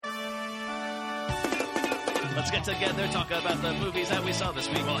Let's get together, talk about the movies that we saw this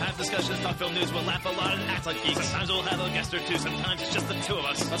week. We'll have discussions, talk film news, we'll laugh a lot and act like geeks. Sometimes we'll have a guest or two, sometimes it's just the two of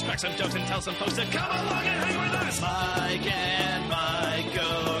us. Let's crack some jokes and tell some folks to come along and hang with us. Mike and Mike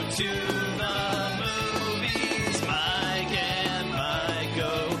go to the movies. Mike and Mike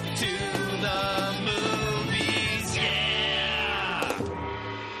go to the movies. Yeah!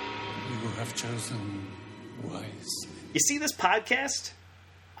 You have chosen wisely. You see this podcast?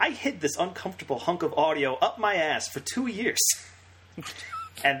 I hid this uncomfortable hunk of audio up my ass for 2 years.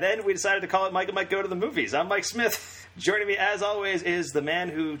 And then we decided to call it Mike and Mike Go to the Movies. I'm Mike Smith. Joining me, as always, is the man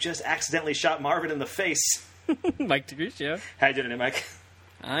who just accidentally shot Marvin in the face. Mike DeGruccio. How you doing, Mike?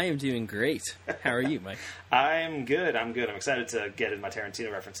 I am doing great. How are you, Mike? I'm good. I'm excited to get in my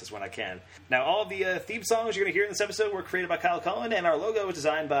Tarantino references when I can. Now, all of the theme songs you're going to hear in this episode were created by Kyle Cullen, and our logo was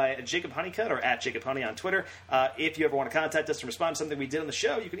designed by Jacob Honeycutt, or at Jacob Honey on Twitter. If you ever want to contact us and respond to something we did on the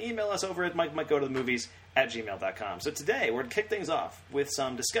show, you can email us over at MikeMikeGoToTheMovies@gmail.com. So today, we're going to kick things off with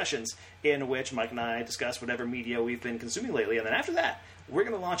some discussions in which Mike and I discuss whatever media we've been consuming lately, and then after that, we're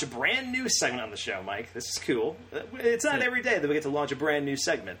going to launch a brand new segment on the show, Mike. This is cool. It's not every day that we get to launch a brand new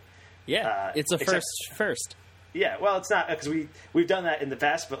segment. Yeah, it's a first. Yeah, well, it's not, because we've done that in the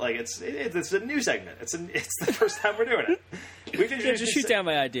past, but like it's a new segment. It's the first time we're doing it. We can just shoot down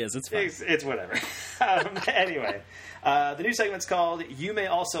my ideas. It's fine. It's whatever. Anyway, the new segment's called You May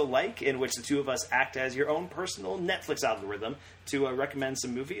Also Like, in which the two of us act as your own personal Netflix algorithm to recommend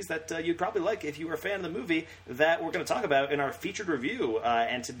some movies that you'd probably like if you were a fan of the movie that we're going to talk about in our featured review.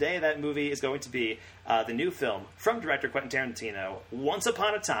 And today that movie is going to be the new film from director Quentin Tarantino, Once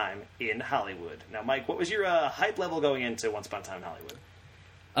Upon a Time in Hollywood. Now, Mike, what was your hype level going into Once Upon a Time in Hollywood?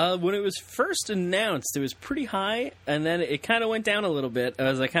 When it was first announced, it was pretty high, and then it kind of went down a little bit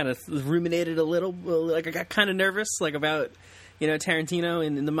as I kind of ruminated a little. Like I got kind of nervous, like about Tarantino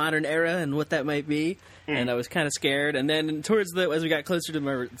in the modern era and what that might be, and I was kind of scared. And then as we got closer to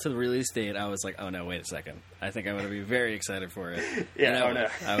the release date, I was like, oh no, wait a second, I think I'm going to be very excited for it. Yeah,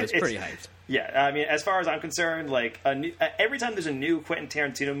 I was pretty hyped. Yeah, I mean, as far as I'm concerned, like every time there's a new Quentin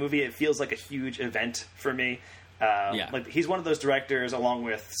Tarantino movie, it feels like a huge event for me. Like he's one of those directors, along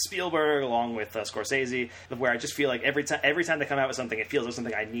with Spielberg, along with Scorsese, where I just feel like every time they come out with something, it feels like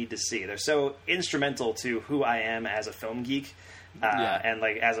something I need to see. They're so instrumental to who I am as a film geek, and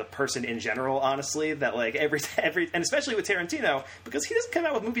like as a person in general, honestly. That like every and especially with Tarantino, because he doesn't come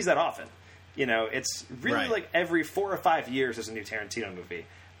out with movies that often. It's really like every 4 or 5 years there's a new Tarantino movie.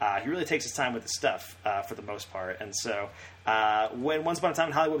 He really takes his time with his stuff for the most part. And so when Once Upon a Time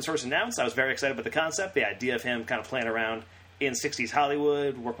in Hollywood was first announced, I was very excited about the concept, the idea of him kind of playing around in 60s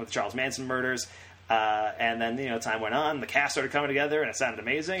Hollywood, working with the Charles Manson murders. And then, time went on, the cast started coming together, and it sounded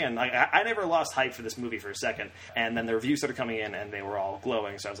amazing. And I never lost hype for this movie for a second. And then the reviews started coming in, and they were all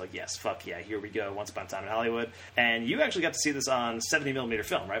glowing. So I was like, yes, fuck yeah, here we go, Once Upon a Time in Hollywood. And you actually got to see this on 70mm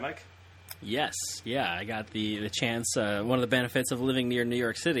film, right, Mike? Yes, yeah, I got the chance. One of the benefits of living near New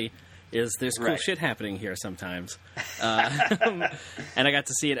York City is there's cool shit happening here sometimes. And I got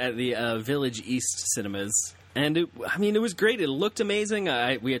to see it at the Village East Cinemas. And it was great. It looked amazing.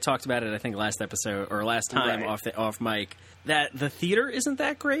 We had talked about it, I think, last time off mic, that the theater isn't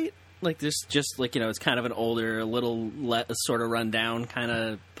that great. Like, there's just, it's kind of an older, a little sort of run-down kind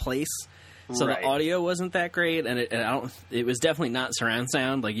of place. So the audio wasn't that great, and it was definitely not surround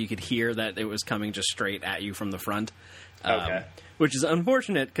sound. Like, you could hear that it was coming just straight at you from the front. Which is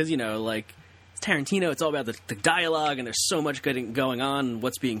unfortunate, because, it's Tarantino, it's all about the dialogue, and there's so much going on, and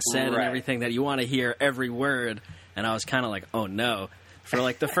what's being said and everything, that you want to hear every word. And I was kind of like, oh no, for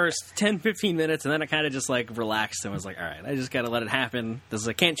the first 10, 15 minutes, and then I kind of just relaxed and was like, all right, I just got to let it happen.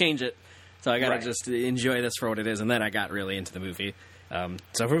 I can't change it. So I got to just enjoy this for what it is. And then I got really into the movie.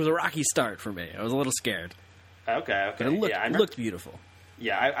 So it was a rocky start for me. I was a little scared. Okay. But it looked beautiful.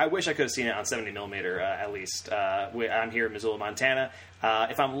 Yeah, I wish I could have seen it on 70mm at least. I'm here in Missoula, Montana.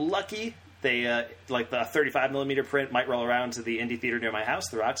 If I'm lucky, they the 35mm print might roll around to the indie theater near my house,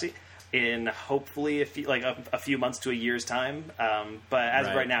 the Roxy, in hopefully a few months to a year's time. But as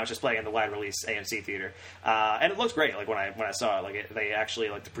of right now, it's just playing in the wide release AMC theater, and it looks great. Like when I saw it, they actually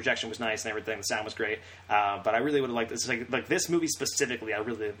the projection was nice and everything. The sound was great. But I really would have liked this. Like this movie specifically, I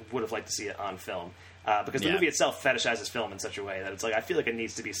really would have liked to see it on film, because the movie itself fetishizes film in such a way that it's I feel like it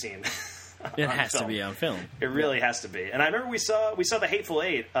needs to be seen. It has to be on film. It really has to be. And I remember we saw the Hateful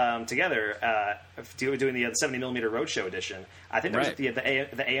Eight together doing the 70mm Roadshow edition. I think it was at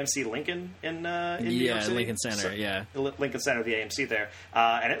the AMC Lincoln in New York City. Lincoln Center. The Lincoln Center, the AMC there,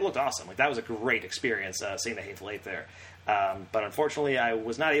 and it looked awesome. That was a great experience seeing the Hateful Eight there. But unfortunately, I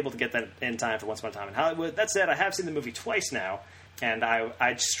was not able to get that in time for Once Upon a Time in Hollywood. That said, I have seen the movie twice now. and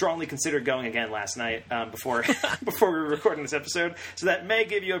I strongly considered going again last night before before we were recording this episode, so that may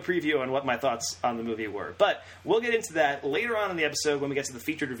give you a preview on what my thoughts on the movie were. But we'll get into that later on in the episode when we get to the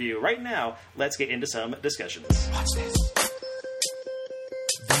featured review. Right now, let's get into some discussions. Watch this.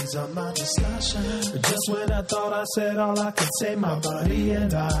 These are my discussions. Just when I thought I said all I could say, my buddy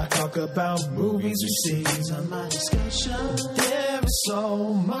and I talk about movies we see. These are my discussions. There is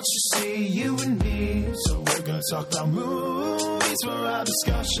so much to see, you and me. So we're gonna talk about movies for our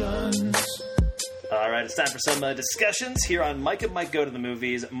discussions. All right, it's time for some discussions here on Mike and Mike Go to the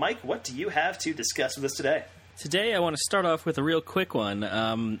Movies. Mike, what do you have to discuss with us today? Today, I want to start off with a real quick one.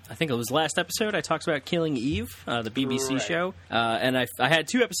 I think it was last episode I talked about Killing Eve, the BBC show. And I had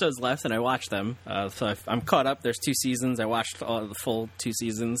 2 episodes left, and I watched them. So I'm caught up. There's 2 seasons. I watched the full 2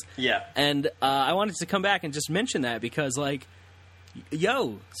 seasons. Yeah. And I wanted to come back and just mention that because, like,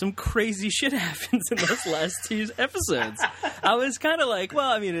 some crazy shit happens in those last 2 episodes. I was kind of like,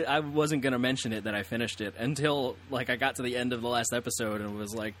 well, I mean, I wasn't going to mention it that I finished it until, like, I got to the end of the last episode and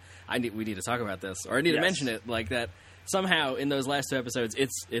was like, we need to talk about this, or I need to mention it, like that. Somehow in those last 2 episodes,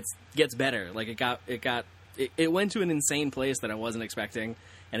 it gets better. Like it went to an insane place that I wasn't expecting,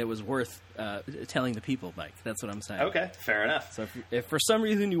 and it was worth telling the people. Mike, that's what I'm saying. Okay, fair enough. So if for some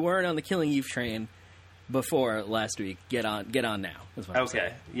reason you weren't on the Killing Eve train before last week, get on now. Is what I'm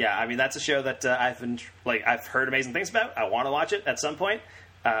saying. Yeah. I mean, that's a show that I've heard amazing things about. I want to watch it at some point.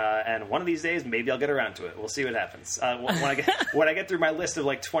 And one of these days, maybe I'll get around to it. We'll see what happens. When I get through my list of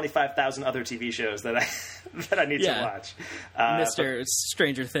like 25,000 other TV shows that I need to watch. Mr.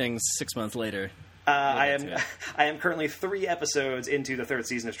 Stranger Things 6 months later. I am currently 3 episodes into the 3rd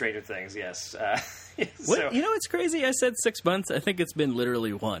season of Stranger Things. Yes. What? You know, it's crazy. I said 6 months. I think it's been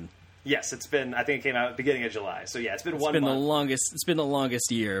literally 1. Yes, it's been. I think it came out at the beginning of July. So yeah, it's been 1 month. It's been the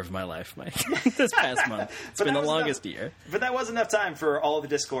longest year of my life, Mike. This past month, it's been the longest year. But that was enough time for all of the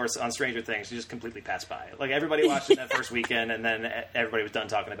discourse on Stranger Things to just completely pass by. Like everybody watched it that first weekend, and then everybody was done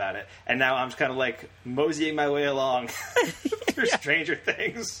talking about it. And now I'm just kind of like moseying my way along through Stranger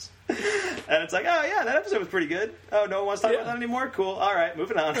Things. And it's like, oh yeah, that episode was pretty good. Oh, no one wants to talk about that anymore? Cool. All right,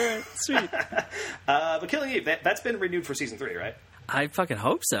 moving on. All right, sweet. But Killing Eve, that's been renewed for season 3, right? I fucking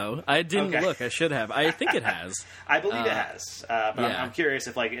hope so. I didn't look. I should have. I think it has. I believe it has. But I'm curious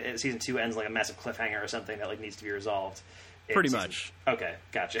if like season 2 ends like a massive cliffhanger or something that like needs to be resolved. Pretty much. Okay,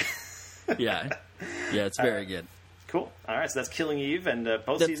 gotcha. Yeah, it's very good. Cool. All right, so that's Killing Eve, and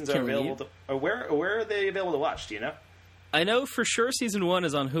both seasons are available. Where are they available to watch? Do you know? I know for sure season 1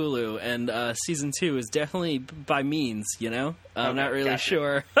 is on Hulu, and season 2 is definitely by means, you know? I'm not really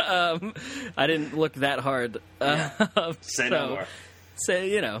sure. I didn't look that hard. Say no more.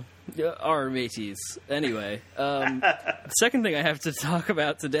 Say, you know, our mateys. Anyway, the second thing I have to talk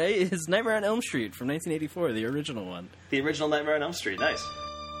about today is Nightmare on Elm Street from 1984, the original one. The original Nightmare on Elm Street, nice.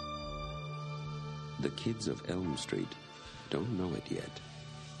 The kids of Elm Street don't know it yet,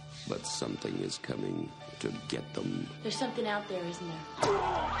 but something is coming to get them. There's something out there, isn't there?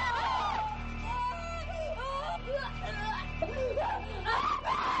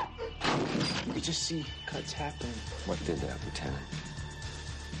 We just see cuts happen. What did that, Lieutenant?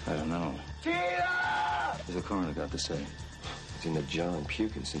 I don't know. Tina! What's the coroner got to say? He's in the John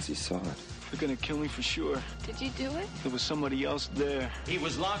puking since he saw it. They're gonna kill me for sure. Did you do it? There was somebody else there. He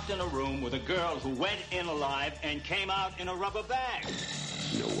was locked in a room with a girl who went in alive and came out in a rubber bag.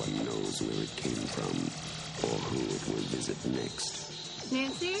 No one knows where it came from or who it will visit next.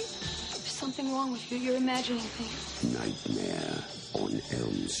 Nancy? There's something wrong with you. You're imagining things. Nightmare on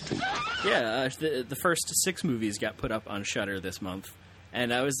Elm Street. Yeah, the first 6 movies got put up on Shudder this month.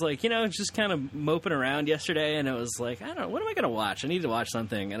 And I was like, you know, just kind of moping around yesterday, and it was like, I don't know, what am I going to watch? I need to watch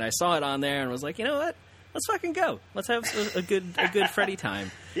something. And I saw it on there and was like, you know what? Let's fucking go. Let's have a good Freddy time.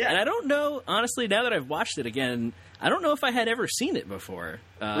 Yeah. And I don't know, honestly, now that I've watched it again, I don't know if I had ever seen it before.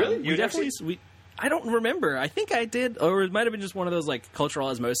 Really? I don't remember. I think I did, or it might have been just one of those like cultural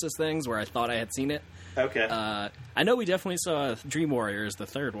osmosis things where I thought I had seen it. Okay. I know we definitely saw Dream Warriors, the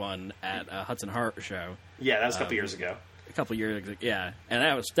 3rd one, at Hudson Horror Show. Yeah, that was a couple years ago. A couple years ago, yeah. And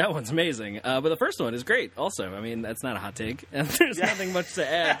that one's amazing. But the first one is great also. I mean, that's not a hot take. And there's nothing much to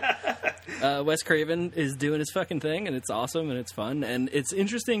add. Wes Craven is doing his fucking thing, and it's awesome, and it's fun. And it's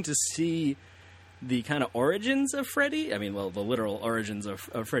interesting to see the kind of origins of Freddy. I mean, well, the literal origins of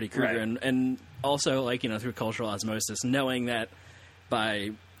Freddy Krueger. Right. And also, like, you know, through cultural osmosis, knowing that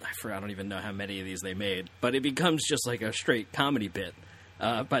I don't even know how many of these they made, but it becomes just like a straight comedy bit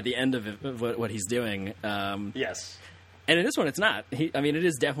by the end of what he's doing. Yes. And in this one, it's not. It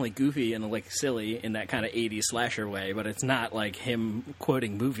is definitely goofy and like silly in that kind of 80s slasher way, but it's not like him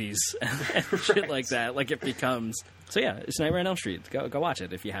quoting movies and shit like that. Like it becomes. So yeah, it's Nightmare on Elm Street. Go watch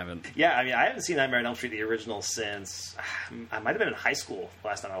it if you haven't. Yeah, I haven't seen Nightmare on Elm Street the original since I might have been in high school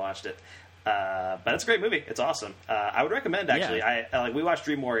last time I watched it. But it's a great movie. It's awesome. I would recommend, actually. Yeah. We watched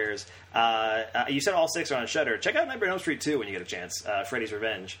Dream Warriors. You said all 6 are on Shudder. Check out Nightmare on Elm Street 2 when you get a chance. Freddy's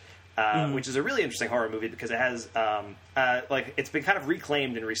Revenge. Which is a really interesting horror movie because it has, it's been kind of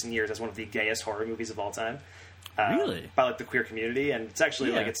reclaimed in recent years as one of the gayest horror movies of all time. Really? By like the queer community, and it's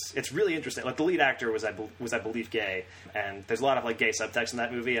actually it's really interesting. Like the lead actor was I believe gay, and there's a lot of like gay subtext in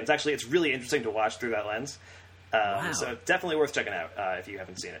that movie, and it's really interesting to watch through that lens. Wow. So definitely worth checking out if you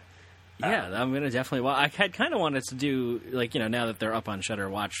haven't seen it. Yeah, I'm gonna definitely. Well, I had kind of wanted to do now that they're up on Shudder,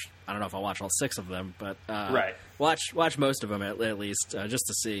 watch. I don't know if I'll watch all 6 of them, but watch most of them at least just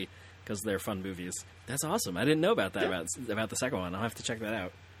to see because they're fun movies. That's awesome. I didn't know about that about the second one. I'll have to check that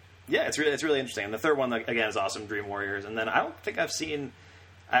out. Yeah, it's really interesting. And the third one again is awesome, Dream Warriors. And then I don't think I've seen.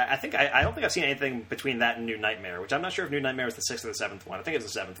 I don't think I've seen anything between that and New Nightmare, which I'm not sure if New Nightmare is the 6th or the 7th one. I think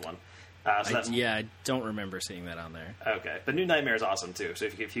it's the 7th one. I don't remember seeing that on there. Okay, but New Nightmare is awesome too. So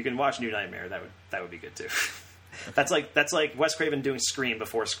if you can watch New Nightmare, that would be good too. Okay. That's like Wes Craven doing Scream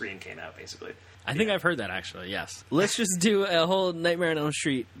before Scream came out, basically. I think I've heard that actually. Yes. Let's just do a whole Nightmare on Elm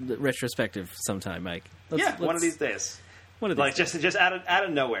Street retrospective sometime, Mike. One of these days. Just out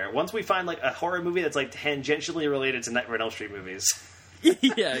of nowhere. Once we find like a horror movie that's like tangentially related to Nightmare on Elm Street movies.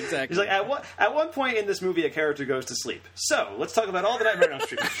 Yeah, exactly. He's like, at one point in this movie, a character goes to sleep. So let's talk about all the Nightmare on Elm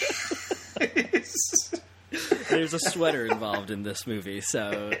Street movies. There's a sweater involved in this movie,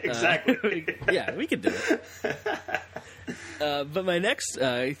 so exactly. We could do it. But my next,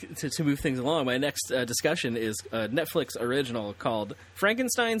 to move things along, my next discussion is a Netflix original called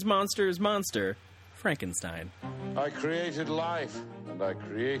Frankenstein's Monster's Monster. Frankenstein. I created life, and I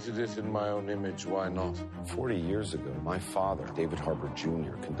created it in my own image. Why not? 40 years ago, my father, David Harbour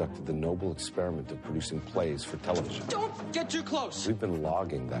Jr., conducted the noble experiment of producing plays for television. Don't get too close! We've been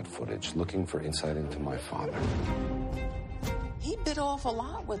logging that footage, looking for insight into my father. He bit off a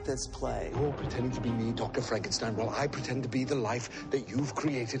lot with this play. You're pretending to be me, Dr. Frankenstein, while I pretend to be the life that you've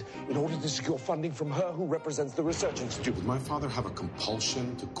created in order to secure funding from her who represents the research institute. Did my father have a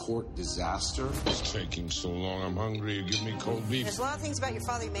compulsion to court disaster? It's taking so long. I'm hungry. You give me cold beef. There's a lot of things about your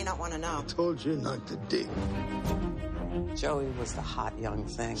father you may not want to know. I told you not to dig. Joey was the hot young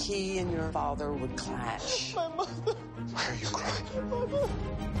thing. He and your father would clash. My mother. Why are you crying?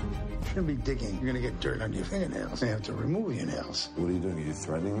 You shouldn't be digging. You're going to get dirt on your fingernails. They have to remove your nails. What are you doing? Are you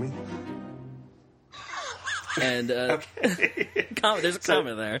threatening me? And there's a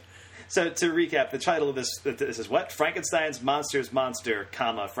comment there. So to recap, the title of this is what? Frankenstein's Monster's Monster,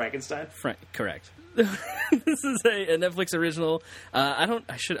 Frankenstein? Correct. This is a Netflix original. I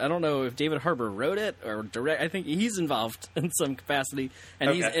don't know if David Harbour wrote it or direct. I think he's involved in some capacity,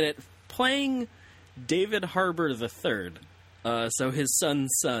 and he's in it playing David Harbour III. So his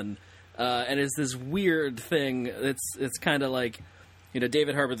son's son. And it's this weird thing. It's kind of like,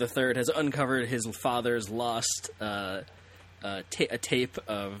 David Harbour III has uncovered his father's lost a tape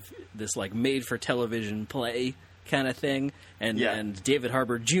of this like made-for-television play kind of thing, and David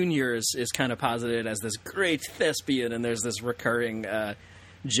Harbour Jr. is kind of posited as this great thespian, and there's this recurring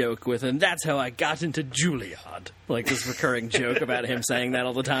joke with him. That's how I got into Juilliard. Like this recurring joke about him saying that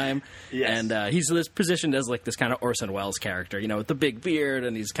all the time. Yes. And he's positioned as like this kind of Orson Welles character, with the big beard,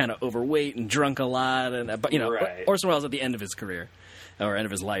 and he's kind of overweight and drunk a lot. And but right. Orson Welles at the end of his career. Or end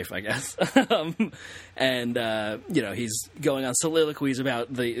of his life, I guess. He's going on soliloquies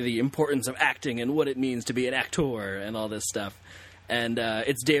about the importance of acting and what it means to be an actor and all this stuff. And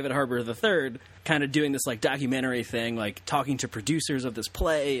it's David Harbour III kind of doing this like documentary thing, like talking to producers of this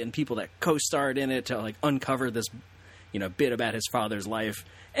play and people that co-starred in it to like uncover this, bit about his father's life.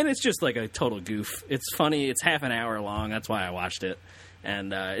 And it's just like a total goof. It's funny. It's half an hour long. That's why I watched it.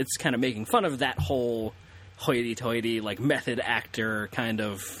 And it's kind of making fun of that whole hoity-toity, like method actor kind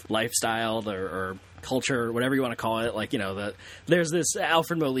of lifestyle or culture, whatever you want to call it. Like, there's this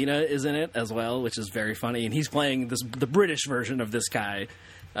Alfred Molina is in it as well, which is very funny, and he's playing the British version of this guy,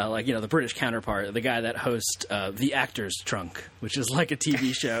 the British counterpart, the guy that hosts The Actor's Trunk, which is like a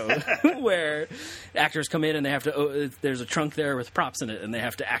TV show where actors come in and they have to. There's a trunk there with props in it, and they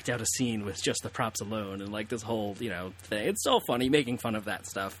have to act out a scene with just the props alone, and like this whole thing. It's so funny making fun of that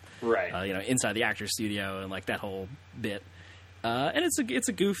stuff, right? Inside the actor's studio and like that whole bit. And it's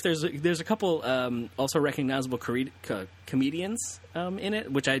a goof. There's a couple also recognizable comedians in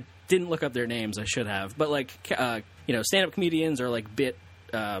it, which I didn't look up their names. I should have, but like stand-up comedians or like bit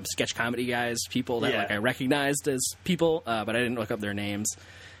sketch comedy guys, people that like I recognized as people, but I didn't look up their names.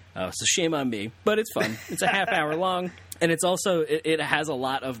 So shame on me, but it's fun. It's a half hour long, and it's also it has a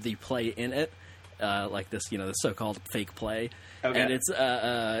lot of the play in it, like this the so-called fake play, and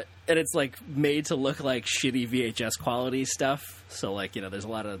it's like made to look like shitty VHS quality stuff. So like there's a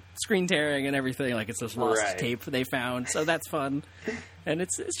lot of screen tearing and everything. Like it's this lost tape they found, so that's fun, and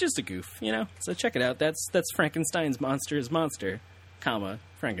it's just a goof, So check it out. That's Frankenstein's Monster is Monster,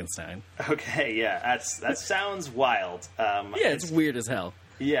 Frankenstein. Okay, yeah, that sounds wild. It's weird as hell.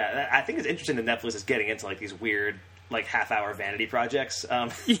 Yeah, I think it's interesting that Netflix is getting into like these weird, like half-hour vanity projects.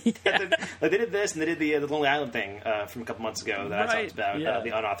 They did this, and they did the Lonely Island thing from a couple months ago that I talked about,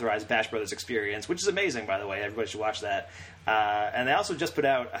 the unauthorized Bash Brothers experience, which is amazing, by the way. Everybody should watch that. And they also just put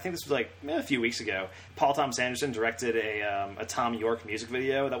out, I think this was like a few weeks ago, Paul Thomas Anderson directed a Tom York music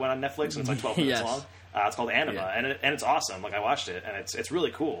video that went on Netflix, and it's like 12 minutes long. It's called Anima, and it's awesome. Like I watched it, and it's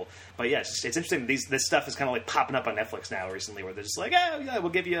really cool. But yeah, it's interesting. This stuff is kind of like popping up on Netflix now recently, where they're just like, we'll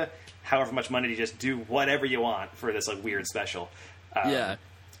give you however much money to just do whatever you want for this like weird special.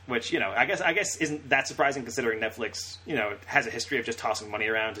 Which I guess isn't that surprising considering Netflix has a history of just tossing money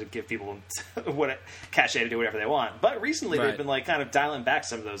around to give people cachet to do whatever they want. But recently they've been like kind of dialing back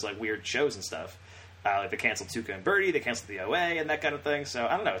some of those like weird shows and stuff. Like they canceled Tuca and Birdie, they canceled the OA, and that kind of thing. So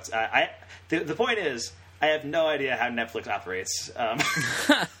I don't know. It's the point is, I have no idea how Netflix operates.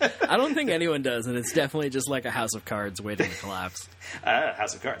 I don't think anyone does, and it's definitely just like a house of cards waiting to collapse.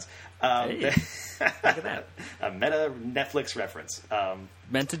 House of Cards. Hey, look at that. A meta Netflix reference.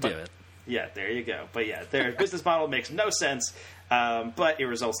 Meant to do it. Yeah, there you go. But yeah, their business model makes no sense, but it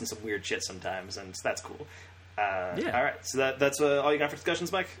results in some weird shit sometimes, and that's cool. All right, so that's all you got for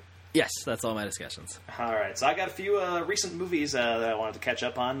discussions, Mike? Yes, that's all my discussions. All right, so I got a few recent movies that I wanted to catch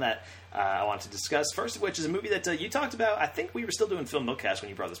up on that I wanted to discuss. First of which is a movie that you talked about. I think we were still doing Film Milkcast when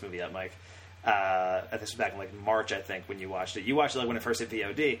you brought this movie up, Mike. This was back in like March, I think, when you watched it. You watched it like when it first hit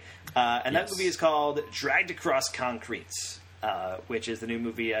VOD. And that movie is called Dragged Across Concrete, which is the new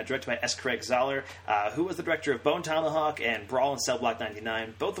movie directed by S. Craig Zahler, who was the director of Bone Tomahawk and Brawl and Cell Block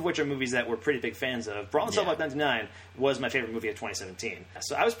 99, both of which are movies that we're pretty big fans of. Brawl and Cell Block 99 was my favorite movie of 2017.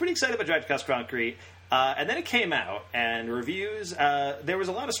 So I was pretty excited about Dragged Across Concrete. And then it came out, and reviews, there was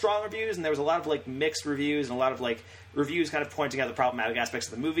a lot of strong reviews, and there was a lot of like mixed reviews, and a lot of like reviews kind of pointing out the problematic aspects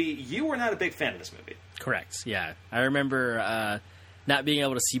of the movie. You were not a big fan of this movie. Correct, yeah. I remember not being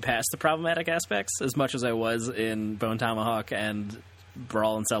able to see past the problematic aspects as much as I was in Bone Tomahawk and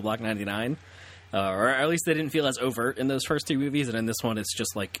Brawl and Cell Block 99. Or at least they didn't feel as overt in those first two movies, and in this one it's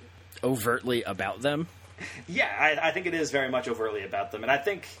just like overtly about them. Yeah, I think it is very much overtly about them, and I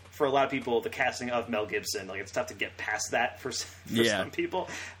think for a lot of people, the casting of Mel Gibson, like it's tough to get past that for some people.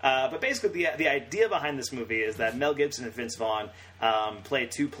 But basically, the idea behind this movie is that Mel Gibson and Vince Vaughn play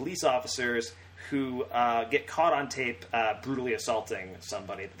two police officers who get caught on tape brutally assaulting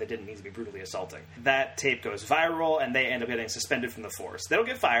somebody that they didn't need to be brutally assaulting. That tape goes viral, and they end up getting suspended from the force. They don't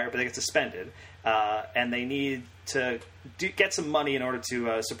get fired, but they get suspended, and they need to get some money in order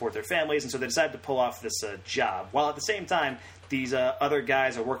to support their families, and so they decide to pull off this job, while at the same time, these other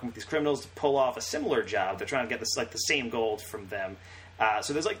guys are working with these criminals to pull off a similar job. They're trying to get this like the same gold from them.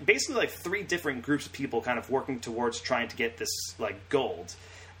 So there's like basically like three different groups of people kind of working towards trying to get this like gold.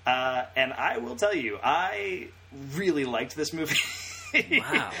 And I will tell you, I really liked this movie.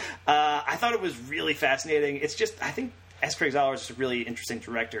 Wow. I thought it was really fascinating. It's just, I think S. Craig Zahler is just a really interesting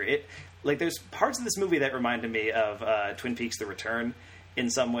director. There's parts of this movie that reminded me of Twin Peaks: The Return in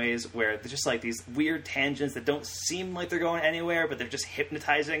some ways, where they're just like these weird tangents that don't seem like they're going anywhere, but they're just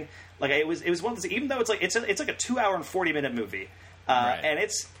hypnotizing. Like it was one of those, even though it's like a 2 hour and 40-minute movie. Right.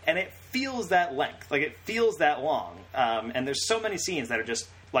 And it feels that length, like it feels that long, and there's so many scenes that are just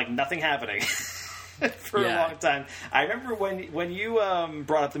like nothing happening for a long time. I remember when you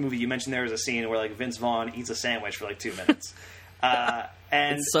brought up the movie, you mentioned there was a scene where like Vince Vaughn eats a sandwich for like 2 minutes.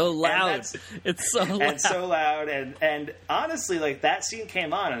 And it's so loud. It's so loud. And so loud. And honestly, like that scene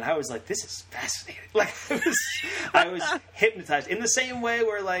came on, and I was like, "This is fascinating." Like I was hypnotized in the same way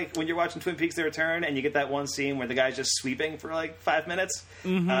where like when you're watching Twin Peaks: The Return, and you get that one scene where the guy's just sweeping for like 5 minutes.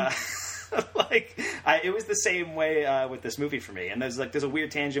 Mm-hmm. It was the same way with this movie for me. And there's a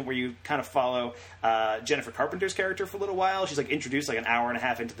weird tangent where you kind of follow Jennifer Carpenter's character for a little while. She's like introduced like an hour and a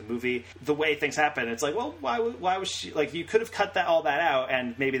half into the movie. The way things happen, it's like, well, why was she like? You could have cut all that out,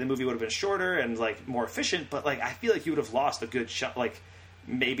 and maybe the movie would have been shorter and like more efficient. But like, I feel like you would have lost a good shot, like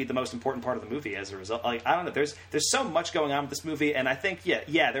maybe the most important part of the movie as a result. Like, I don't know. There's so much going on with this movie, and I think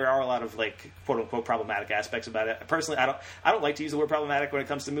there are a lot of like quote unquote problematic aspects about it. Personally, I don't like to use the word problematic when it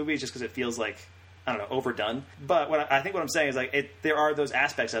comes to movies, just because it feels like I don't know, overdone. But I think what I'm saying is like there are those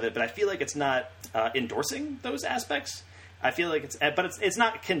aspects of it, but I feel like it's not endorsing those aspects. I feel like it's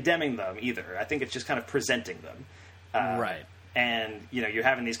not condemning them either. I think it's just kind of presenting them. Right. And, you know, you're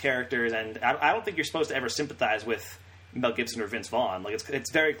having these characters, and I don't think you're supposed to ever sympathize with Mel Gibson or Vince Vaughn. Like,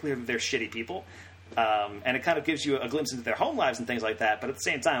 it's very clear that they're shitty people. And it kind of gives you a glimpse into their home lives and things like that. But at the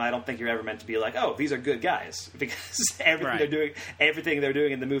same time, I don't think you're ever meant to be like, oh, these are good guys. Because everything they're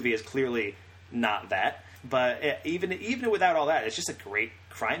doing in the movie is clearly not that. But even without all that, it's just a great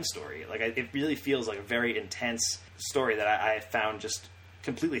crime story. Like, it really feels like a very intense story that I found just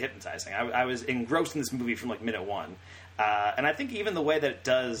completely hypnotizing. I was engrossed in this movie from like minute one. And I think even the way that it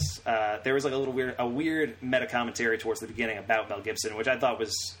does, there was like a weird meta commentary towards the beginning about Mel Gibson, which I thought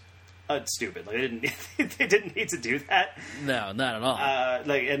was stupid. Like they didn't need to do that. No, not at all.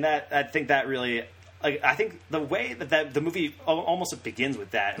 I think that really, like, I think the way that the movie almost begins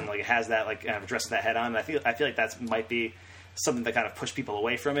with that, and like it has that, like, kind of addresses that head on. And I feel like that might be something that kind of pushed people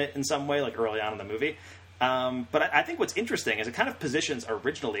away from it in some way, like early on in the movie. But I think what's interesting is it kind of positions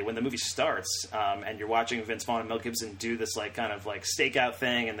originally when the movie starts, and you're watching Vince Vaughn and Mel Gibson do this like kind of like stakeout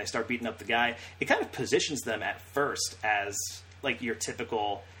thing, and they start beating up the guy. It kind of positions them at first as like your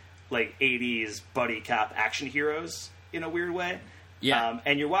typical like 80s buddy cop action heroes in a weird way. Yeah.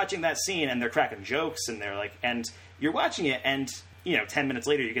 And you're watching that scene, and they're cracking jokes, and they're like, and you're watching it, and you know, 10 minutes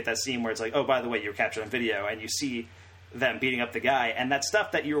later, you get that scene where it's like, oh, by the way, you were captured on video, and you see them beating up the guy, and that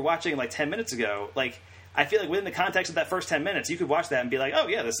stuff that you were watching like 10 minutes ago, like, I feel like within the context of that first 10 minutes, you could watch that and be like, oh,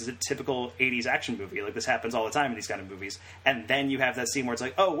 yeah, this is a typical 80s action movie. Like, this happens all the time in these kind of movies. And then you have that scene where it's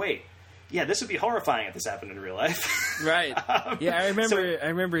like, oh, wait, yeah, this would be horrifying if this happened in real life. Right. Yeah, I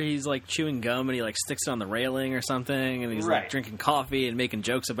remember he's, like, chewing gum, and he, like, sticks it on the railing or something, and he's, like, drinking coffee and making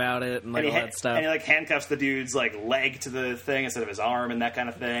jokes about it and, like, all that stuff. And he, like, handcuffs the dude's, like, leg to the thing instead of his arm and that kind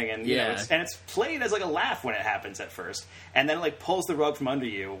of thing. And, you know, it's played as, like, a laugh when it happens at first. And then it, like, pulls the rug from under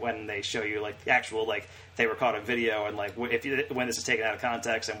you when they show you, like, the actual, like, they were caught on video, and like when this is taken out of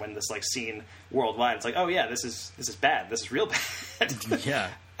context, and when this like seen worldwide, it's like, oh yeah, this is bad. This is real bad.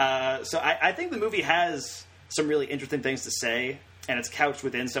 Yeah. So I think the movie has some really interesting things to say, and it's couched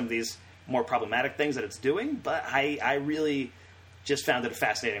within some of these more problematic things that it's doing. But I really just found it a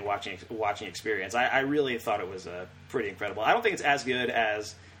fascinating watching experience. I really thought it was pretty incredible. I don't think it's as good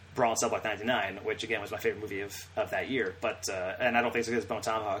as Brawl in Cell Block 99, which again was my favorite movie of that year, but and I don't think it's as good as Bone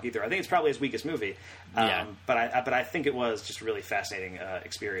Tomahawk either. I think it's probably his weakest movie, but I think it was just a really fascinating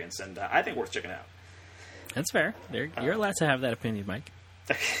experience, and I think worth checking out. That's fair. You're allowed to have that opinion, Mike.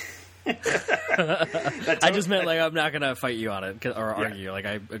 I just meant like I'm not going to fight you on it or argue. Like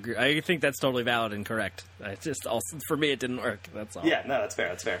I agree. I think that's totally valid and correct. For me, it didn't work. That's all. Yeah, no, that's fair.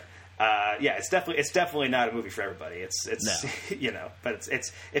 That's fair. It's definitely not a movie for everybody. It's no. You know, but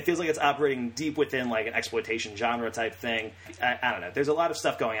it feels like it's operating deep within like an exploitation genre type thing. I don't know. There's a lot of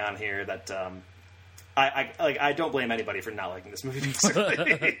stuff going on here that I don't blame anybody for not liking this movie.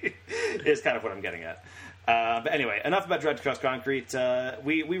 Basically, is kind of what I'm getting at. But anyway, enough about Dragged Across Concrete.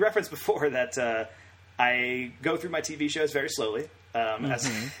 We referenced before that I go through my TV shows very slowly.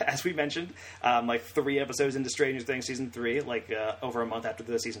 As we mentioned, like 3 episodes into Stranger Things season 3, like over a month after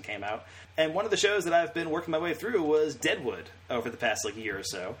the season came out. And one of the shows that I've been working my way through was Deadwood over the past like year or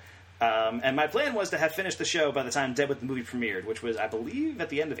so. And my plan was to have finished the show by the time Deadwood the movie premiered, which was, I believe, at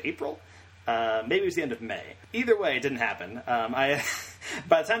the end of April. Maybe it was the end of May. Either way, it didn't happen.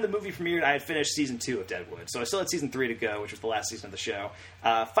 By the time the movie premiered, I had finished season 2 of Deadwood, so I still had season 3 to go, which was the last season of the show.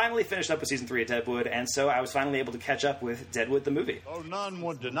 Finally finished up with season 3 of Deadwood, and so I was finally able to catch up with Deadwood the movie. Though none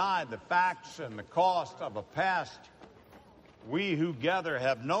would deny the facts and the cost of a past, we who gather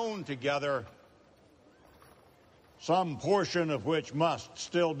have known together, some portion of which must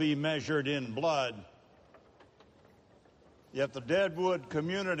still be measured in blood. Yet the Deadwood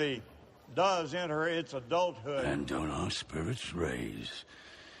community does enter its adulthood. And don't our spirits raise,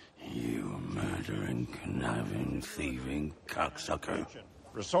 you murdering, conniving, thieving cocksucker.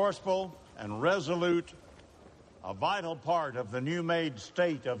 Resourceful and resolute, a vital part of the new-made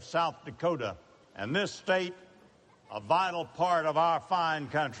state of South Dakota, and this state, a vital part of our fine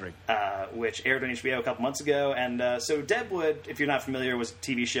country. Which aired on HBO a couple months ago, and so Deadwood, if you're not familiar, was a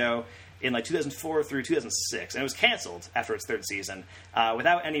TV show in like 2004 through 2006, and it was canceled after its 3rd season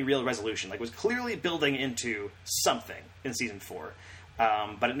without any real resolution. Like, it was clearly building into something in season 4,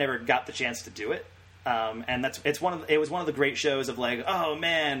 but it never got the chance to do it. And it was one of the great shows of like, oh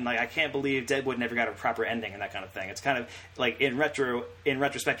man, like I can't believe Deadwood never got a proper ending and that kind of thing. It's kind of like in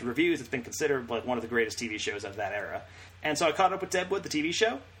retrospective reviews, it's been considered like one of the greatest TV shows of that era. And so I caught up with Deadwood, the TV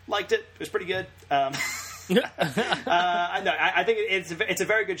show, liked it. It was pretty good. I think it's a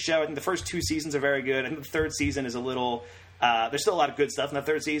very good show. I think the first 2 seasons are very good. I think the third season is a little... there's still a lot of good stuff in the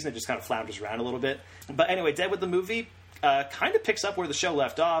third season. It just kind of flounders around a little bit. But anyway, Deadwood the movie kind of picks up where the show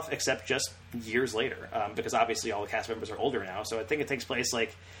left off, except just years later. Because obviously all the cast members are older now. So I think it takes place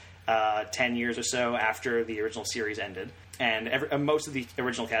 10 years or so after the original series ended. And most of the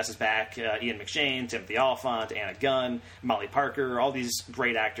original cast is back. Ian McShane, Timothy Olyphant, Anna Gunn, Molly Parker, all these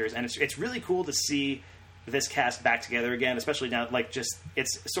great actors. And it's really cool to see this cast back together again, especially now,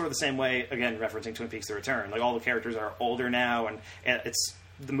 it's sort of the same way, again, referencing Twin Peaks: The Return. All the characters are older now, and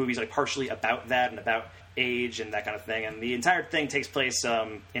the movie's partially about that and about age and that kind of thing. And the entire thing takes place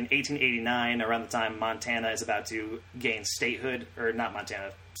in 1889, around the time Montana is about to gain statehood, or not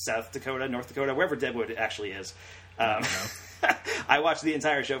Montana, South Dakota, North Dakota, wherever Deadwood actually is. I watched the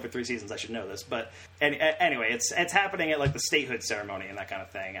entire show for 3 seasons. I should know this, but anyway, it's happening at the statehood ceremony and that kind of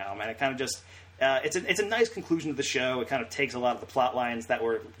thing. And it kind of just it's a nice conclusion to the show. It kind of takes a lot of the plot lines that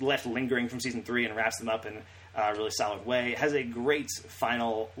were left lingering from season 3 and wraps them up in a really solid way. It has a great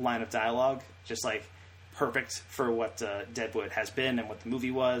final line of dialogue, just perfect for what Deadwood has been and what the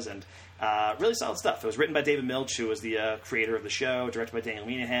movie was, and really solid stuff. It was written by David Milch, who was the creator of the show, directed by Daniel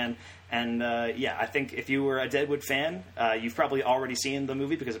Minahan, and I think if you were a Deadwood fan, you've probably already seen the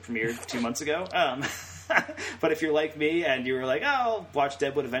movie because it premiered 2 months ago. But if you're like me and you were like, oh, I'll watch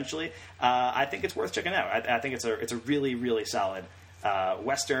Deadwood eventually, I think it's worth checking out. I think it's a really, really solid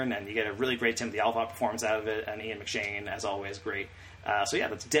Western, and you get a really great Timothy Olyphant performance out of it, and Ian McShane, as always, great.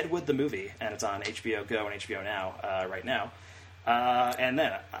 That's Deadwood the movie, and it's on HBO Go and HBO Now right now. And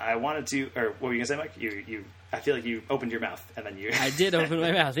then I wanted to, or what were you going to say, Mike? I feel like you opened your mouth, and then you... I did open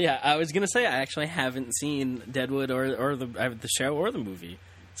my mouth, yeah. I was going to say I actually haven't seen Deadwood or the show or the movie.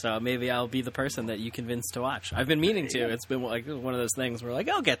 So maybe I'll be the person that you convinced to watch. I've been meaning to. Yeah. It's been one of those things where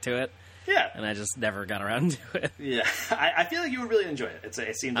I'll get to it. Yeah. And I just never got around to it. Yeah. I feel like you would really enjoy it.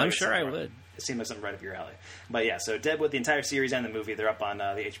 It seems like I'm sure I would. It seemed like something right up your alley. But yeah, so Deadwood, the entire series and the movie, they're up on the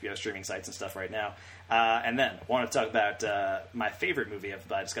HBO streaming sites and stuff right now. And then I want to talk about my favorite movie of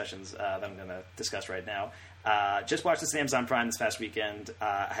the discussions that I'm going to discuss right now. Just watched this on Amazon Prime this past weekend.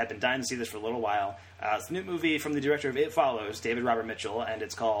 I had been dying to see this for a little while. It's a new movie from the director of It Follows, David Robert Mitchell, and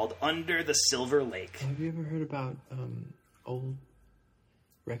it's called Under the Silver Lake. Have you ever heard about old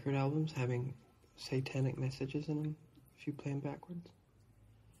record albums having satanic messages in them if you play them backwards?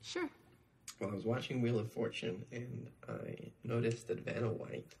 Sure. Well, I was watching Wheel of Fortune, and I noticed that Vanna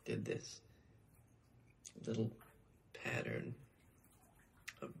White did this little pattern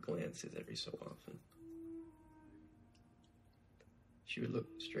of glances every so often. She would look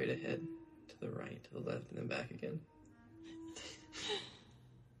straight ahead, to the right, to the left, and then back again.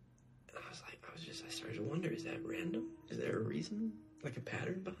 And I started to wonder, is that random? Is there a reason, like a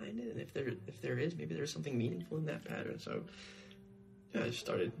pattern behind it? And if there is, maybe there's something meaningful in that pattern. So, yeah, I just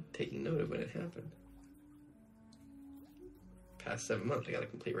started taking note of when it happened. Past 7 months, I got a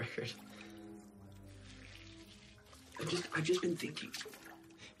complete record. I've just been thinking,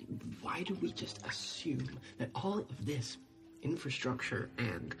 why do we just assume that all of this infrastructure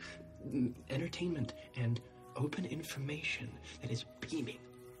and entertainment and open information that is beaming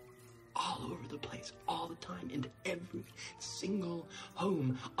all over the place, all the time, into every single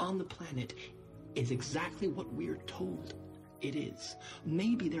home on the planet is exactly what we're told it is?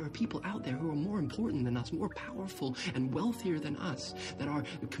 Maybe there are people out there who are more important than us, more powerful and wealthier than us, that are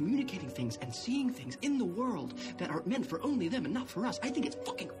communicating things and seeing things in the world that are meant for only them and not for us. I think it's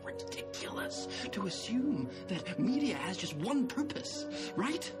fucking ridiculous to assume that media has just one purpose,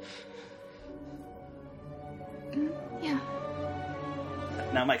 right? Yeah.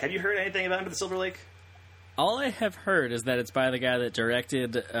 Now, Mike, have you heard anything about Under the Silver Lake? All I have heard is that it's by the guy that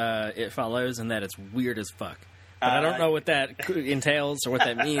directed It Follows, and that it's weird as fuck. But I don't know what that entails or what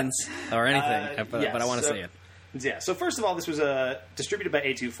that means or anything, but I want to see it. Yeah, so first of all, this was distributed by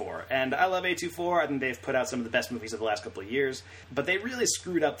A24, and I love A24. I think they've put out some of the best movies of the last couple of years, but they really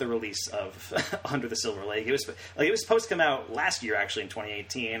screwed up the release of Under the Silver Lake. It was supposed to come out last year, actually, in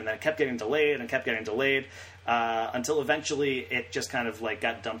 2018, and then it kept getting delayed and kept getting delayed until eventually it just kind of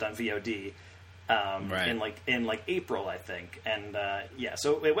got dumped on VOD. In April, I think, and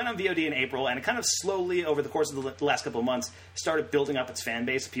so it went on VOD in April, and it kind of slowly over the course of the last couple of months started building up its fan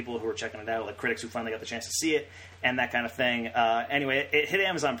base, people who were checking it out, like critics who finally got the chance to see it, and that kind of thing. Anyway, it hit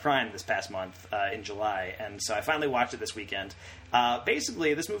Amazon Prime this past month in July, and so I finally watched it this weekend.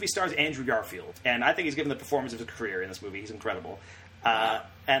 Basically, this movie stars Andrew Garfield, and I think he's given the performance of his career in this movie. He's incredible.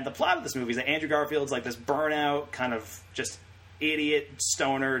 And the plot of this movie is that Andrew Garfield's like this burnout, kind of just idiot,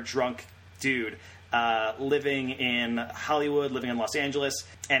 stoner, drunk dude living in Hollywood, living in Los Angeles,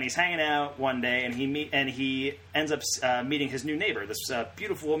 and he's hanging out one day, and he ends up meeting his new neighbor, this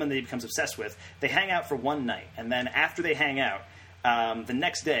beautiful woman that he becomes obsessed with. They hang out for one night, and then after they hang out, the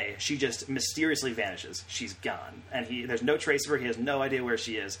next day, she just mysteriously vanishes. She's gone, and there's no trace of her. He has no idea where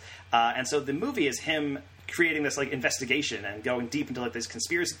she is, and so the movie is him creating this like investigation and going deep into like these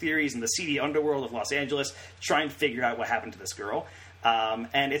conspiracy theories and the seedy underworld of Los Angeles, trying to figure out what happened to this girl.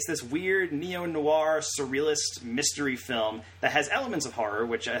 And it's this weird neo-noir surrealist mystery film that has elements of horror,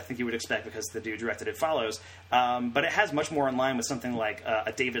 which I think you would expect because the dude directed It Follows. But it has much more in line with something like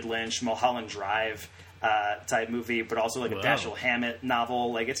a David Lynch, Mulholland Drive type movie, but also like a Dashiell Hammett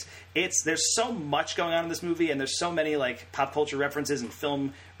novel. Like there's so much going on in this movie, and there's so many like pop culture references and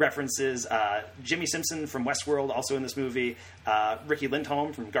film references. Jimmy Simpson from Westworld also in this movie. Ricky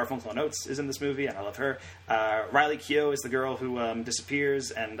Lindholm from Garfunkel and Oates is in this movie, and I love her. Riley Keough is the girl who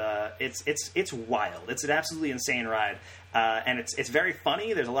disappears, and it's wild. It's an absolutely insane ride, and it's very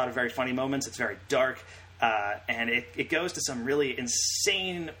funny. There's a lot of very funny moments. It's very dark. And it goes to some really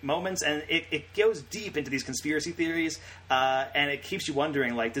insane moments, and it goes deep into these conspiracy theories, and it keeps you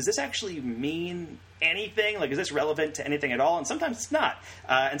wondering, like, does this actually mean anything? Like, is this relevant to anything at all? And sometimes it's not,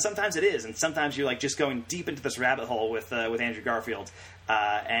 and sometimes it is, and sometimes you're like just going deep into this rabbit hole with Andrew Garfield,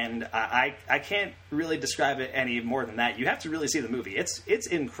 and I can't really describe it any more than that. You have to really see the movie. It's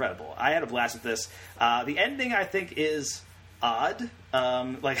incredible. I had a blast with this. The ending, I think, is odd.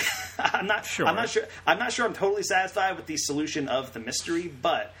 I'm not sure I'm totally satisfied with the solution of the mystery,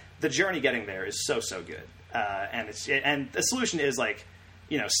 but the journey getting there is so good. And the solution is like,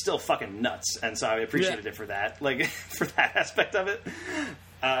 still fucking nuts, and so I appreciated it for that, like for that aspect of it.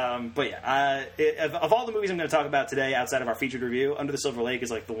 But yeah, of all the movies I'm going to talk about today, outside of our featured review, Under the Silver Lake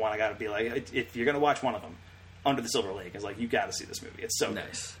is like the one I got to be like, if you're going to watch one of them, Under the Silver Lake is like, you got to see this movie. It's so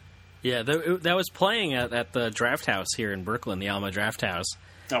nice. Yeah, that was playing at the Draft House here in Brooklyn, the Alma Draft House.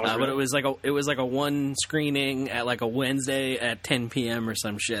 Oh, really? But it was like a one screening at like a Wednesday at 10 p.m. or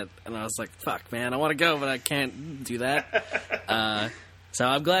some shit, and I was like, "Fuck, man, I want to go, but I can't do that." So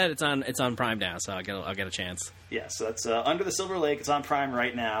I'm glad it's on Prime now, so I'll get a chance. Yeah, so that's Under the Silver Lake. It's on Prime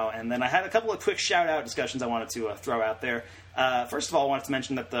right now, and then I had a couple of quick shout out discussions I wanted to throw out there. First of all, I wanted to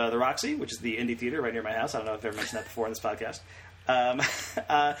mention that the Roxy, which is the indie theater right near my house. I don't know if I've ever mentioned that before in this podcast.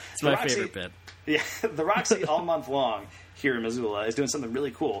 It's my favorite bit. Yeah, the Roxy all month long here in Missoula is doing something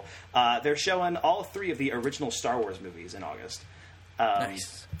really cool. They're showing all 3 of the original Star Wars movies in August.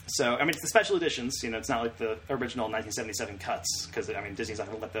 Nice. So, I mean, it's the special editions. It's not like the original 1977 cuts, because, I mean, Disney's not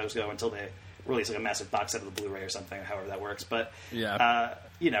going to let those go until they release like a massive box set of the Blu-ray or something, however that works. But, yeah.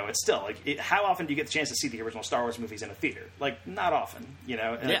 It's still, like, how often do you get the chance to see the original Star Wars movies in a theater? Like, not often,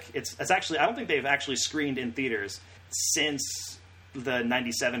 And, like, it's actually, I don't think they've actually screened in theaters since the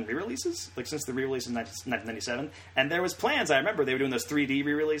 97 re-releases, like since the re-release in 1997. And there was plans, I remember, they were doing those 3D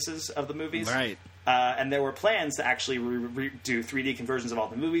re-releases of the movies. Right. And there were plans to actually do 3D conversions of all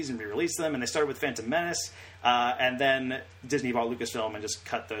the movies and re-release them, and they started with Phantom Menace, and then Disney bought Lucasfilm and just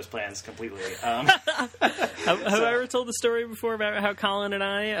cut those plans completely. Have I ever told the story before about how Colin and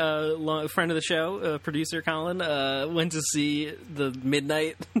I, a friend of the show, producer Colin, went to see the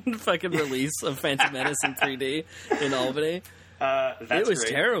midnight fucking release of Phantom Menace in 3D in Albany? It was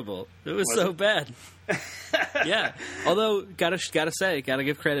great. Terrible. It was so bad. Yeah. Although, gotta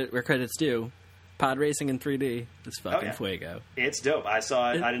give credit where credit's due. Pod racing in 3D is fucking fuego. It's dope. I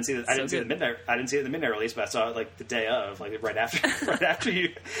saw it. I didn't see it. I didn't see the midnight release, but I saw it like the day of, like right after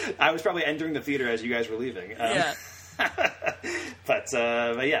you. I was probably entering the theater as you guys were leaving. Yeah. But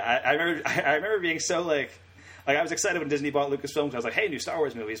yeah, I remember being so like I was excited when Disney bought Lucasfilm because I was like, hey, new Star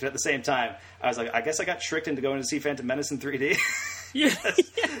Wars movies. But at the same time, I was like, I guess I got tricked into going to see Phantom Menace in 3D. Yeah.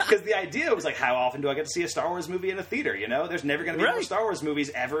 Because the idea was like, how often do I get to see a Star Wars movie in a theater? There's never going to be more Star Wars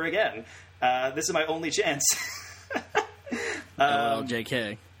movies ever again. This is my only chance.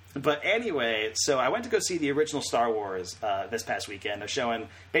 JK. But anyway, so I went to go see the original Star Wars this past weekend. They're showing,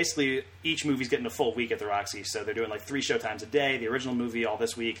 basically, each movie's getting a full week at the Roxy. So they're doing like 3 showtimes a day. The original movie all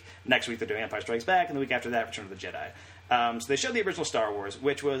this week. Next week they're doing Empire Strikes Back. And the week after that, Return of the Jedi. So they showed the original Star Wars,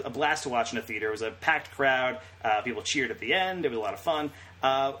 which was a blast to watch in a theater. It was a packed crowd. People cheered at the end. It was a lot of fun.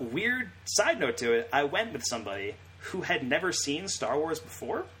 Weird side note to it, I went with somebody who had never seen Star Wars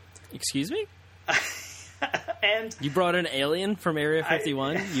before. Excuse me? And you brought an alien from Area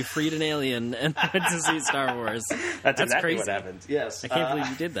 51? You freed an alien and went to see Star Wars. That's exactly crazy. What happened. Yes. I can't believe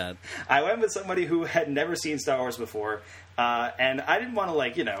you did that. I went with somebody who had never seen Star Wars before, and I didn't want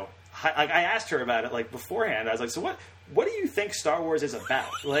to, I asked her about it, beforehand. I was like, so what do you think Star Wars is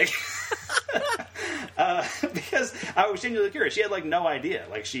about? Like, because I was genuinely curious. She had like no idea.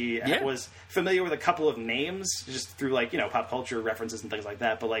 Like she was familiar with a couple of names just through like, you know, pop culture references and things like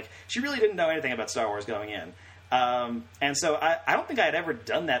that. But like she really didn't know anything about Star Wars going in. And so I don't think I had ever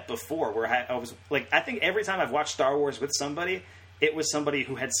done that before where I was like, I think every time I've watched Star Wars with somebody, it was somebody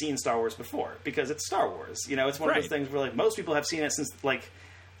who had seen Star Wars before because it's Star Wars. You know, it's one of those things where like most people have seen it since like,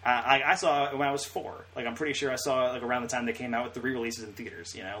 I saw it when I was 4. Like, I'm pretty sure I saw it like around the time they came out with the re-releases in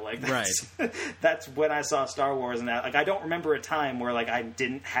theaters. You know, like that's when I saw Star Wars, and I don't remember a time where like I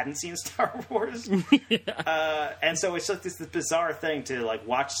hadn't seen Star Wars. And so it's just this bizarre thing to like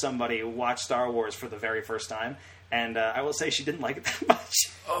watch somebody watch Star Wars for the very first time. And I will say she didn't like it that much.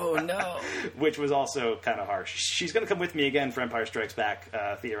 Oh, no. Which was also kind of harsh. She's going to come with me again for Empire Strikes Back,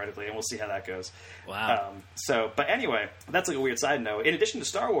 theoretically, and we'll see how that goes. Wow. But anyway, that's like a weird side note. In addition to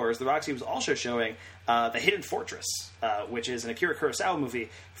Star Wars, the Roxy was also showing The Hidden Fortress, which is an Akira Kurosawa movie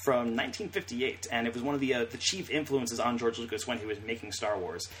from 1958. And it was one of the chief influences on George Lucas when he was making Star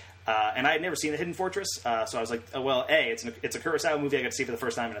Wars. And I had never seen The Hidden Fortress, so I was like, oh, well, A, it's a Kurosawa movie I got to see for the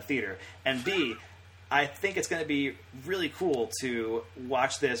first time in a theater. And B, I think it's going to be really cool to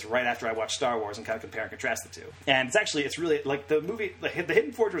watch this right after I watch Star Wars and kind of compare and contrast the two. And it's really, like, the movie, The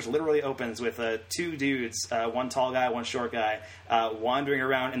Hidden Fortress literally opens with 2 dudes, one tall guy, one short guy, wandering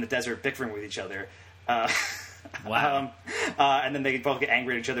around in the desert bickering with each other. Wow. And then they both get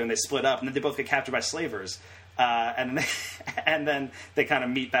angry at each other and they split up, and then they both get captured by slavers. And then they kind of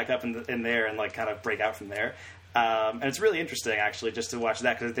meet back up in there and, like, kind of break out from there. And it's really interesting, actually, just to watch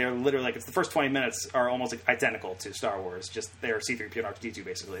that, because they're literally, like, it's the first 20 minutes are almost like, identical to Star Wars, just they're C-3PO and R2-D2,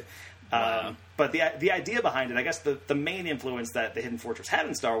 basically. Wow. But the idea behind it, I guess the main influence that The Hidden Fortress had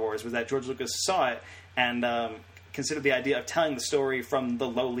in Star Wars was that George Lucas saw it and considered the idea of telling the story from the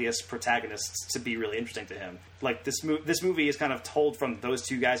lowliest protagonists to be really interesting to him. Like, this movie is kind of told from those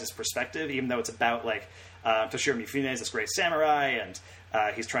 2 guys' perspective, even though it's about, like, Toshiro Mifune is this great samurai, and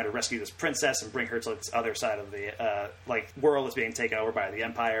he's trying to rescue this princess and bring her to this other side of the world that's being taken over by the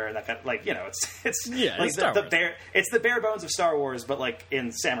Empire, and that kind of, like, you know, it's like it's the bare bones of Star Wars, but like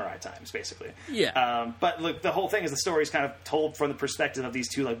in samurai times, basically. Yeah. But look, the whole thing is the story is kind of told from the perspective of these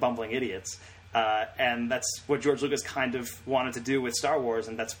 2 like bumbling idiots, and that's what George Lucas kind of wanted to do with Star Wars,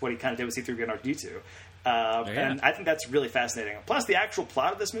 and that's what he kind of did with C-3PO and R2-D2. And I think that's really fascinating. Plus, the actual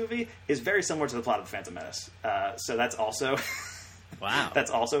plot of this movie is very similar to the plot of The Phantom Menace. So that's also wow.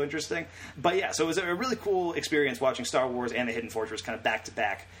 That's also interesting. But yeah, so it was a really cool experience watching Star Wars and The Hidden Fortress kind of back to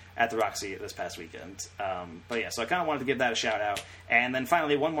back at the Roxy this past weekend. But yeah, so I kind of wanted to give that a shout out. And then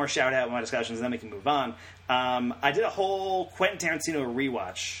finally, one more shout out in my discussions, and then we can move on. I did a whole Quentin Tarantino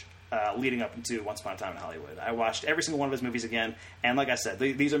rewatch leading up into Once Upon a Time in Hollywood. I watched every single one of his movies again, and like I said,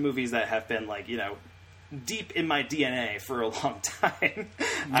 these are movies that have been, like, you know, deep in my DNA for a long time.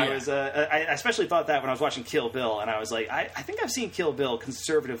 Yeah. I especially thought that when I was watching Kill Bill, and I was like, I think I've seen Kill Bill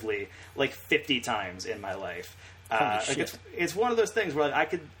conservatively like 50 times in my life. Like it's one of those things where, like, I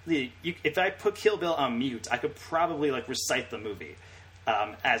could, if I put Kill Bill on mute, I could probably like recite the movie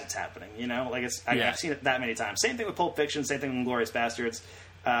as it's happening. You know, like I've seen it that many times. Same thing with Pulp Fiction. Same thing with Inglourious Bastards.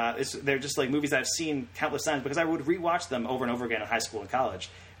 They're just like movies that I've seen countless times because I would rewatch them over and over again in high school and college.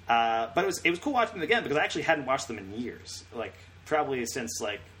 But it was cool watching them again because I actually hadn't watched them in years, like probably since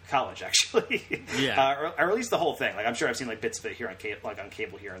like college, actually. Yeah. Or at least the whole thing. Like I'm sure I've seen like bits of it here on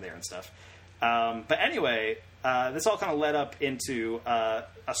cable here and there and stuff. But anyway, this all kind of led up into a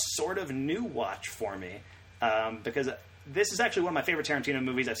sort of new watch for me because this is actually one of my favorite Tarantino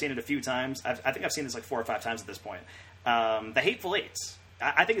movies. I've seen it a few times. I think I've seen this like 4 or 5 times at this point. The Hateful Eight.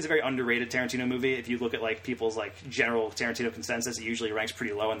 I think it's a very underrated Tarantino movie. If you look at like people's like general Tarantino consensus, it usually ranks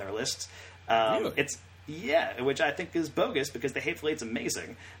pretty low in their lists. Really? Which I think is bogus because The Hateful Eight's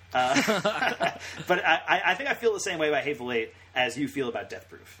amazing. But I think I feel the same way about Hateful Eight as you feel about Death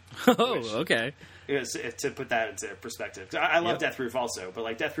Proof. Okay. To put that into perspective, I love Death Proof also, but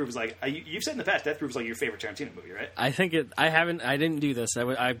like Death Proof is like you've said in the past, Death Proof is like your favorite Tarantino movie, right? I think it. I didn't do this.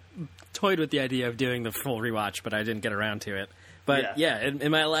 I toyed with the idea of doing the full rewatch, but I didn't get around to it. But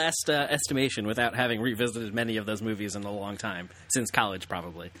in my last estimation, without having revisited many of those movies in a long time, since college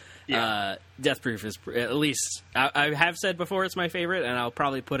probably, Death Proof is at least, I have said before it's my favorite, and I'll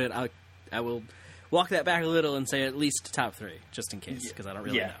probably put it, I will walk that back a little and say at least top 3, just in case, because I don't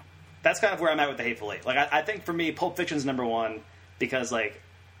really know. That's kind of where I'm at with The Hateful Eight. Like, I think for me, Pulp Fiction's number 1, because, like,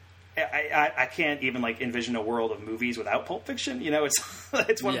 I can't even like envision a world of movies without Pulp Fiction. You know,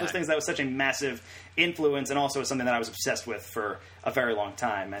 it's one of those things that was such a massive influence, and also something that I was obsessed with for a very long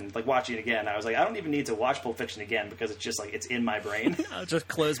time. And like watching it again, I was like, I don't even need to watch Pulp Fiction again because it's just like it's in my brain. I'll just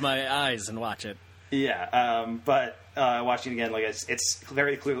close my eyes and watch it. Yeah, but watching it again, like it's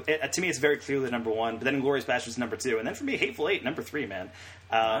very clear. To me, it's very clearly number one. But then Inglourious Basterds number two, and then for me, Hateful Eight number three. Man,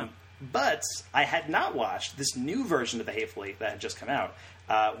 but I had not watched this new version of the Hateful Eight that had just come out,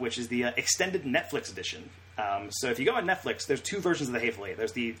 which is the extended Netflix edition. So if you go on Netflix, there's two versions of the Hateful Eight.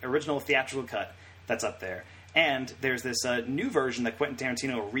 There's the original theatrical cut that's up there. And there's this new version that Quentin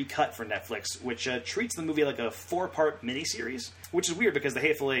Tarantino recut for Netflix, which treats the movie like a 4-part miniseries, which is weird because The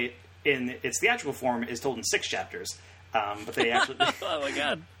Hateful Eight, in its theatrical form, is told in 6 chapters. But they actually... oh, my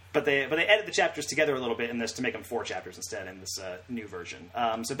God. But they edit the chapters together a little bit in this to make them 4 chapters instead in this new version.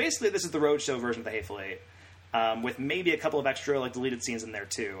 So basically, this is the Roadshow version of The Hateful Eight, with maybe a couple of extra like deleted scenes in there,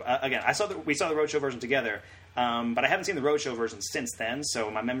 too. Again, we saw the Roadshow version together, but I haven't seen the Roadshow version since then, so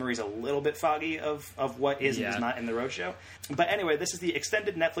my memory's a little bit foggy of what is and is not in the Roadshow. But anyway, this is the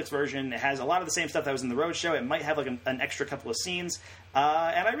extended Netflix version. It has a lot of the same stuff that was in the Roadshow. It might have like an extra couple of scenes,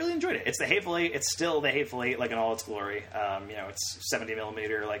 and I really enjoyed it. It's the Hateful Eight. It's still the Hateful Eight, like in all its glory. It's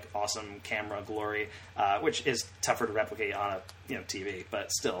 70mm, like awesome camera glory, which is tougher to replicate on a TV,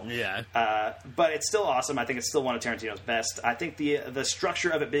 but still. Yeah. But it's still awesome. I think it's still one of Tarantino's best. I think the structure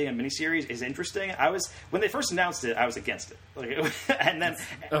of it being a miniseries is interesting. When they first announced it, I was against it, and then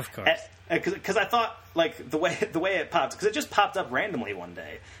of course, because I thought like the way it popped, because it just popped up randomly one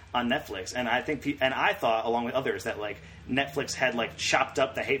day on Netflix, and I thought along with others that like Netflix had like chopped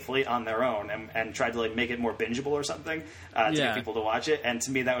up the Hateful Eight on their own and tried to like make it more bingeable or something to get people to watch it. And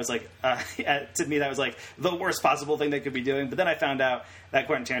to me that was like the worst possible thing they could be doing. But then I found out that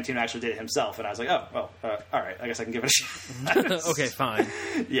Quentin Tarantino actually did it himself, and I was like, all right, I guess I can give it a shot. Okay, fine.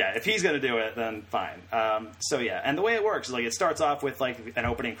 Yeah, if he's gonna do it, then fine. So yeah, and the way it works is like it starts off with like an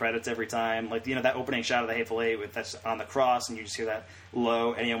opening credits every time, like that opening shot of the Hateful Eight that's on the cross, and you just hear that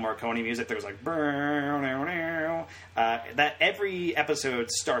low Ennio Morricone music. There's like that every episode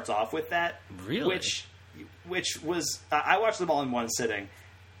starts off with that. Really? Which was I watched them all in one sitting,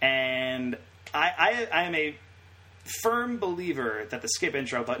 and I am a firm believer that the skip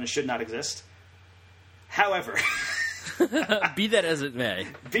intro button should not exist. However, be that as it may,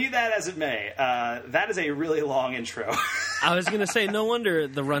 that is a really long intro. I was going to say, no wonder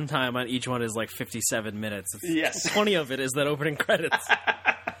the runtime on each one is like 57 minutes. Yes. 20 of it is that opening credits.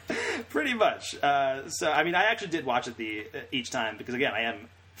 Pretty much. So, I mean, I actually did watch it each time because, again, I am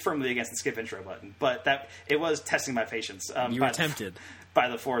firmly against the skip intro button. But it was testing my patience. You were tempted. By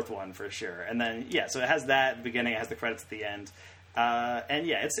the fourth one, for sure. And then, so it has that at the beginning, it has the credits at the end. And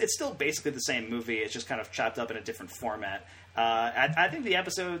it's still basically the same movie. It's just kind of chopped up in a different format. I think the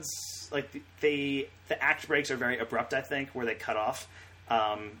episodes, like the act breaks are very abrupt. I think where they cut off,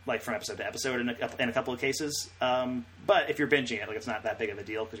 like from episode to episode in a couple of cases. But if you're binging it, like it's not that big of a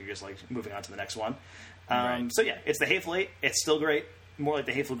deal because you're just like moving on to the next one. Right. So yeah, it's the Hateful Eight. It's still great. More like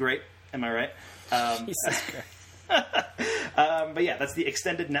the Hateful Great. Am I right? Jesus Christ. But yeah, that's the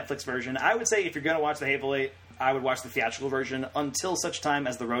extended Netflix version. I would say if you're going to watch the Hateful Eight, I would watch the theatrical version until such time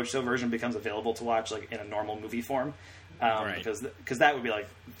as the Roadshow version becomes available to watch like in a normal movie form. Right. Because that would be like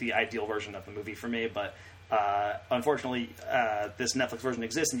the ideal version of the movie for me. But unfortunately, this Netflix version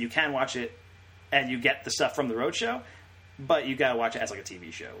exists, and you can watch it, and you get the stuff from the Roadshow. But you gotta watch it as like a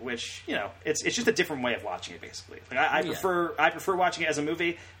TV show, which it's just a different way of watching it. Basically, like I prefer watching it as a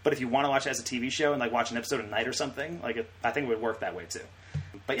movie. But if you want to watch it as a TV show and like watch an episode a night or something, I think it would work that way too.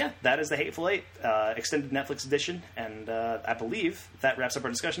 But yeah, that is the Hateful Eight extended Netflix edition, and I believe that wraps up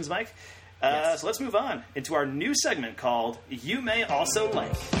our discussions, Mike. Yes. So let's move on into our new segment called You May Also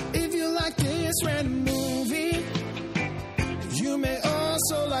Like. If you like this random movie, you may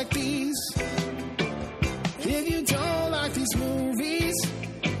also like these. If you don't like these movies,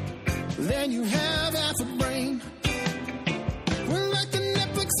 then you have half a brain. We're like the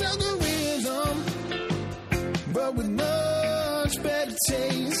Netflix algorithm, but with much better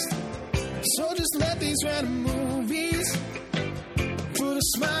taste. So just let these random movies put a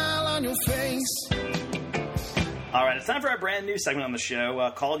smile on your face. All right, it's time for our brand new segment on the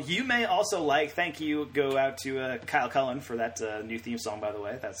show called You May Also Like. Thank you go out to Kyle Cullen for that new theme song, by the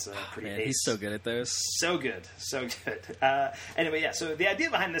way. That's pretty ace. He's so good at those. So good. Anyway, yeah, so the idea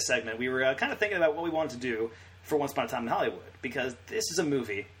behind this segment, we were kind of thinking about what we wanted to do for Once Upon a Time in Hollywood, because this is a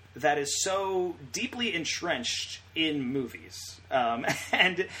movie that is so deeply entrenched in movies.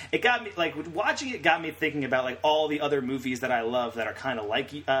 And it got me, like, watching it got me thinking about, like, all the other movies that I love that are kind of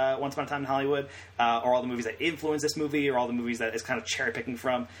like Once Upon a Time in Hollywood, or all the movies that influence this movie, or all the movies that it's kind of cherry-picking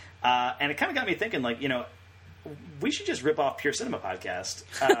from. And it kind of got me thinking, like, we should just rip off Pure Cinema Podcast.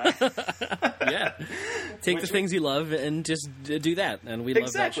 Yeah. Take the things you love and just do that. And we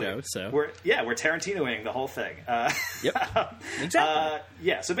love that show. So we're Tarantinoing the whole thing. Yep. Exactly.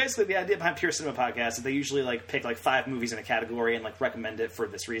 Yeah. So basically the idea behind Pure Cinema Podcast is they usually pick 5 movies in a category and recommend it for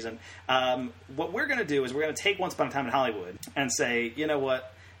this reason. What we're going to do is we're going to take Once Upon a Time in Hollywood and say, you know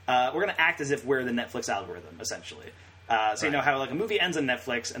what? We're going to act as if we're the Netflix algorithm, essentially. So you know how a movie ends on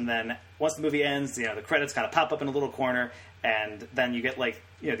Netflix, and then once the movie ends, the credits kind of pop up in a little corner, and then you get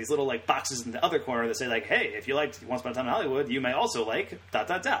these little boxes in the other corner that say hey, if you liked Once Upon a Time in Hollywood, you may also like ...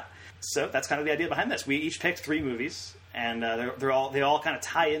 So that's kind of the idea behind this. We each picked 3 movies, and they all kind of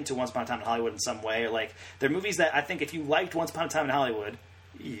tie into Once Upon a Time in Hollywood in some way. They're movies that I think if you liked Once Upon a Time in Hollywood,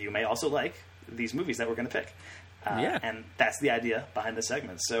 you may also like these movies that we're going to pick. And that's the idea behind this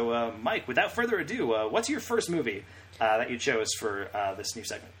segment. So, Mike, without further ado, what's your first movie that you chose for this new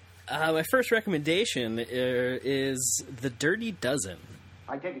segment? My first recommendation is The Dirty Dozen.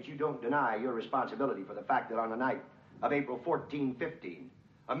 I take it you don't deny your responsibility for the fact that on the night of April 1415,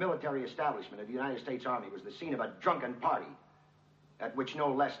 a military establishment of the United States Army was the scene of a drunken party at which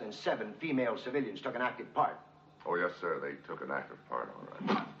no less than 7 female civilians took an active part. Oh, yes, sir. They took an active part, all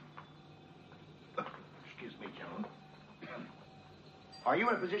right. Excuse me, gentlemen. Are you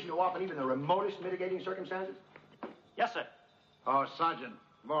in a position to offer even the remotest mitigating circumstances? Yes, sir. Oh, Sergeant,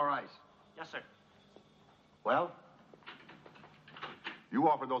 more ice. Yes, sir. Well? You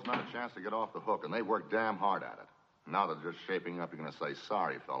offered those men a chance to get off the hook, and they worked damn hard at it. Now they're just shaping up, you're going to say,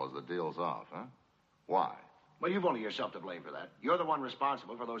 sorry, fellas, the deal's off, huh? Why? Well, you've only yourself to blame for that. You're the one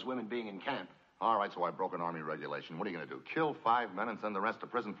responsible for those women being in camp. All right, so I broke an Army regulation. What are you going to do, kill 5 men and send the rest to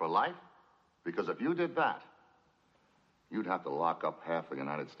prison for life? Because if you did that, you'd have to lock up half the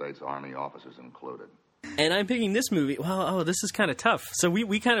United States Army, officers included. And I'm picking this movie. Well, this is kind of tough. So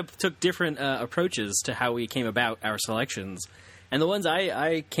we kind of took different approaches to how we came about our selections. And the ones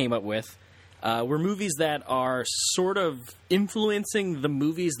I came up with were movies that are sort of influencing the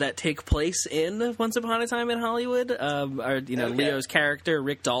movies that take place in Once Upon a Time in Hollywood. Leo's character,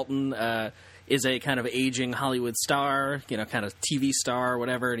 Rick Dalton, is a kind of aging Hollywood star, kind of TV star or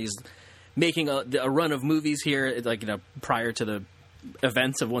whatever, and he's making a run of movies here, prior to the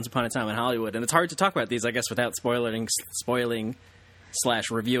events of Once Upon a Time in Hollywood. And it's hard to talk about these, I guess, without spoiling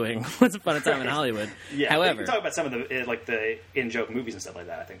 / reviewing Once Upon a Time in Hollywood. Yeah, however, we can talk about some of the in-joke movies and stuff like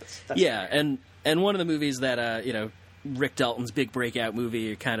that. I think that's yeah, and one of the movies that Rick Dalton's big breakout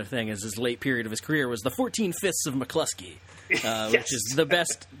movie kind of thing is his late period of his career was The 14 Fists of McCluskey, yes. Which is the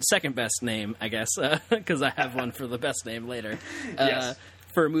second best name, I guess, because I have one for the best name later. Yes.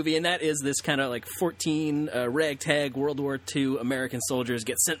 For a movie, and that is this kind of 14 ragtag World War II American soldiers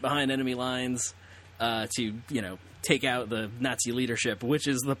get sent behind enemy lines to, take out the Nazi leadership, which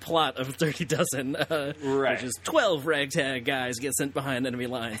is the plot of 30 Dozen, right. Which is 12 ragtag guys get sent behind enemy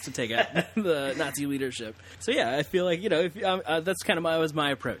lines to take out the Nazi leadership. So yeah, I feel like, that's kind of was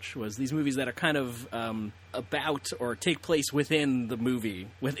my approach, was these movies that are kind of about or take place within the movie,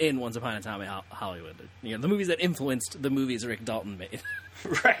 within Once Upon a Time in Hollywood. The movies that influenced the movies Rick Dalton made.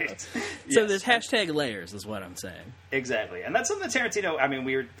 Right. So there's hashtag layers, is what I'm saying. Exactly. And that's something that Tarantino,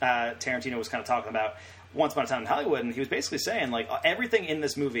 Tarantino was kind of talking about Once Upon a Time in Hollywood, and he was basically saying, everything in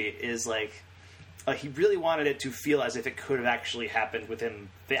this movie is, he really wanted it to feel as if it could have actually happened within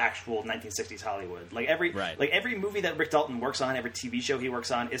the actual 1960s Hollywood. Every movie that Rick Dalton works on, every TV show he works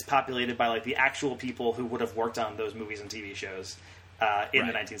on, is populated by, the actual people who would have worked on those movies and TV shows in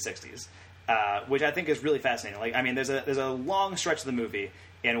the 1960s. Which I think is really fascinating. There's a long stretch of the movie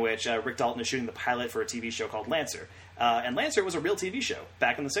in which Rick Dalton is shooting the pilot for a TV show called Lancer. And Lancer was a real TV show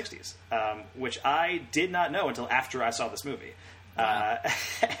back in the 60s, which I did not know until after I saw this movie. Wow.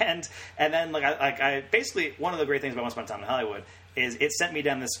 And then I basically, one of the great things about Once Upon a Time in Hollywood is it sent me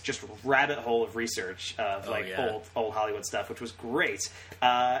down this just rabbit hole of research of old Hollywood stuff, which was great.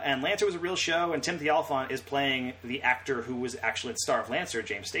 And Lancer was a real show, and Timothy Olyphant is playing the actor who was actually the star of Lancer,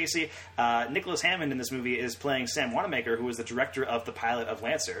 James Stacey. Nicholas Hammond in this movie is playing Sam Wanamaker, who was the director of the pilot of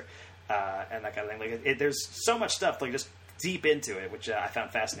Lancer, and that kind of thing. There's so much stuff just deep into it, which I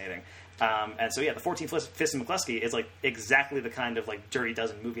found fascinating. And so, the 14 Fists of McCluskey is exactly the kind of Dirty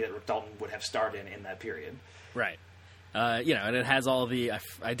Dozen movie that Rick Dalton would have starred in that period. Right. And it has all the...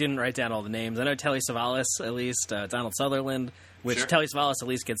 I didn't write down all the names. I know Telly Savalas, at least. Donald Sutherland, which sure. Telly Savalas at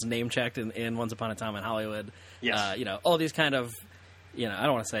least gets name-checked in Once Upon a Time in Hollywood. Yes. All these kind of... I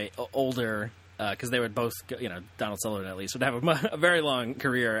don't want to say older... because they would both, Donald Sutherland at least, would have a very long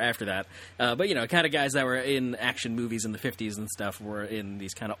career after that. But, kind of guys that were in action movies in the 50s and stuff were in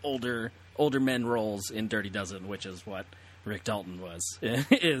these kind of older men roles in Dirty Dozen, which is what Rick Dalton was.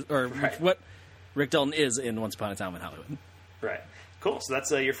 Right. What Rick Dalton is in Once Upon a Time in Hollywood. Right. Cool. So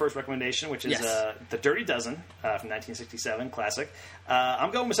that's your first recommendation, which is The Dirty Dozen from 1967, classic.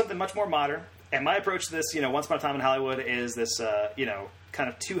 I'm going with something much more modern. And my approach to this, Once Upon a Time in Hollywood is this, kind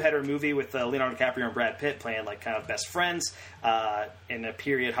of two-header movie with Leonardo DiCaprio and Brad Pitt playing like kind of best friends in a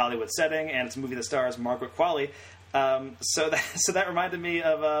period Hollywood setting, and it's a movie that stars Margaret Qualley. So that reminded me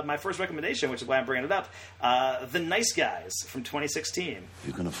of my first recommendation, which is why I'm bringing it up. The Nice Guys from 2016.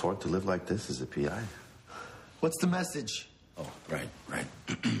 You can afford to live like this as a PI? What's the message? Oh, right.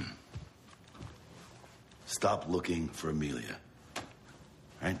 Stop looking for Amelia.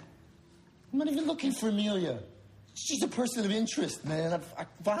 Right? I'm not even looking for Amelia. She's a person of interest, man. I'm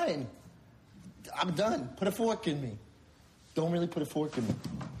fine. I'm done. Put a fork in me. Don't really put a fork in me.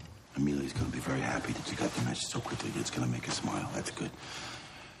 Amelia's going to be very happy that you got the message so quickly. It's going to make her smile. That's good.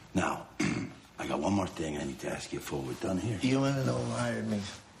 Now, I got one more thing I need to ask you before we're done here. You want to know who hired me?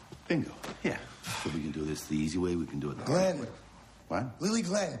 Bingo. Yeah. So we can do this the easy way. We can do it the Glenn. hard way. What? Lily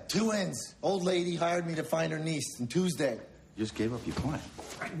Glenn. 2 N's. Old lady hired me to find her niece on Tuesday. You just gave up your plan.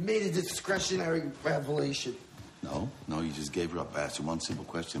 I made a discretionary revelation. No, you just gave her up. I asked you one simple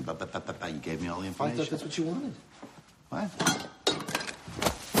question. You gave me all the information. I thought that's what you wanted. What?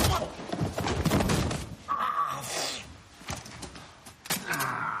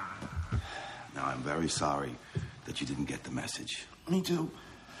 Now, I'm very sorry that you didn't get the message. Me too.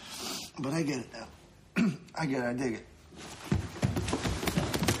 But I get it now. I get it. I dig it.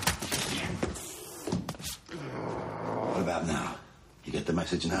 What about now? You get the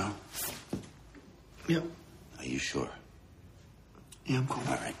message now? Yep. Are you sure? Yeah, I'm cool.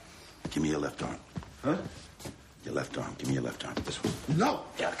 All right. Give me your left arm. Huh? Your left arm. Give me your left arm. This one. No.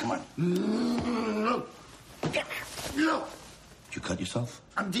 Yeah, come on. No. No. You cut yourself?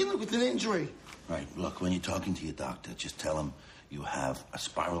 I'm dealing with an injury. Right. Look, when you're talking to your doctor, just tell him you have a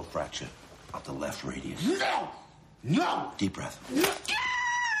spiral fracture of the left radius. No. Deep breath.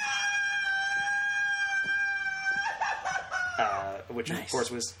 Which, of course,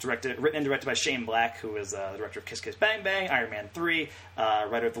 was written and directed by Shane Black, who was the director of Kiss Kiss Bang Bang, Iron Man 3,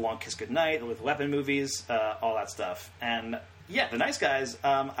 writer of The Long Kiss Goodnight, the Lethal Weapon movies, all that stuff. And, yeah, The Nice Guys,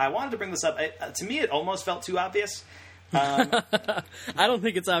 I wanted to bring this up. To me, it almost felt too obvious. I don't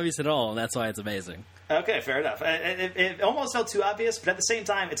think it's obvious at all, and that's why it's amazing. Okay, fair enough. It almost felt too obvious, but at the same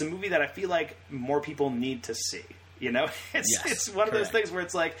time, it's a movie that I feel like more people need to see. It's one of those things where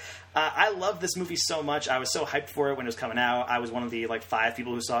it's like, I love this movie so much. I was so hyped for it when it was coming out. I was one of the 5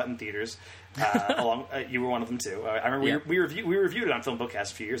 people who saw it in theaters. You were one of them too. I remember we reviewed it on Film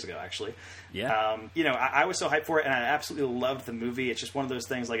Bookcast a few years ago, actually. Yeah. I was so hyped for it, and I absolutely loved the movie. It's just one of those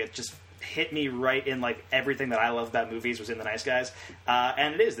things, it just hit me right in everything that I love about movies was in The Nice Guys.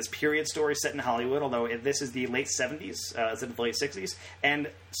 And it is this period story set in Hollywood, although this is the late 70s, it's in the late 60s. And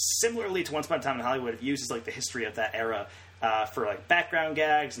similarly to Once Upon a Time in Hollywood, it uses the history of that era for background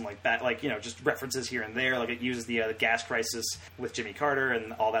gags and just references here and there. It uses the gas crisis with Jimmy Carter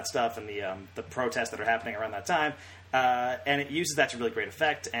and all that stuff, and the protests that are happening around that time. And it uses that to really great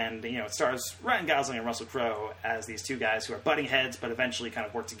effect. And it stars Ryan Gosling and Russell Crowe as these two guys who are butting heads, but eventually kind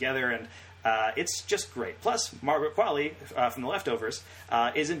of work together. And it's just great. Plus, Margaret Qualley from The Leftovers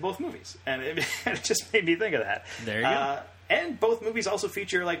is in both movies, and it just made me think of that. There you go. And both movies also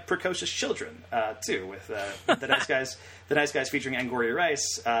feature precocious children too, with the Nice Guys. The Nice Guys featuring Angourie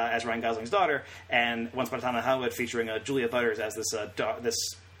Rice as Ryan Gosling's daughter, and Once Upon a Time in Hollywood featuring Julia Butters as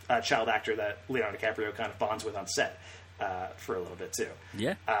this child actor that Leonardo DiCaprio kind of bonds with on set for a little bit too.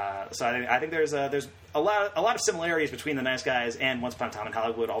 Yeah. So I think there's a lot of similarities between The Nice Guys and Once Upon a Time in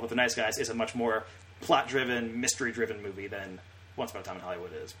Hollywood. Although The Nice Guys is a much more plot-driven, mystery-driven movie than Once Upon a Time in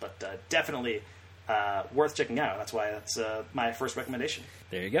Hollywood is, but definitely worth checking out. That's why that's my first recommendation.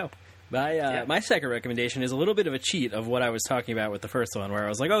 There you go. My second recommendation is a little bit of a cheat of what I was talking about with the first one, where I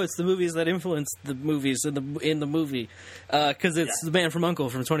was like, it's the movies that influenced the movies in the movie, because it's The Man from U.N.C.L.E.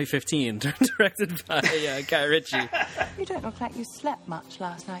 from 2015, directed by Guy Ritchie. You don't look like you slept much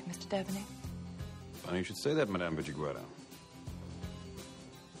last night, Mr. Devaney. Funny you should say that, Madame Vigiguero. I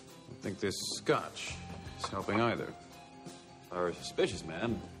don't think this scotch is helping either. If I were a suspicious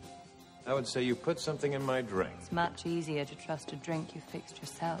man, I would say you put something in my drink. It's much easier to trust a drink you fixed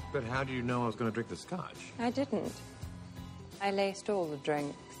yourself. But how do you know I was going to drink the scotch? I didn't. I laced all the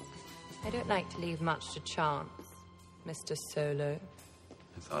drinks. I don't like to leave much to chance, Mr. Solo.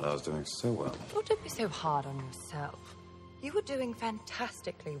 I thought I was doing so well. Oh, don't be so hard on yourself. You were doing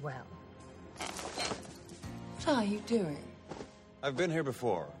fantastically well. What are you doing? I've been here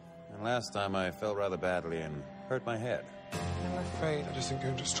before, and last time I fell rather badly and hurt my head. I'm afraid it isn't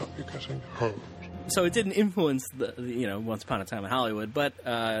going to stop you getting hurt. so it didn't influence the Once Upon a Time in Hollywood, but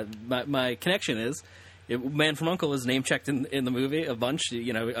my connection is. Man from U.N.C.L.E. is name checked in the movie a bunch.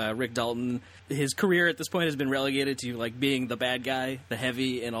 Rick Dalton. His career at this point has been relegated to like being the bad guy, the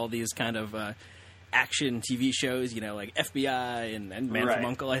heavy, in all these kind of action TV shows. Like FBI and Man from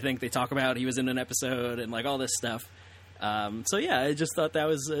U.N.C.L.E. I think they talk about. He was in an episode and like all this stuff. So yeah, I just thought that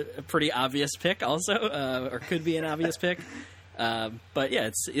was a pretty obvious pick, also, or could be an obvious pick. But yeah,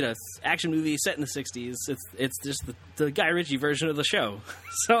 it's it's action movie set in the 60s. It's just the Guy Ritchie version of the show.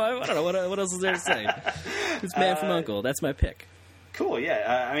 So I don't know what else is there to say. It's Man from U.N.C.L.E. That's my pick. Cool.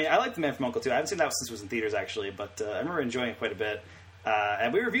 Yeah. I mean, I like the Man from U.N.C.L.E. too. I haven't seen that since it was in theaters actually, but I remember enjoying it quite a bit.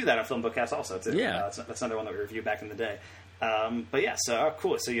 And we reviewed that on Film Bookcast also too. Yeah. That's another one that we reviewed back in the day. But yeah, so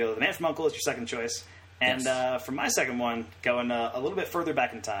cool. So the Man from U.N.C.L.E. is your second choice, and yes. For my second one, going a little bit further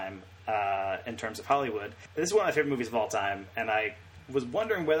back in time. In terms of Hollywood, this is one of my favorite movies of all time, and I was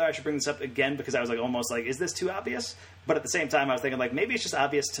wondering whether I should bring this up again because I was like almost like, is this too obvious? But at the same time, I was thinking like maybe it's just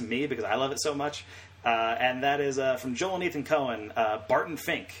obvious to me because I love it so much. And that is from Joel and Ethan Coen, Barton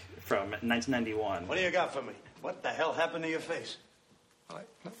Fink from 1991. What do you got for me? What the hell happened to your face?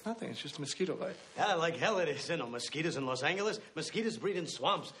 Nothing. It's just a mosquito bite. Yeah, like hell it is. Mosquitoes in Los Angeles. Mosquitoes breed in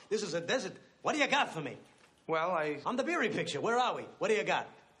swamps. This is a desert. What do you got for me? Well, On the Beery picture. Where are we? What do you got?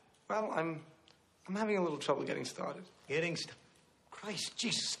 Well, I'm having a little trouble getting started. Christ,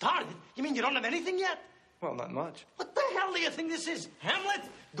 Jesus, started? You mean you don't have anything yet? Well, not much. What the hell do you think this is? Hamlet?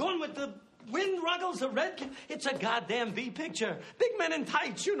 Going with the wind ruggles, the red... It's a goddamn B picture. Big men in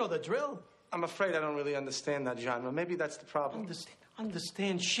tights, you know the drill. I'm afraid I don't really understand that genre. Maybe that's the problem.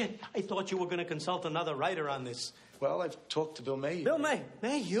 Understand shit. I thought you were going to consult another writer on this. Well, I've talked to Bill May. Bill May?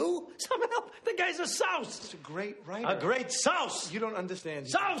 You? Some help. The guy's a souse. He's a great writer. A great souse. You don't understand.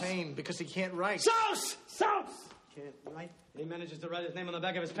 He's Souse! pain because he can't write. Souse! Can't write. He manages to write his name on the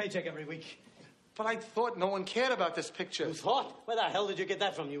back of his paycheck every week. But I thought no one cared about this picture. You thought? Where the hell did you get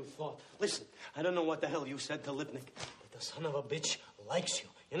that from, you thought? Listen, I don't know what the hell you said to Lipnick, but the son of a bitch likes you.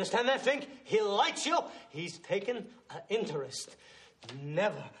 You understand that, Fink? He likes you. He's taken an interest.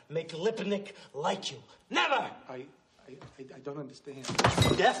 Never make Lipnick like you. Never! I don't understand.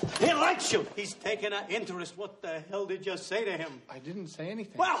 Deaf? He likes you. He's taken an interest. What the hell did you say to him? I didn't say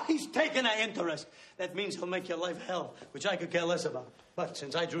anything. Well, he's taken an interest. That means he'll make your life hell, which I could care less about. But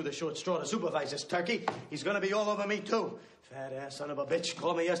since I drew the short straw to supervise this turkey, he's going to be all over me, too. Fat ass son of a bitch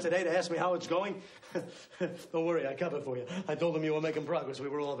called me yesterday to ask me how it's going. Don't worry, I covered for you. I told him you were making progress. We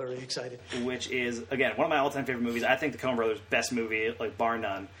were all very excited. Which is, again, one of my all-time favorite movies. I think the Coen Brothers' best movie, like, bar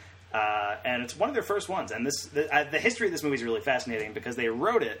none. And it's one of their first ones. And the history of this movie is really fascinating because they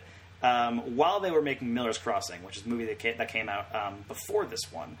wrote it while they were making Miller's Crossing, which is a movie that came out before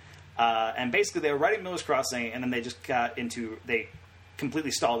this one. And basically they were writing Miller's Crossing, and then they just they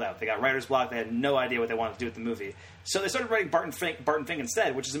completely stalled out. They got writer's block. They had no idea what they wanted to do with the movie. So they started writing Barton Fink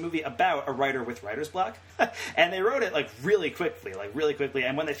instead, which is a movie about a writer with writer's block. And they wrote it really quickly.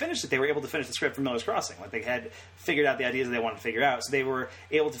 And when they finished it, they were able to finish the script for Miller's Crossing. Like, they had figured out the ideas that they wanted to figure out. So they were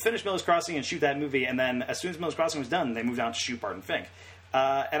able to finish Miller's Crossing and shoot that movie. And then as soon as Miller's Crossing was done, they moved on to shoot Barton Fink.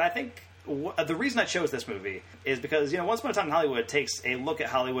 And I think the reason I chose this movie is because, Once Upon a Time in Hollywood takes a look at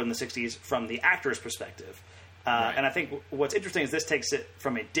Hollywood in the 60s from the actor's perspective. Right. And I think what's interesting is this takes it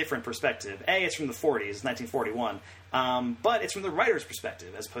from a different perspective. It's from the 40s, 1941, but it's from the writer's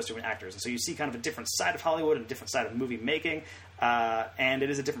perspective as opposed to an actor's. And so you see kind of a different side of Hollywood and a different side of movie making. And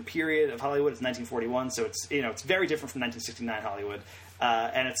it is a different period of Hollywood. It's 1941, so it's very different from 1969 Hollywood.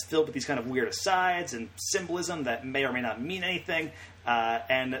 And it's filled with these kind of weird asides and symbolism that may or may not mean anything.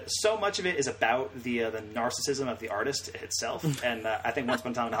 And so much of it is about the narcissism of the artist itself. And I think Once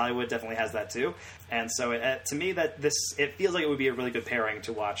Upon a Time in Hollywood definitely has that too. And so to me, it feels like it would be a really good pairing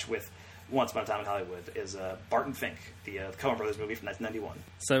to watch with Once Upon a Time in Hollywood is Barton Fink, the Coen Brothers movie from 1991.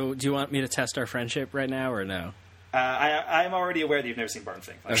 So do you want me to test our friendship right now or no? I'm already aware that you've never seen Barton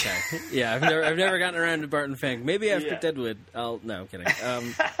Fink. Okay. Yeah, I've never gotten around to Barton Fink. Maybe after Deadwood. No, I'm kidding.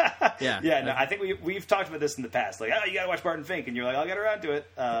 No, I think we've talked about this in the past. Like, you got to watch Barton Fink, and you're like, I'll get around to it.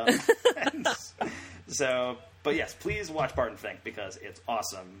 But yes, please watch Barton Fink because it's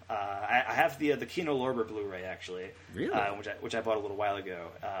awesome. I have the Kino Lorber Blu-ray actually, really, which I bought a little while ago.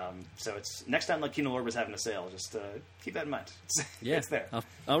 So it's next time Kino Lorber's having a sale, just keep that in mind. It's there.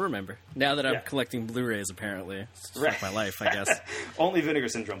 I'll remember now that I'm collecting Blu-rays. Apparently, it's my life, I guess. Only Vinegar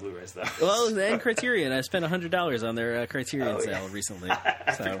Syndrome Blu-rays, though. Well, and Criterion. I spent $100 on their Criterion sale recently.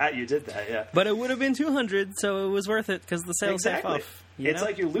 I forgot you did that. Yeah, but it would have been $200, so it was worth it because the sale's half off. It's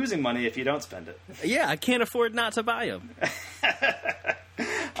like you're losing money if you don't spend it. Yeah, I can't afford not to buy them.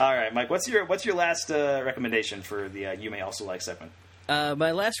 All right, Mike. What's your last recommendation for the You May Also Like segment?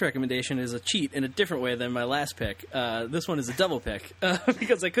 My last recommendation is a cheat in a different way than my last pick. This one is a double pick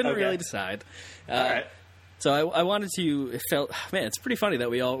because I couldn't really decide. All right. So I wanted to. It felt, man, it's pretty funny that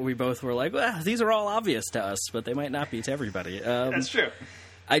we both were like, well, these are all obvious to us, but they might not be to everybody. That's true.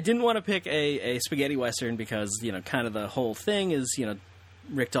 I didn't want to pick a spaghetti western because kind of the whole thing is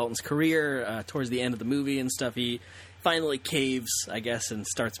Rick Dalton's career towards the end of the movie and stuff. He finally caves, I guess, and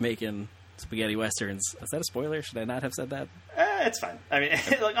starts making spaghetti westerns. Is that a spoiler? Should I not have said that? It's fine. I mean,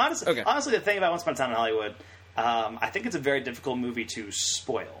 like honestly, the thing about Once Upon a Time in Hollywood, I think it's a very difficult movie to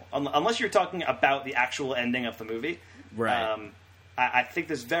spoil, unless you're talking about the actual ending of the movie. Right. I think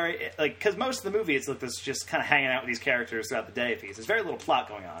there's because most of the movie is like this just kind of hanging out with these characters throughout the day. There's very little plot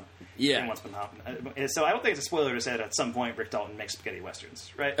going on. Yeah. In Once Upon a Time. So I don't think it's a spoiler to say that at some point Rick Dalton makes spaghetti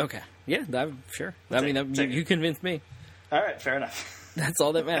westerns, right? Okay. Yeah, sure. You convinced me. All right, fair enough. That's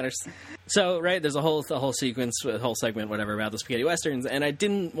all that matters. So, right, there's a whole sequence, a whole segment, whatever, about the spaghetti westerns, and I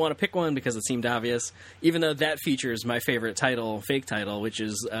didn't want to pick one because it seemed obvious, even though that features my favorite fake title, which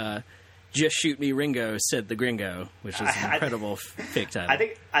is Just Shoot Me Ringo, Said the Gringo, which is an incredible fake title. I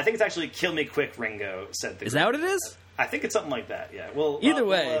think it's actually Kill Me Quick, Ringo, Said the Gringo. Is that what it is? I think it's something like that, yeah. Well, either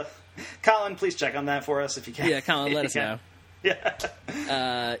way. Colin, please check on that for us if you can. Yeah, Colin, let us know.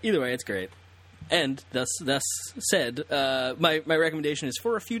 Yeah. Either way, it's great. And thus said, my recommendation is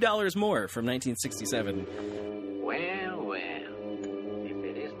For a Few Dollars More from 1967. Well, if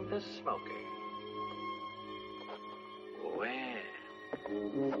it isn't the smoker. Well.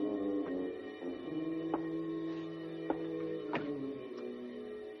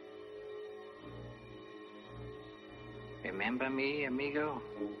 Remember me, amigo?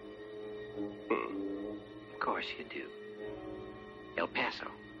 Of course you do. El Paso.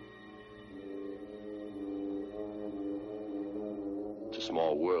 It's a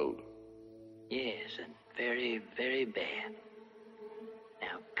small world. Yes, and very, very bad.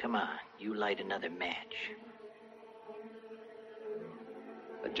 Now, come on, you light another match.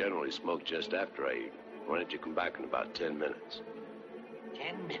 I generally smoke just after I eat. Why don't you come back in about 10 minutes?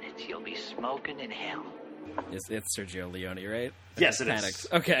 10 minutes, you'll be smoking in hell. It's Sergio Leone, right? Yes, it is.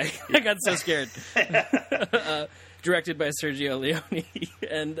 Okay, I got so scared. Directed by Sergio Leone,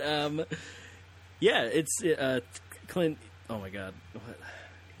 and it's Clint. Oh my God, what?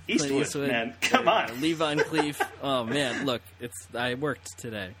 Eastwood, man, come on, Levon Cleef. Oh man, look, I worked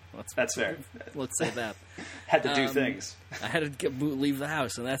today. That's fair. Let's say that. Had to do things. I had to leave the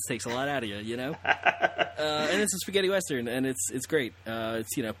house, and that takes a lot out of you, And it's a spaghetti western, and it's great.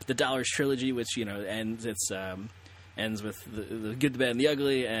 It's the Dollars trilogy, which ends with the Good, the Bad, and the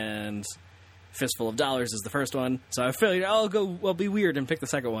Ugly, and Fistful of Dollars is the first one. So I figured I'll be weird and pick the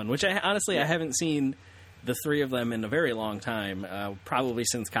second one, which I haven't seen the three of them in a very long time, probably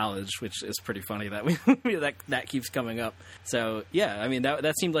since college, which is pretty funny that that keeps coming up. So yeah, I mean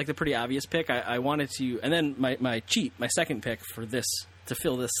that seemed like the pretty obvious pick. I wanted to, and then my second pick for this to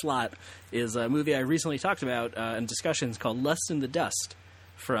fill this slot is a movie I recently talked about in discussions called Lust in the Dust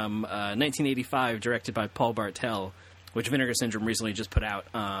from 1985, directed by Paul Bartel, which Vinegar Syndrome recently just put out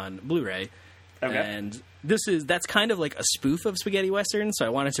on Blu-ray. Okay. And that's kind of like a spoof of spaghetti western, so I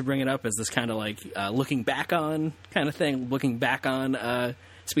wanted to bring it up as this kind of like looking back on kind of thing, looking back on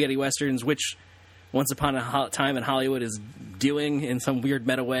spaghetti westerns, which Once Upon a Time in Hollywood is doing in some weird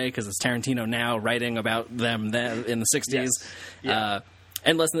meta way because it's Tarantino now writing about them then in the 60s. Yes. Yeah.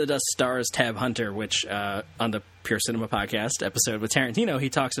 And Lust in the Dust stars Tab Hunter, which on the Pure Cinema podcast episode with Tarantino,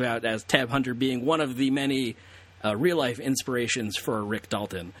 he talks about as Tab Hunter being one of the many real-life inspirations for Rick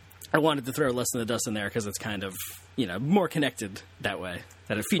Dalton. I wanted to throw Lust in the Dust in there because it's kind of, more connected that way.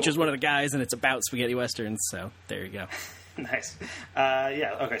 That it features one of the guys and it's about spaghetti westerns, so there you go. Nice.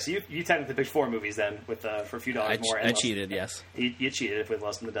 Okay, so you technically picked 4 movies then with For a Few Dollars More. I cheated, yes. You cheated with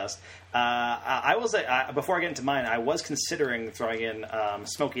Lust in the Dust. I will say, before I get into mine, I was considering throwing in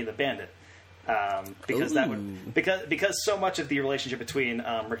Smokey and the Bandit. Because so much of the relationship between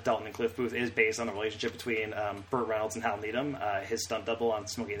Rick Dalton and Cliff Booth is based on the relationship between Burt Reynolds and Hal Needham, his stunt double on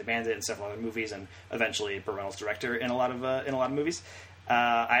Smokey and the Bandit and several other movies, and eventually Burt Reynolds' director in a lot of movies.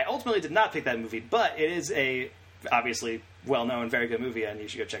 I ultimately did not pick that movie, but it is a obviously well-known, very good movie, and you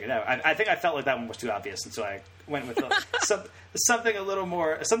should go check it out. I think I felt like that one was too obvious, and so I went with something a little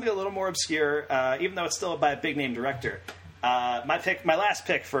more obscure, even though it's still by a big-name director. My last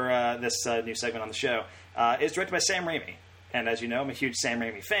pick for this new segment on the show is directed by Sam Raimi. And as you know, I'm a huge Sam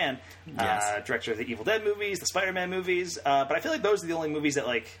Raimi fan. Yes. Director of the Evil Dead movies, the Spider-Man movies. But I feel like those are the only movies that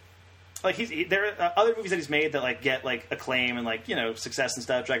there are other movies that he's made that get acclaim and success and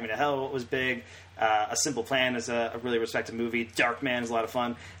stuff. Drag Me to Hell was big. A Simple Plan is a really respected movie. Darkman is a lot of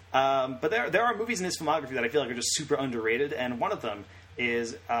fun. But there are movies in his filmography that I feel like are just super underrated, and one of them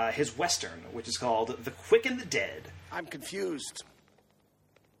is his Western, which is called The Quick and the Dead. I'm confused.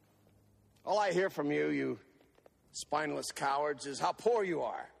 All I hear from you, you spineless cowards, is how poor you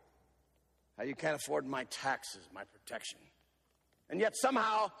are. How you can't afford my taxes, my protection. And yet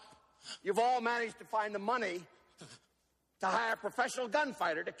somehow, you've all managed to find the money to hire a professional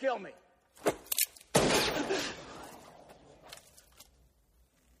gunfighter to kill me.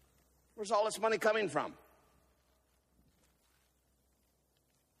 Where's all this money coming from?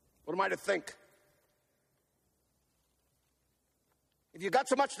 What am I to think? If you got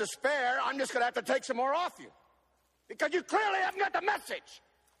so much to spare, I'm just going to have to take some more off you. Because you clearly haven't got the message.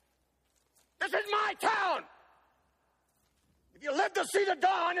 This is my town. If you live to see the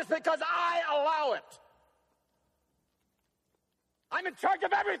dawn, it's because I allow it. I'm in charge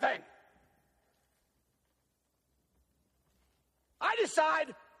of everything. I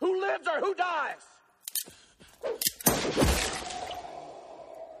decide who lives or who dies.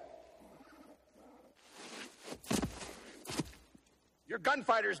 Your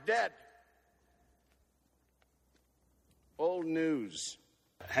gunfighter's dead. Old news.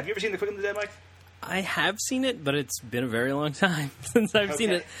 Have you ever seen The Quick and the Dead, Mike? I have seen it, but it's been a very long time since I've seen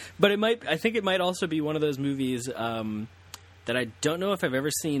it. But I think it might also be one of those movies that I don't know if I've ever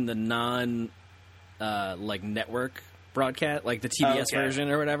seen the network broadcast, like the TBS version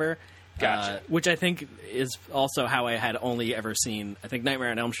or whatever. Gotcha. Which I think is also how I had only ever seen. I think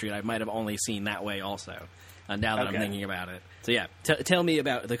Nightmare on Elm Street I might have only seen that way also. Now that I'm thinking about it. So yeah, tell me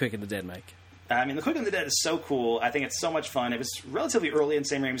about The Quick and the Dead, Mike. I mean, The Quick and the Dead is so cool. I think it's so much fun. It was relatively early in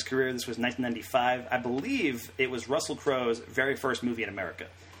Sam Raimi's career. This was 1995. I believe it was Russell Crowe's very first movie in America,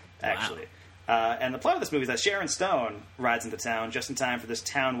 actually. Wow. And the plot of this movie is that Sharon Stone rides into town just in time for this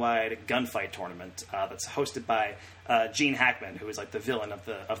town-wide gunfight tournament that's hosted by Gene Hackman, who is like the villain of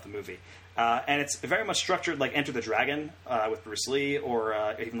the movie. And it's very much structured like Enter the Dragon with Bruce Lee, or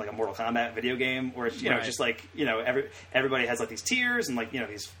even like a Mortal Kombat video game, where it's just like everybody has like these tiers and like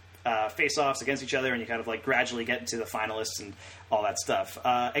these face-offs against each other, and you kind of like gradually get into the finalists and all that stuff.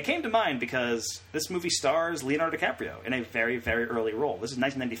 It came to mind because this movie stars Leonardo DiCaprio in a very, very early role. This is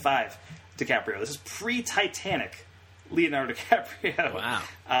 1995 DiCaprio. This is pre-Titanic Leonardo DiCaprio.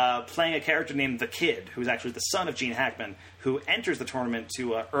 Wow. Playing a character named The Kid, who's actually the son of Gene Hackman, who enters the tournament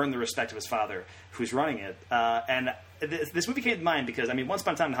to earn the respect of his father, who's running it. And this movie came to mind because, I mean, Once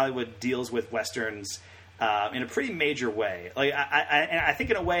Upon a Time in Hollywood deals with Westerns in a pretty major way. Like, I think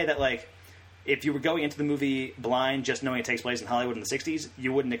in a way that, like, if you were going into the movie blind, just knowing it takes place in Hollywood in the 60s,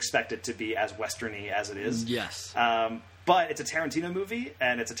 you wouldn't expect it to be as Western-y as it is. Yes. But it's a Tarantino movie,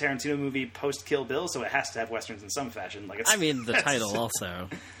 and it's a Tarantino movie post-Kill Bill, so it has to have Westerns in some fashion. Like, I mean, the title also.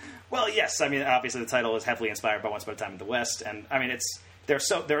 Well, yes. I mean, obviously the title is heavily inspired by Once Upon a Time in the West, and I mean, there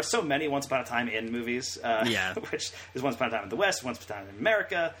are so many Once Upon a Time in movies, which is Once Upon a Time in the West, Once Upon a Time in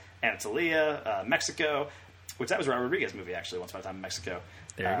America, Anatolia, Mexico, which that was a Rodriguez movie, actually, Once Upon a Time in Mexico.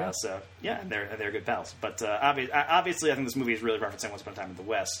 There you go. So, yeah, they're good pals. But obviously, I think this movie is really referencing Once Upon a Time in the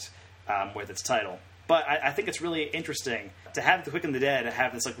West with its title. But I think it's really interesting to have The Quick and the Dead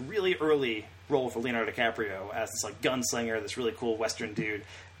have this like really early role for Leonardo DiCaprio as this like gunslinger, this really cool Western dude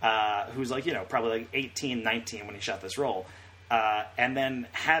who's like, probably like 18, 19 when he shot this role. And then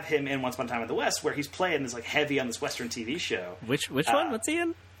have him in Once Upon a Time in the West, where he's playing this like heavy on this Western TV show. Which one? What's he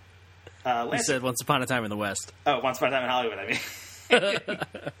in? You said Once Upon a Time in the West. Oh, Once Upon a Time in Hollywood, I mean.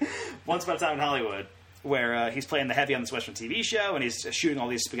 Once Upon a Time in Hollywood, where he's playing the heavy on this Western TV show, and he's shooting all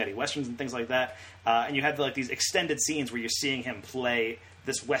these spaghetti westerns and things like that. And you have like these extended scenes where you're seeing him play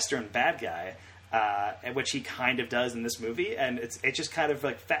this Western bad guy, which he kind of does in this movie. And it's just kind of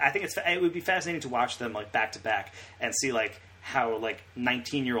like, I think it would be fascinating to watch them like back to back and see like how like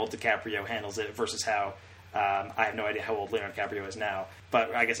 19-year-old DiCaprio handles it versus how I have no idea how old Leonardo DiCaprio is now,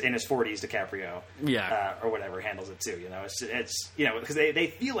 but I guess in his 40s DiCaprio, or whatever, handles it too. It's because they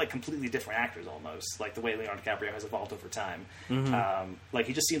feel like completely different actors almost, like the way Leonardo DiCaprio has evolved over time. Mm-hmm. Like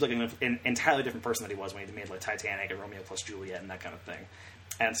he just seems like an entirely different person than he was when he made like Titanic and Romeo plus Juliet and that kind of thing.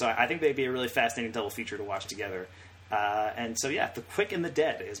 And so I think they'd be a really fascinating double feature to watch together. And so yeah, The Quick and the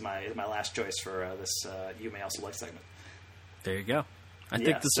Dead is my last choice for this You May Also Like segment. There you go. I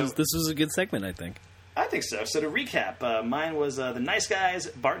think this was a good segment. I think so. So to recap, mine was The Nice Guys,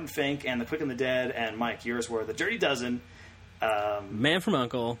 Barton Fink, and The Quick and the Dead. And Mike, yours were The Dirty Dozen, Man from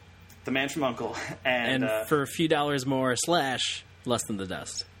U.N.C.L.E., The Man from U.N.C.L.E., and for a few dollars more / Less Than the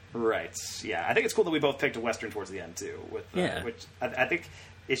Dust. Right. Yeah. I think it's cool that we both picked a Western towards the end too. Which I think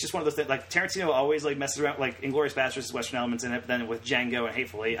it's just one of those things. Like Tarantino always like messes around. Like Inglourious Basterds has Western elements in it, but then with Django and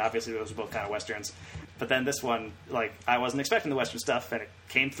Hateful Eight, obviously those are both kind of Westerns. But then this one, like, I wasn't expecting the Western stuff, and it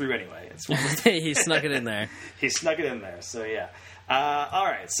came through anyway. He snuck it in there. He snuck it in there, so yeah. All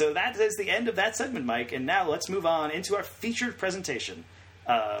right, so that is the end of that segment, Mike, and now let's move on into our featured presentation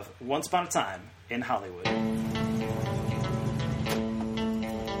of Once Upon a Time in Hollywood.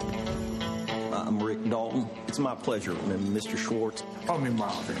 I'm Rick Dalton. It's my pleasure, Mr. Schwartz. Call me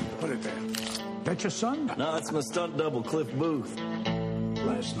Marvin. Put it there. That your son? No, it's my stunt double, Cliff Booth.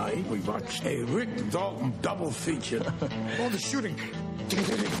 Last night, we watched a Rick Dalton double feature. All the shooting.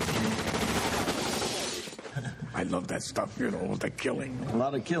 I love that stuff, you know, with the killing. A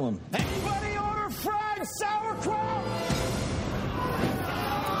lot of killing. Anybody order fried sauerkraut?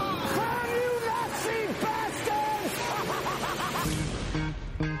 Burn, you Nazi bastards!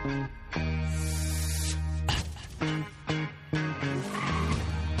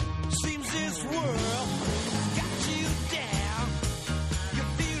 Seems this world got you down.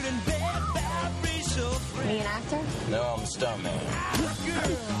 You're feeling bad, bad, be so free. Are you an actor? No, I'm a stuntman.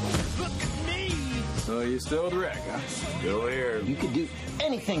 Girl, look at me. So you still Rick, huh? Still here. You could do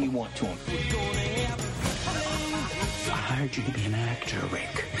anything you want to him. I hired you to be an actor,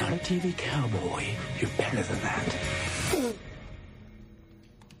 Rick, not a TV cowboy. You're better than that.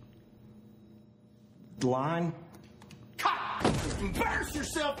 Line? Cut! Embarrass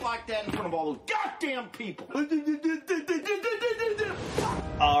yourself like that in front of all those goddamn people.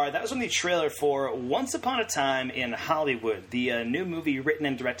 All right, that was from the trailer for Once Upon a Time in Hollywood, the new movie written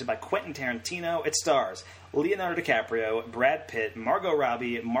and directed by Quentin Tarantino. It stars Leonardo DiCaprio, Brad Pitt, Margot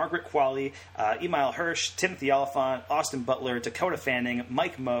Robbie, Margaret Qualley, Emile Hirsch, Timothy Olyphant, Austin Butler, Dakota Fanning,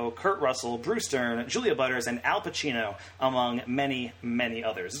 Mike Moe, Kurt Russell, Bruce Dern, Julia Butters, and Al Pacino, among many, many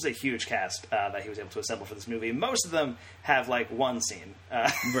others. This is a huge cast that he was able to assemble for this movie. Most of them have, like, one scene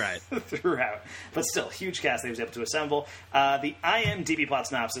right. throughout. But still, huge cast that he was able to assemble. The IMDb plot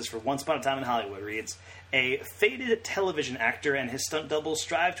synopsis for Once Upon a Time in Hollywood reads, a faded television actor and his stunt double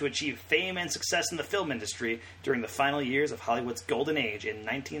strive to achieve fame and success in the film industry during the final years of Hollywood's golden age in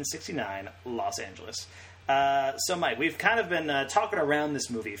 1969 Los Angeles. So, Mike, we've kind of been talking around this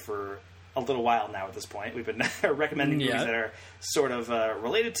movie for a little while now at this point. We've been recommending movies that are sort of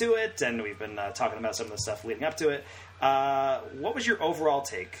related to it, and we've been talking about some of the stuff leading up to it. What was your overall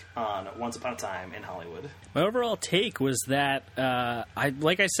take on Once Upon a Time in Hollywood? My overall take was that,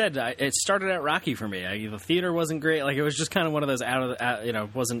 it started out rocky for me. The theater wasn't great. Like, it was just kind of one of those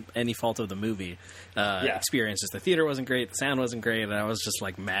wasn't any fault of the movie experiences. The theater wasn't great, the sound wasn't great, and I was just,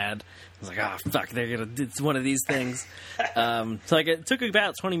 like, mad. I was like, oh, fuck, it's one of these things. It took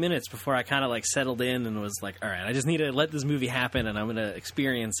about 20 minutes before I kind of, like, settled in and was like, all right, I just need to let this movie happen, and I'm going to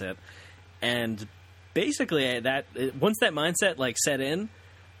experience it. And basically, once that mindset, like, set in,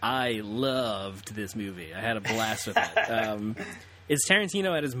 I loved this movie. I had a blast with it. It's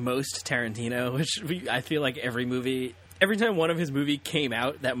Tarantino at his most Tarantino, which I feel like every time one of his movies came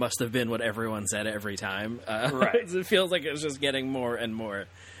out, that must have been what everyone said every time. Right. It feels like it was just getting more and more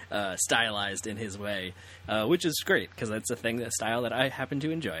stylized in his way, which is great, because that's a style that I happen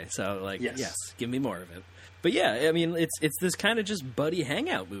to enjoy. So, like, yes, give me more of it. But yeah, I mean, it's this kind of just buddy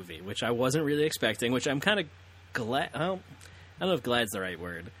hangout movie, which I wasn't really expecting, which I'm kind of glad. I don't know if glad's the right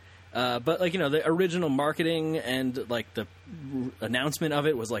word. But, like, the original marketing and, like, the announcement of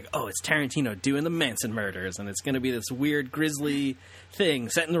it was like, oh, it's Tarantino doing the Manson murders, and it's going to be this weird, grisly thing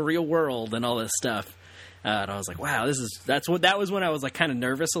set in the real world and all this stuff. And I was like, wow, that was when I was, like, kind of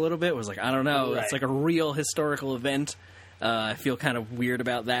nervous a little bit. It was like, I don't know, It's like a real historical event. I feel kind of weird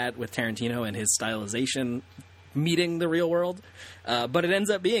about that with Tarantino and his stylization meeting the real world. But it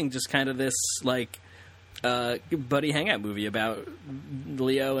ends up being just kind of this, like, buddy hangout movie about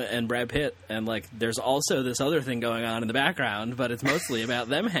Leo and Brad Pitt. And, like, there's also this other thing going on in the background, but it's mostly about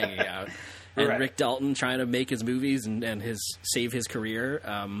them hanging out. And Rick Dalton trying to make his movies and save his career.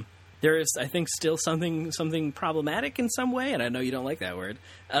 There is, I think, still something problematic in some way, and I know you don't like that word.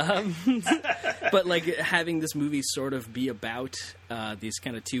 But, like, having this movie sort of be about these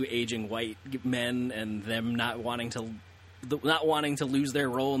kind of two aging white men and them not wanting to lose their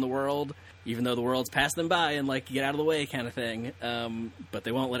role in the world, even though the world's passed them by and, like, get out of the way kind of thing. But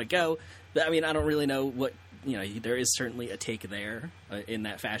they won't let it go. I mean, I don't really know what... there is certainly a take there in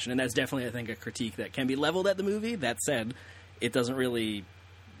that fashion, and that's definitely, I think, a critique that can be leveled at the movie. That said, it doesn't really...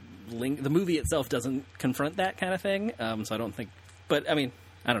 the movie itself doesn't confront that kind of thing, so I don't think... But, I mean,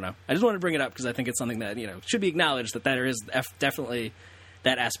 I don't know. I just wanted to bring it up because I think it's something that, should be acknowledged, that there is definitely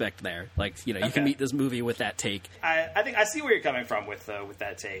that aspect there. Like, you can meet this movie with that take. I think I see where you're coming from with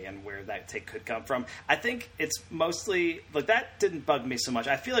that take and where that take could come from. I think it's mostly... Like, that didn't bug me so much.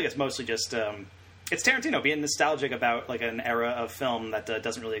 I feel like it's mostly just... it's Tarantino being nostalgic about like an era of film that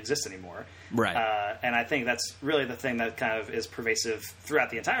doesn't really exist anymore. Right. And I think that's really the thing that kind of is pervasive throughout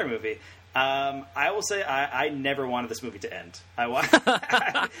the entire movie. I will say I never wanted this movie to end.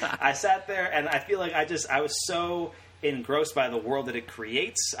 I sat there and I feel like I was so engrossed by the world that it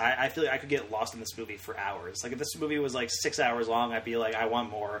creates. I feel like I could get lost in this movie for hours. Like if this movie was like 6 hours long, I'd be like, I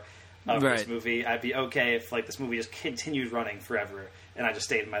want more of this movie. I'd be okay if like this movie just continued running forever and I just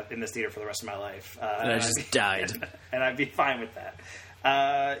stayed in this theater for the rest of my life. And I just died. And I'd be fine with that.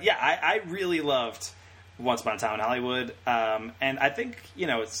 I really loved Once Upon a Time in Hollywood. And I think,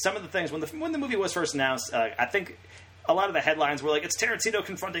 some of the things, when the movie was first announced, I think a lot of the headlines were like, it's Tarantino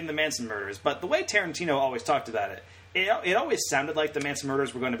confronting the Manson murders. But the way Tarantino always talked about it always sounded like the Manson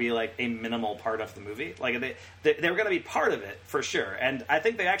murders were going to be like a minimal part of the movie. Like they were going to be part of it for sure. And I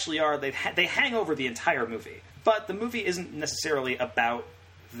think they actually are. They hang over the entire movie. But the movie isn't necessarily about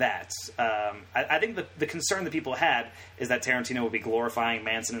that. I think the concern that people had is that Tarantino would be glorifying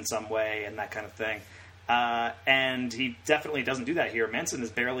Manson in some way and that kind of thing. And he definitely doesn't do that here. Manson is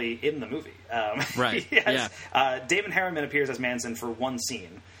barely in the movie. Right. David Harriman appears as Manson for one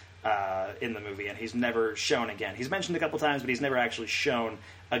scene in the movie, and he's never shown again. He's mentioned a couple times, but he's never actually shown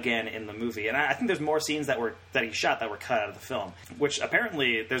again in the movie. And I think there's more scenes that he shot that were cut out of the film, which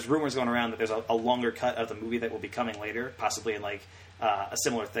apparently there's rumors going around that there's a longer cut of the movie that will be coming later, possibly in like a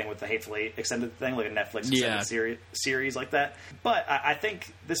similar thing with the Hateful Eight extended thing, like a Netflix extended series like that. But I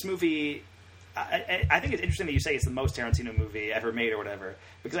think this movie... I think it's interesting that you say it's the most Tarantino movie ever made or whatever,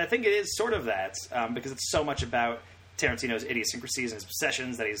 because I think it is sort of that, because it's so much about Tarantino's idiosyncrasies and his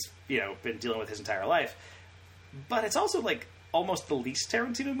obsessions that he's been dealing with his entire life. But it's also like almost the least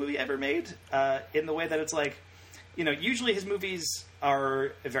Tarantino movie ever made, in the way that it's like, usually his movies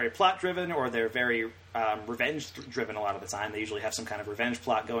are very plot driven or they're very revenge driven a lot of the time. They usually have some kind of revenge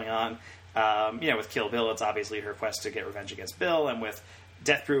plot going on. With Kill Bill, it's obviously her quest to get revenge against Bill, and with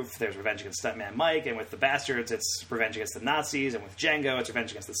Death Proof, there's revenge against Stuntman Mike, and with The Bastards, it's revenge against the Nazis, and with Django, it's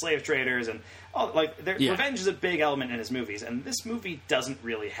revenge against the slave traders, and revenge is a big element in his movies, and this movie doesn't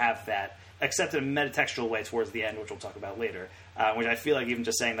really have that, except in a metatextual way towards the end, which we'll talk about later, which I feel like even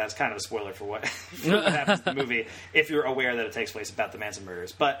just saying that is kind of a spoiler for what happens in the movie, if you're aware that it takes place about the Manson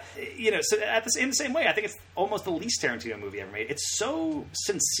murders. But, so in the same way, I think it's almost the least Tarantino movie ever made. It's so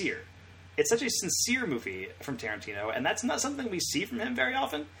sincere. It's such a sincere movie from Tarantino, and that's not something we see from him very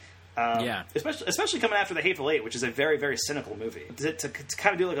often. Especially coming after The Hateful Eight, which is a very, very cynical movie. To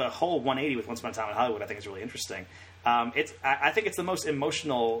kind of do like a whole 180 with Once Upon a Time in Hollywood, I think is really interesting. I think it's the most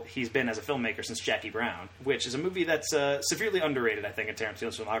emotional he's been as a filmmaker since Jackie Brown, which is a movie that's severely underrated, I think, in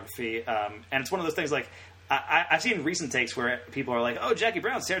Tarantino's filmography. And it's one of those things like, I've seen recent takes where people are like, oh, Jackie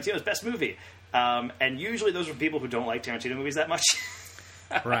Brown's Tarantino's best movie. And usually those are people who don't like Tarantino movies that much.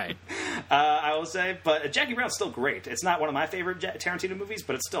 Right. I will say, but Jackie Brown's still great. It's not one of my favorite Tarantino movies,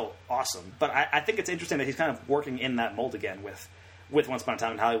 but it's still awesome. But I think it's interesting that he's kind of working in that mold again with Once Upon a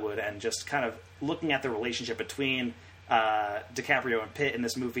Time in Hollywood, and just kind of looking at the relationship between DiCaprio and Pitt in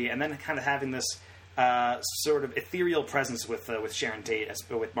this movie, and then kind of having this sort of ethereal presence with Sharon Tate,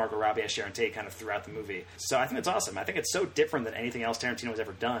 with Margot Robbie as Sharon Tate, kind of throughout the movie. So I think it's awesome. I think it's so different than anything else Tarantino has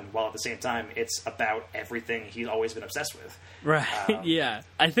ever done, while at the same time it's about everything he's always been obsessed with. Right. Yeah.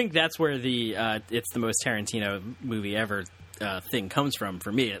 I think that's where the it's the most Tarantino movie ever thing comes from,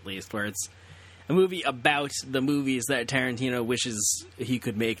 for me at least, where it's a movie about the movies that Tarantino wishes he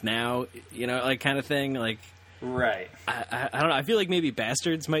could make now, like kind of thing. Like, right. I don't know. I feel like maybe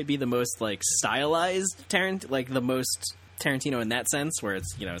Bastards might be the most like stylized the most Tarantino in that sense, where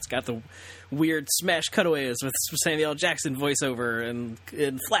it's it's got the weird smash cutaways with Samuel L. Jackson voiceover and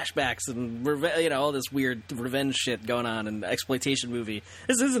flashbacks and all this weird revenge shit going on, and exploitation movie.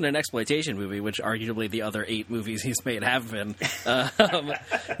 This isn't an exploitation movie, which arguably the other 8 movies he's made have been.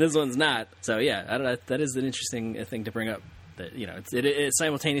 This one's not. So yeah, I don't know. That is an interesting thing to bring up. That it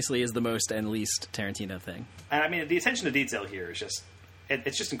simultaneously is the most and least Tarantino thing. And I mean, the attention to detail here is just.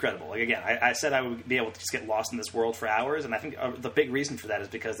 It's just incredible. Like, again, I said I would be able to just get lost in this world for hours, and I think the big reason for that is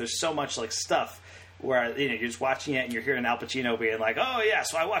because there's so much like stuff where you're just watching it and you're hearing Al Pacino being like, oh yeah,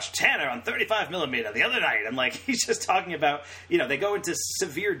 so I watched Tanner on 35mm the other night, and like he's just talking about, they go into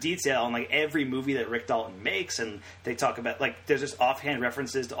severe detail on like every movie that Rick Dalton makes, and they talk about like there's just offhand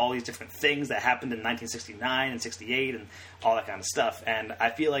references to all these different things that happened in 1969 and 68 and all that kind of stuff. And I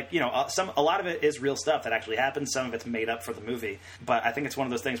feel like a lot of it is real stuff that actually happened, some of it's made up for the movie, but I think it's one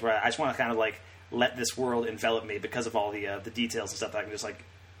of those things where I just want to kind of like let this world envelop me because of all the details and stuff that I can just like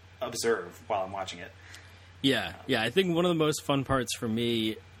observe while I'm watching it. Yeah. I think one of the most fun parts for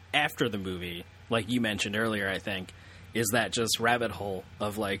me after the movie, like you mentioned earlier, I think, is that just rabbit hole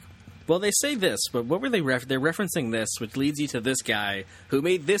of like Well, they say this, but what were they they're referencing this, which leads you to this guy who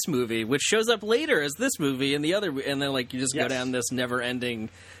made this movie, which shows up later as this movie and the other, and then like you just go down this never-ending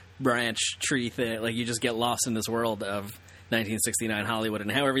branch tree thing, like you just get lost in this world of 1969 Hollywood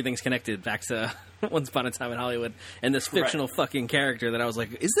and how everything's connected back to Once Upon a Time in Hollywood, and this fictional fucking character that I was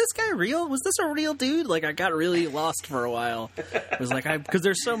like, is this guy real? Was this a real dude? Like, I got really lost for a while. It was like, because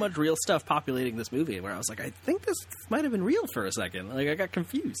there's so much real stuff populating this movie where I was like, I think this might have been real for a second. Like, I got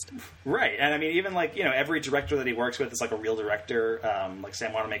confused. Right, and I mean, even like, you know, every director that he works with is like a real director, like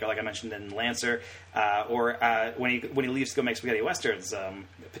Sam Wanamaker, like I mentioned in Lancer, or when he leaves to go make spaghetti westerns,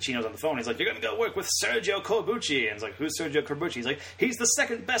 Pacino's on the phone. He's like, "You're going to go work with Sergio Corbucci," and it's like, "Who's Sergio Corbucci?" He's like, "He's the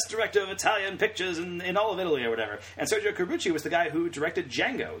second best director of Italian pictures in all of Italy," or whatever. And Sergio Corbucci was the guy who directed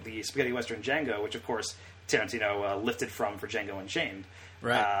Django, the spaghetti western Django, which of course Tarantino lifted from for Django Unchained.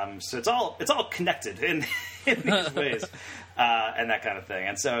 Right. So it's all connected in these ways, and that kind of thing.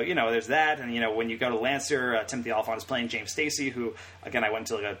 And so, you know, there's that. And, you know, when you go to Lancer, Timothy Olyphant is playing James Stacey, who, again, I went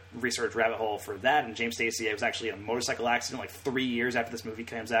into like a research rabbit hole for that. And James Stacey was actually in a motorcycle accident like 3 years after this movie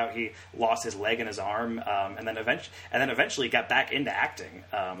comes out. He lost his leg and his arm, and then eventually got back into acting,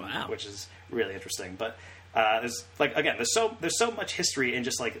 which is really interesting. But there's like, again, there's so much history in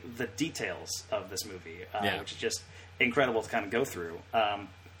just like the details of this movie, which is just incredible to kind of go through.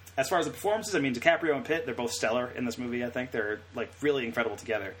 As far as the performances, I mean, DiCaprio and Pitt, they're both stellar in this movie. I think they're like really incredible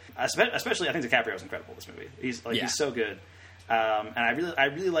together. Especially, I think DiCaprio's incredible in this movie. He's so good, and I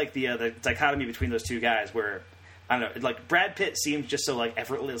really like the dichotomy between those two guys. Where I don't know, like Brad Pitt seems just so like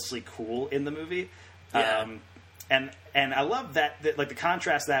effortlessly cool in the movie, and I love that like the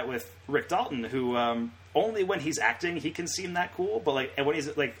contrast that with Rick Dalton, who only when he's acting he can seem that cool, but like when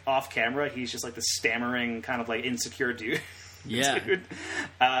he's like off camera, he's just like the stammering kind of like insecure dude. Yeah. Dude.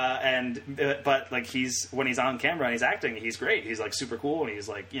 But like when he's on camera and he's acting, he's great. He's like super cool, and he's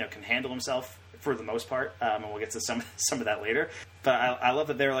like, you know, can handle himself for the most part. And we'll get to some of that later. But I love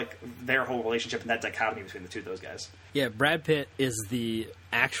that they're like their whole relationship and that dichotomy between the two of those guys. Yeah, Brad Pitt is the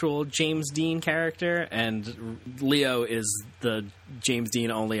actual James Dean character, and Leo is the James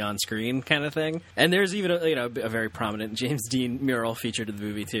Dean only on screen kind of thing. And there's even a very prominent James Dean mural featured in the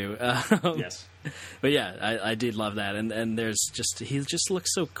movie too. Yes. But yeah, I did love that, and there's just he just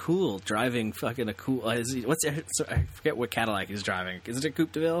looks so cool driving fucking a cool. I forget what Cadillac he's driving. Is it a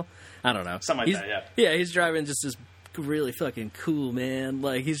Coupe de Ville? I don't know. Something like that. Yeah. Yeah, he's driving just this really fucking cool, man.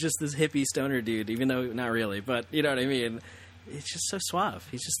 Like he's just this hippie stoner dude, even though not really, but you know what I mean. It's just so suave.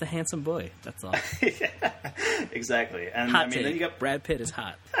 He's just a handsome boy. That's all. Yeah, exactly. And hot I mean, take. then you got Brad Pitt is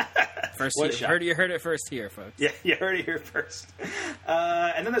hot. You heard it first here, folks. Yeah, you heard it here first.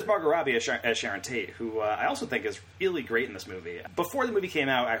 And then there's Margot Robbie as Sharon Tate, who I also think is really great in this movie. Before the movie came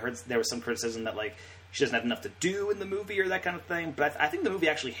out, I heard there was some criticism that like she doesn't have enough to do in the movie or that kind of thing. But I think the movie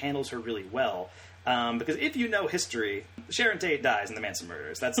actually handles her really well. Because if you know history, Sharon Tate dies in the Manson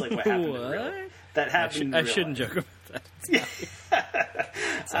murders. That's like what happened in real life. That happened. I shouldn't joke about that.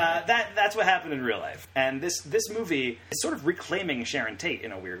 That's what happened in real life. And this movie is sort of reclaiming Sharon Tate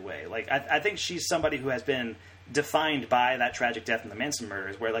in a weird way. Like I think she's somebody who has been defined by that tragic death in the Manson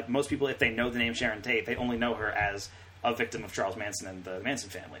murders, where like most people, if they know the name Sharon Tate, they only know her as a victim of Charles Manson and the Manson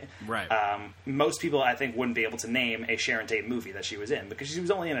family. Right. Most people, I think, wouldn't be able to name a Sharon Tate movie that she was in, because she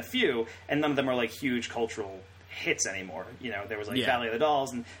was only in a few, and none of them are like huge cultural hits anymore. You know, there was like Valley of the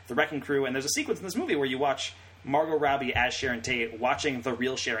Dolls and The Wrecking Crew, and there's a sequence in this movie where you watch Margot Robbie as Sharon Tate watching the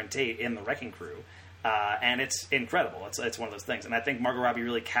real Sharon Tate in The Wrecking Crew, and it's incredible. It's one of those things, and I think Margot Robbie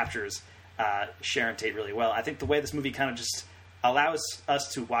really captures Sharon Tate really well. I think the way this movie kind of just allows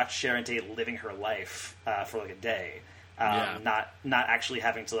us to watch Sharon Tate living her life for like a day. Not actually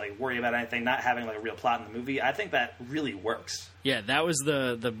having to like worry about anything, not having like a real plot in the movie. I think that really works. Yeah, that was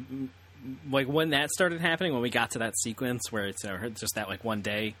the like when that started happening, when we got to that sequence where it's just that like one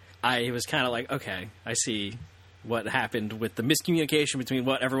day, I was kind of like, okay, I see what happened with the miscommunication between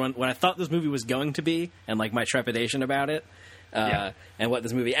what I thought this movie was going to be and like my trepidation about it, and what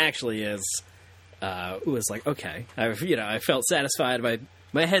this movie actually is. It was like, okay, I felt satisfied by.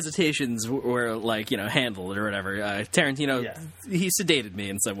 My hesitations were like, handled or whatever. Tarantino, he sedated me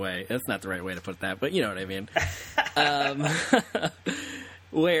in some way. That's not the right way to put that, but you know what I mean.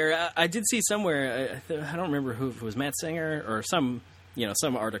 Where I did see somewhere, I don't remember if it was Matt Singer or some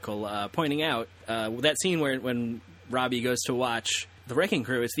article pointing out that scene when Robbie goes to watch The Wrecking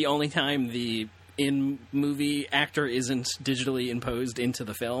Crew. It's the only time the in-movie actor isn't digitally imposed into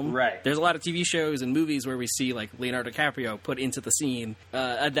the film. Right. There's a lot of TV shows and movies where we see, like, Leonardo DiCaprio put into the scene.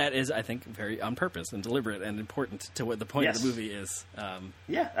 That is, I think, very on purpose and deliberate and important to what the point of the movie is.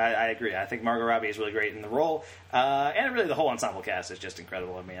 Yeah, I agree. I think Margot Robbie is really great in the role. And really the whole ensemble cast is just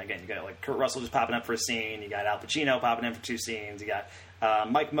incredible. I mean, again, you got, like, Kurt Russell just popping up for a scene. You got Al Pacino popping in for 2 scenes. You got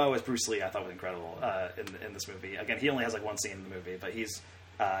Mike Moe as Bruce Lee, I thought was incredible in this movie. Again, he only has, like, 1 scene in the movie, but he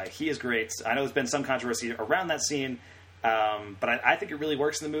is great. I know there's been some controversy around that scene, but I think it really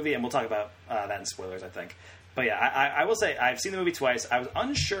works in the movie, and we'll talk about that in spoilers, I think. But yeah, I will say, I've seen the movie twice. I was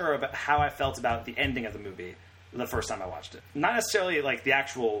unsure about how I felt about the ending of the movie the first time I watched it. Not necessarily, like, the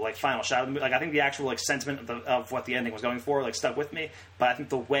actual, like, final shot of the movie. Like, I think the actual, like, sentiment of what the ending was going for, like, stuck with me. But I think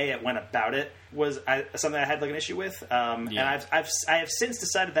the way it went about it was something I had, like, an issue with. And I have since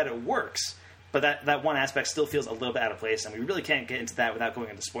decided that it works. But that one aspect still feels a little bit out of place, and we really can't get into that without going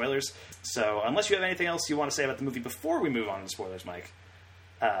into spoilers. So unless you have anything else you want to say about the movie before we move on to spoilers, Mike,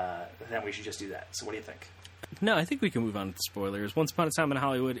 then we should just do that. So what do you think? No, I think we can move on to spoilers. Once Upon a Time in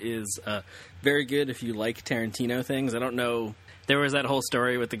Hollywood is very good if you like Tarantino things. I don't know. There was that whole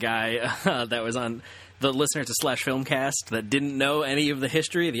story with the guy that was on the listener to Slash Filmcast that didn't know any of the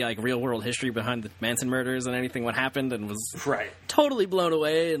history, the, like, real world history behind the Manson murders and anything what happened, and was totally blown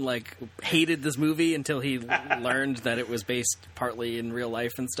away and, like, hated this movie until he learned that it was based partly in real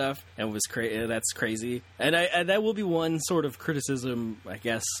life and stuff, and was that's crazy. And that will be one sort of criticism, I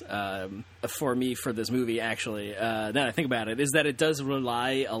guess, for me for this movie, actually, now that I think about it, is that it does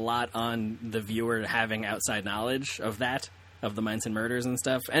rely a lot on the viewer having outside knowledge of that, of the Manson murders and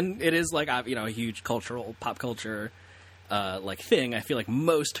stuff. And it is, like, you know, a huge cultural, pop culture, like, thing. I feel like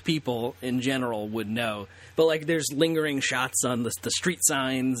most people in general would know. But, like, there's lingering shots on the street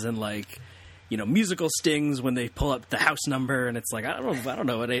signs and, like, you know, musical stings when they pull up the house number, and it's like, I don't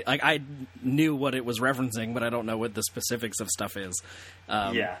know what I knew what it was referencing, but I don't know what the specifics of stuff is.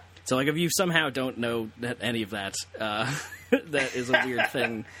 So, like, if you somehow don't know any of that, that is a weird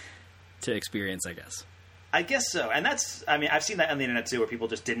thing to experience, I guess. I guess so. And that's, I mean, I've seen that on the internet too, where people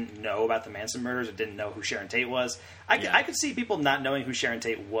just didn't know about the Manson murders or didn't know who Sharon Tate was. I could see people not knowing who Sharon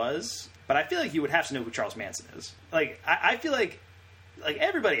Tate was, but I feel like you would have to know who Charles Manson is. Like, I feel like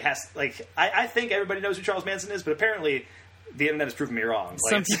everybody has, like, I think everybody knows who Charles Manson is, but apparently the internet has proven me wrong. Like,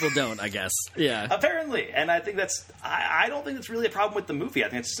 some people don't, I guess. Yeah. Apparently. And I think that's, I don't think it's really a problem with the movie. I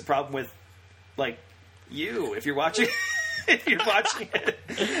think it's just a problem with, like, you, if you're watching if you're watching it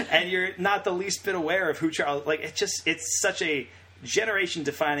and you're not the least bit aware of who Charles, like, it's such a generation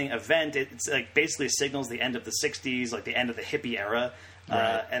defining event. It's like basically signals the end of the 60s, like the end of the hippie era,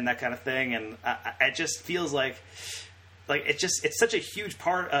 and that kind of thing. And it just feels like it's such a huge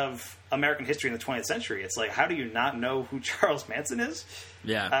part of American history in the 20th century. It's like, how do you not know who Charles Manson is?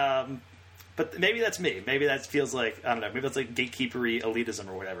 Yeah. But maybe that's me. Maybe that feels like, I don't know, maybe that's like gatekeepery elitism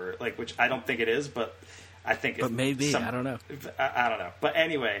or whatever, like, which I don't think it is, but I think but maybe, I don't know. I don't know. But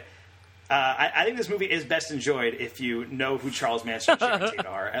anyway, I think this movie is best enjoyed if you know who Charles Manson and Sharon Tate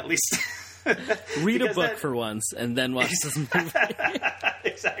are, at least. Read a book for once and then watch this movie.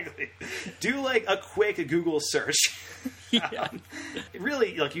 Exactly. Do, like, a quick Google search. Yeah.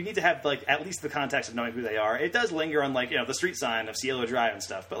 Really, like, you need to have, like, at least the context of knowing who they are. It does linger on, like, you know, the street sign of Cielo Drive and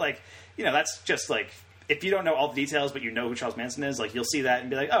stuff, but, like, you know, that's just, like, if you don't know all the details, but you know who Charles Manson is, like, you'll see that and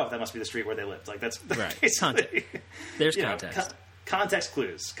be like, oh, that must be the street where they lived. Like, that's right. Context. There's context. Context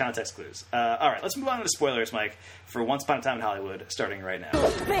clues. Context clues. All right, let's move on to spoilers, Mike, for Once Upon a Time in Hollywood, starting right now.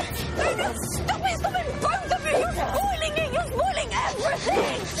 Stop it, both of you! You're spoiling it! You're spoiling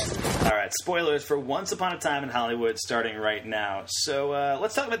everything! All right, spoilers for Once Upon a Time in Hollywood, starting right now. So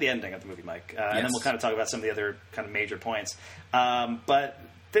let's talk about the ending of the movie, Mike, and then we'll kind of talk about some of the other kind of major points. But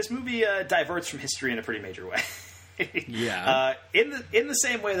this movie diverts from history in a pretty major way. Yeah. In the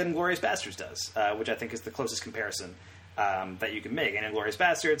same way that Inglourious Basterds does, which I think is the closest comparison that you can make. And Inglourious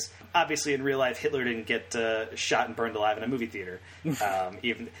Basterds, obviously in real life, Hitler didn't get shot and burned alive in a movie theater,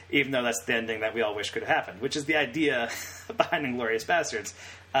 even though that's the ending that we all wish could have happened, which is the idea behind Inglourious Basterds.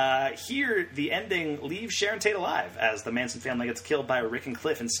 Here, the ending leaves Sharon Tate alive as the Manson family gets killed by Rick and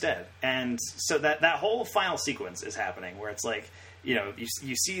Cliff instead. And so that whole final sequence is happening, where it's like, you know,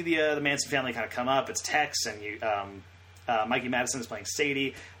 you see the Manson family kind of come up. It's Tex, and Mikey Madison is playing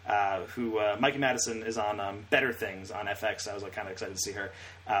Sadie, who Mikey Madison is on Better Things on FX. I was like kind of excited to see her.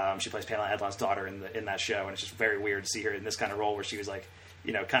 She plays Pamela Adlon's daughter in that show, and it's just very weird to see her in this kind of role where she was like,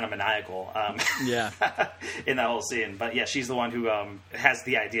 you know, kind of maniacal. In that whole scene. But yeah, she's the one who has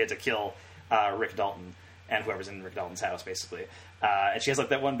the idea to kill Rick Dalton. and whoever's in Rick Dalton's house, basically. And she has like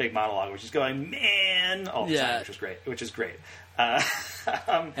that one big monologue where she's going, "Man," all the time, which is great.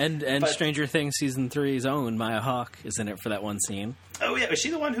 And Stranger Things season 3's own Maya Hawke is in it for that one scene. Oh yeah, is she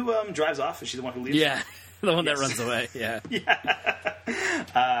the one who drives off? Is she the one who leaves? Yeah, the one that runs away. Yeah,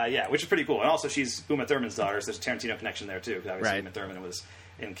 yeah, which is pretty cool. And also, she's Uma Thurman's daughter, so there's a Tarantino connection there too. Because obviously, Uma Thurman was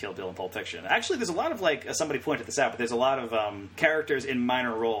in Kill Bill and Pulp Fiction. Actually, there's a lot of like somebody pointed this out, but there's a lot of characters in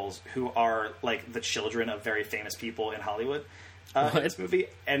minor roles who are like the children of very famous people in Hollywood. In this movie,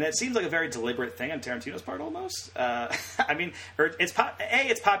 and it seems like a very deliberate thing on Tarantino's part, almost. I mean, it's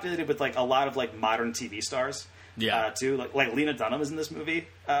populated with like a lot of like modern TV stars, too. Like Lena Dunham is in this movie.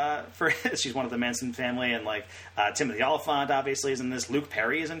 She's one of the Manson family, and like Timothy Olyphant obviously is in this. Luke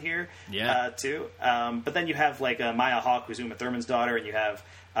Perry is in here, too. But then you have like Maya Hawke, who's Uma Thurman's daughter, and you have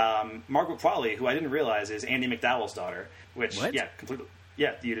Margaret Qualley, who I didn't realize is Andy McDowell's daughter. Which, completely.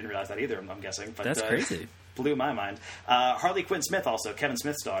 Yeah, you didn't realize that either. I'm guessing. But that's crazy. Blew my mind. Harley Quinn Smith, also Kevin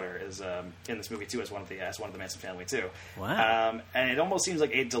Smith's daughter, is in this movie too, as one of the Manson family too. Wow! And it almost seems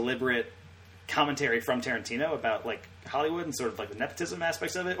like a deliberate commentary from Tarantino about like Hollywood and sort of like the nepotism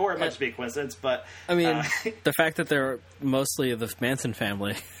aspects of it, or it might just be a coincidence. But I mean, the fact that they're mostly the Manson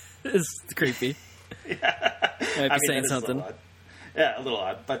family is creepy. Might be saying something. A little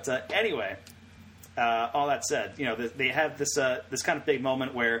odd. But anyway. All that said, you know, they have this kind of big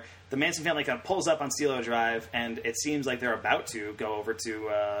moment where the Manson family kind of pulls up on CeeLo Drive, and it seems like they're about to go over to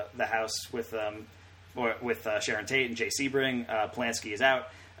the house with Sharon Tate and Jay Sebring. Polanski is out;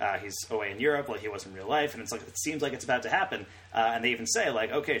 he's away in Europe, like he was in real life, and it seems like it's about to happen. And they even say,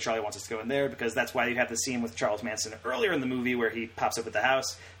 like, "Okay, Charlie wants us to go in there," because that's why you have the scene with Charles Manson earlier in the movie where he pops up at the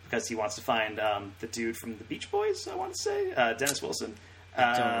house because he wants to find the dude from the Beach Boys. I want to say Dennis Wilson.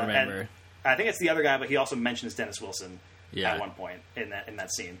 I don't remember. I think it's the other guy, but he also mentions Dennis Wilson at one point in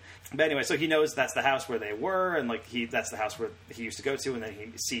that scene. But anyway, so he knows that's the house where they were, and like that's the house where he used to go to, and then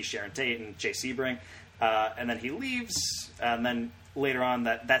he sees Sharon Tate and Jay Sebring, and then he leaves, and then later on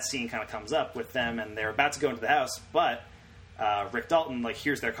that scene kind of comes up with them, and they're about to go into the house, but Rick Dalton like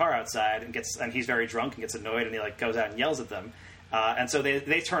hears their car outside and he's very drunk and gets annoyed, and he like goes out and yells at them, and so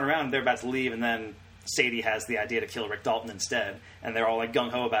they turn around and they're about to leave, and then Sadie has the idea to kill Rick Dalton instead, and they're all like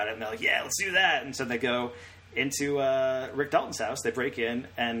gung-ho about it, and they're like, yeah, let's do that. And so they go into Rick Dalton's house, they break in,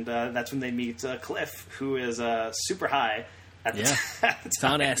 and that's when they meet Cliff, who is super high at the time. It's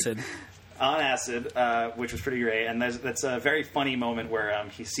on acid. On acid, which was pretty great. And that's a very funny moment where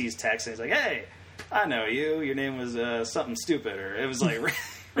he sees Tex, and he's like, hey, I know you. Your name was something stupid, or it was like...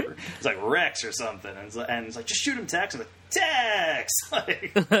 It's like Rex or something, and it's like, just shoot him, Tex. And like, Tex!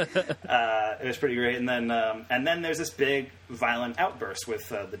 Like, it was pretty great. And then there's this big violent outburst with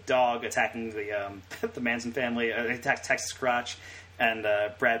the dog attacking the Manson family. They attack Tex's crotch, and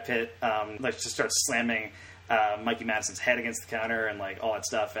Brad Pitt like just starts slamming Mikey Madison's head against the counter and like all that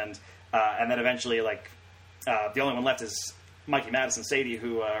stuff. And then eventually like the only one left is Mikey Madison, Sadie,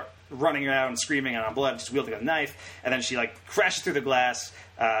 who running around and screaming and on blood, just wielding a knife, and then she like crashes through the glass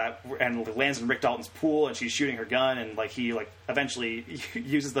and lands in Rick Dalton's pool, and she's shooting her gun, and like he like eventually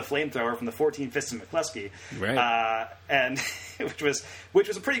uses the flamethrower from the 14 Fists of McCluskey, right? And which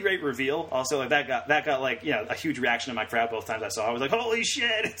was a pretty great reveal. Also, like that got like, you know, a huge reaction in my crowd both times I saw. I was like, holy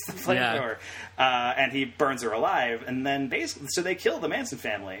shit, it's the flamethrower! And he burns her alive, and then basically, so they kill the Manson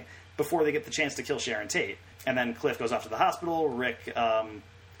family before they get the chance to kill Sharon Tate, and then Cliff goes off to the hospital. Rick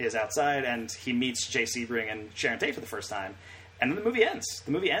is outside, and he meets Jay Sebring and Sharon Tate for the first time, and then the movie ends.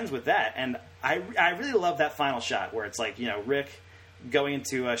 The movie ends with that, and I really love that final shot where it's like, you know, Rick going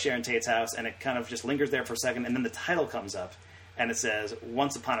into Sharon Tate's house, and it kind of just lingers there for a second, and then the title comes up, and it says,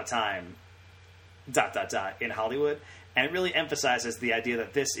 Once Upon a Time, ... in Hollywood, and it really emphasizes the idea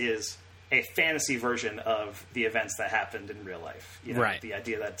that this is a fantasy version of the events that happened in real life. You know, right. The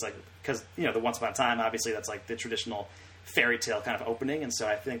idea that it's like, because, you know, the Once Upon a Time, obviously that's like the traditional fairy tale kind of opening, and so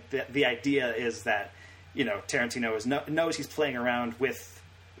I think the idea is that, you know, Tarantino knows he's playing around with,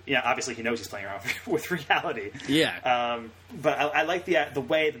 you know, obviously he knows he's playing around with reality. Yeah. But I like the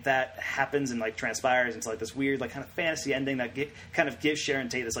way that happens and like transpires into like this weird like kind of fantasy ending that kind of gives Sharon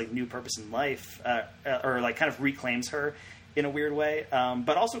Tate this like new purpose in life, or like kind of reclaims her in a weird way,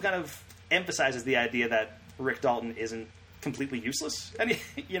 but also kind of emphasizes the idea that Rick Dalton isn't completely useless. I mean,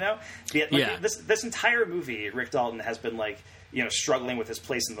 you know, this entire movie, Rick Dalton has been like, you know, struggling with his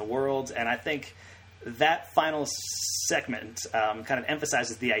place in the world, and I think that final segment kind of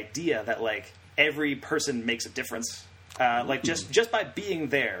emphasizes the idea that like every person makes a difference. Like just by being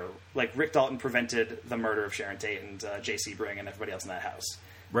there, like Rick Dalton prevented the murder of Sharon Tate and Jay Sebring and everybody else in that house.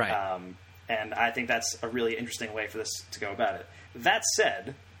 Right. And I think that's a really interesting way for this to go about it. That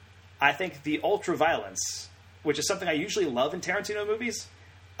said, I think the ultra-violence, which is something I usually love in Tarantino movies,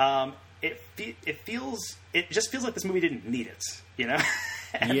 it just feels like this movie didn't need it, you know?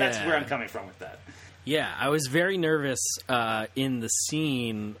 And that's where I'm coming from with that. Yeah, I was very nervous in the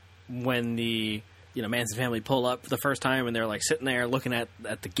scene when the Manson family pull up the first time and they're like sitting there looking at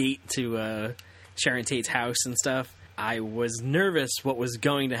the gate to Sharon Tate's house and stuff. I was nervous what was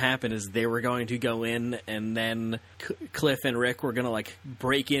going to happen is they were going to go in and then Cliff and Rick were going to like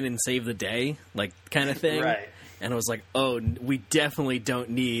break in and save the day, like kind of thing. Right. And I was like, oh, we definitely don't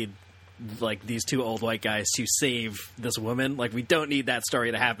need like these two old white guys to save this woman. Like we don't need that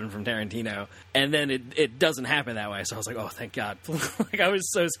story to happen from Tarantino. And then it doesn't happen that way. So I was like, oh, thank God. Like I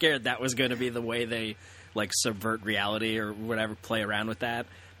was so scared that was going to be the way they like subvert reality or whatever, play around with that.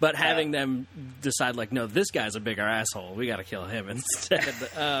 But having them decide, like, no, this guy's a bigger asshole. We got to kill him instead.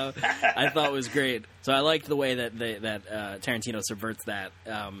 I thought was great. So I liked the way that Tarantino subverts that.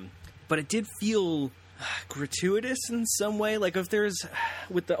 But it did feel gratuitous in some way. Like if there's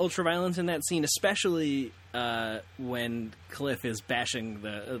with the ultraviolence in that scene, especially when Cliff is bashing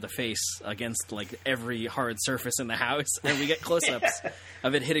the face against like every hard surface in the house, and we get close-ups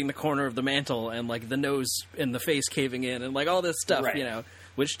of it hitting the corner of the mantle and like the nose and the face caving in and like all this stuff, you know.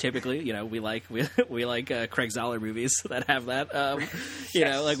 Which typically, you know, we like Craig Zoller movies that have that, you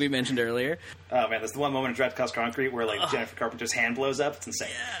know, like we mentioned earlier. Oh man, there's the one moment in Dread Cuts Concrete where like Jennifer Carpenter's hand blows up. It's insane.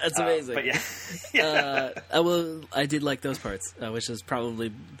 Yeah, it's amazing. But I did like those parts, which is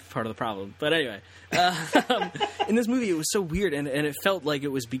probably part of the problem. But anyway, in this movie, it was so weird, and it felt like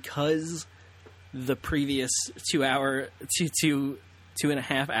it was because the previous 2 and a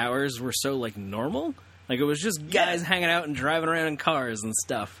half hours were so like normal. Like, it was just guys hanging out and driving around in cars and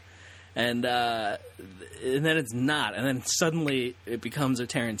stuff. And then it's not. And then suddenly it becomes a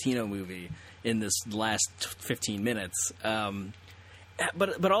Tarantino movie in this last 15 minutes.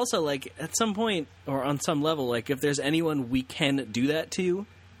 But also, like, at some point, or on some level, like, if there's anyone we can do that to,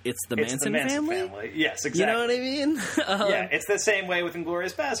 it's the Manson family. Yes, exactly. You know what I mean? Yeah, it's the same way with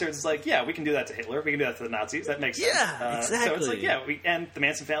Inglourious Basterds. It's like, yeah, we can do that to Hitler. We can do that to the Nazis. That makes sense. Yeah, exactly. So it's like, yeah, and the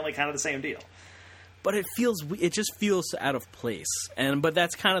Manson family, kind of the same deal. But it just feels out of place. But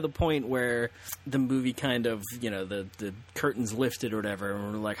that's kind of the point where the movie kind of, you know, the curtains lifted or whatever,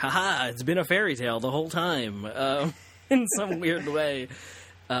 and we're like, haha, it's been a fairy tale the whole time, in some weird way.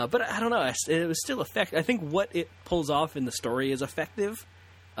 But I don't know, it was still effective. I think what it pulls off in the story is effective.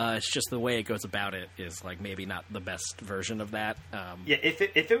 It's just the way it goes about it is like maybe not the best version of that. Yeah, if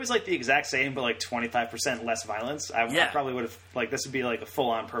it was like the exact same but like 25% less violence, I probably would have like this would be like a full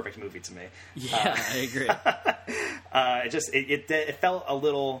on perfect movie to me. Yeah, I agree. It felt a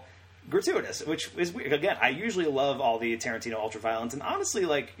little gratuitous, which is weird. Again, I usually love all the Tarantino ultra-violence, and honestly,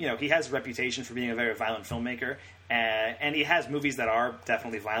 like, you know, he has a reputation for being a very violent filmmaker, and he has movies that are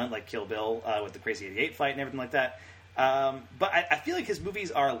definitely violent, like Kill Bill with the Crazy 88 fight and everything like that. But I feel like his movies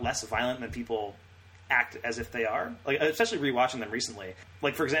are less violent than people act as if they are. Like, especially rewatching them recently.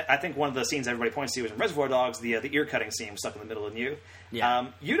 Like, for example, I think one of the scenes everybody points to is in Reservoir Dogs, the ear cutting scene stuck in the middle of you. Yeah.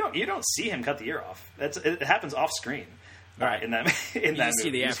 You don't see him cut the ear off. It happens off screen. Right. In that movie. You see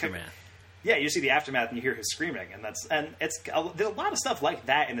the aftermath. Yeah, you see the aftermath and you hear his screaming, and there's a lot of stuff like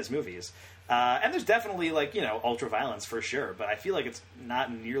that in his movies. And there's definitely, like, you know, ultra violence for sure, but I feel like it's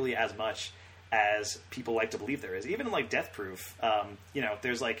not nearly as much as people like to believe there is. Even in, like, Death Proof, you know,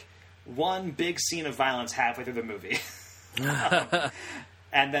 there's, like, one big scene of violence halfway through the movie.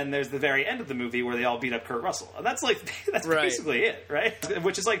 And then there's the very end of the movie where they all beat up Kurt Russell. And that's, like, that's basically it, right?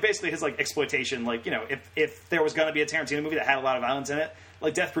 Which is, like, basically his, like, exploitation. Like, you know, if there was going to be a Tarantino movie that had a lot of violence in it,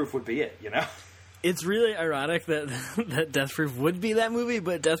 like, Death Proof would be it, you know? It's really ironic that Death Proof would be that movie,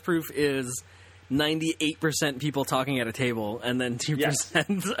 but Death Proof is 98% people talking at a table and then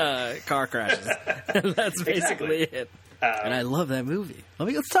 2% car crashes. That's basically it. And I love that movie.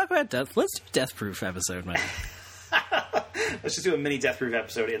 Let's talk about Death. Let's do Death Proof episode, man. Let's just do a mini Death Proof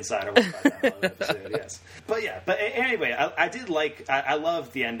episode inside our episode, yes. But yeah, anyway, I did like, I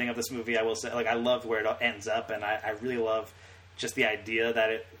love the ending of this movie, I will say. Like, I love where it ends up, and I really love just the idea that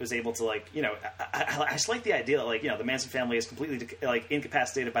it was able to, like, you know, I just like the idea that, like, you know, the Manson family is completely, like,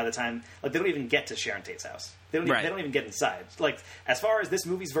 incapacitated by the time, like, they don't even get to Sharon Tate's house. They don't even get inside. Like, as far as this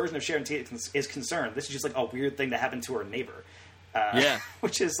movie's version of Sharon Tate is concerned, this is just, like, a weird thing that happened to her neighbor.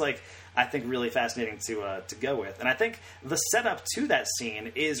 Which is, like, I think really fascinating to go with. And I think the setup to that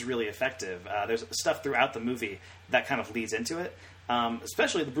scene is really effective. There's stuff throughout the movie that kind of leads into it.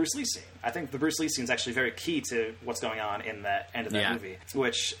 Especially the Bruce Lee scene. I think the Bruce Lee scene is actually very key to what's going on in that end of that movie.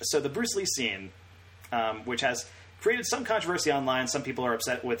 So the Bruce Lee scene, which has created some controversy online. Some people are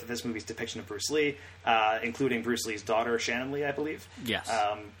upset with this movie's depiction of Bruce Lee, including Bruce Lee's daughter, Shannon Lee, I believe. Yes.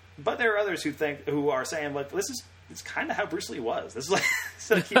 But there are others who are saying, like, it's kind of how Bruce Lee was. This is like,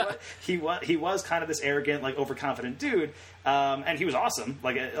 he was kind of this arrogant, like, overconfident dude, and he was awesome.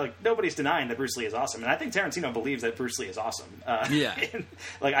 Like nobody's denying that Bruce Lee is awesome, and I think Tarantino believes that Bruce Lee is awesome.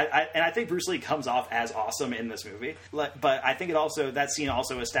 I think Bruce Lee comes off as awesome in this movie. But I think that scene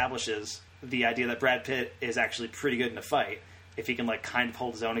also establishes the idea that Brad Pitt is actually pretty good in a fight if he can, like, kind of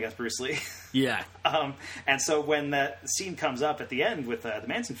hold his own against Bruce Lee. Yeah. And so when that scene comes up at the end with the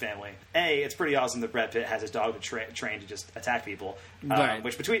Manson family, it's pretty awesome that Brad Pitt has his dog trained to just attack people. Right.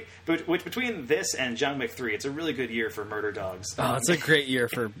 Which between this and John Wick 3, it's a really good year for murder dogs. It's a great year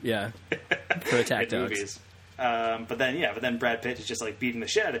for attack dogs. Movies. But then Brad Pitt is just, like, beating the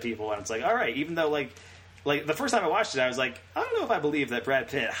shit out of people, and it's like, all right, even though like the first time I watched it, I was like, I don't know if I believe that Brad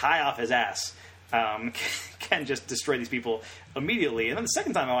Pitt, high off his ass, can just destroy these people immediately. And then the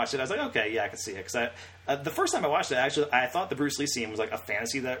second time I watched it, I was like, okay, yeah, I can see it. Because the first time I watched it, actually, I thought the Bruce Lee scene was like a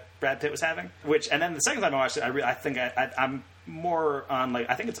fantasy that Brad Pitt was having. And then the second time I watched it, I think I'm more on, like,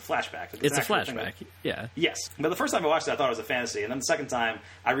 I think it's a flashback. It's a flashback, yeah. Yes. But the first time I watched it, I thought it was a fantasy. And then the second time,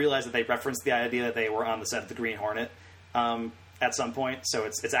 I realized that they referenced the idea that they were on the set of The Green Hornet at some point. So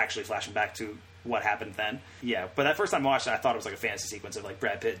it's actually flashing back to what happened then. Yeah, but that first time I watched it, I thought it was like a fantasy sequence of, like,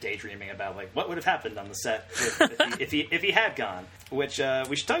 Brad Pitt daydreaming about, like, what would have happened on the set if he had gone. Which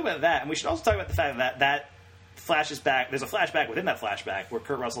we should talk about that, and we should also talk about the fact that flashes back. There's a flashback within that flashback where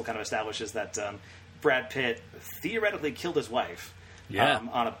Kurt Russell kind of establishes that Brad Pitt theoretically killed his wife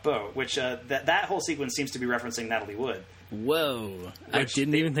on a boat. Which that whole sequence seems to be referencing Natalie Wood. Whoa! I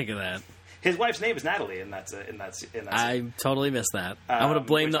didn't even think of that. His wife's name is Natalie in that scene. I totally missed that. I'm going to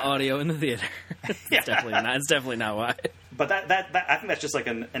blame the audio in the theater. It's definitely not why. But that I think that's just like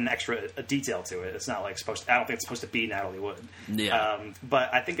an extra detail to it. It's not like I don't think it's supposed to be Natalie Wood. Yeah.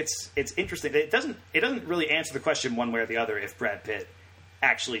 But I think it's interesting. It doesn't really answer the question one way or the other if Brad Pitt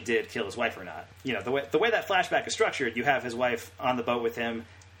actually did kill his wife or not. You know, the way that flashback is structured, you have his wife on the boat with him,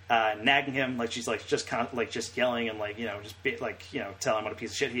 nagging him, like she's like just kind of like just yelling and, like, telling him what a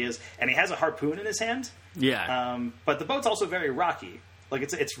piece of shit he is, and he has a harpoon in his hand. Yeah. But the boat's also very rocky. Like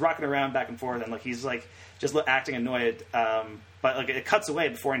it's rocking around back and forth, and, like, he's like just acting annoyed. But, like, it cuts away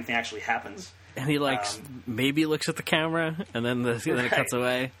before anything actually happens. And he maybe looks at the camera, and then it cuts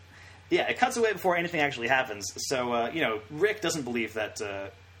away. Yeah, it cuts away before anything actually happens. So Rick doesn't believe that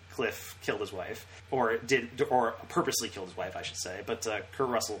Cliff killed his wife, or purposely killed his wife, I should say. But Kurt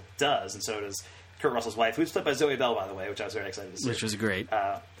Russell does, and so does Kurt Russell's wife, who's played by Zoe Bell, by the way, which I was very excited to see. Which was great.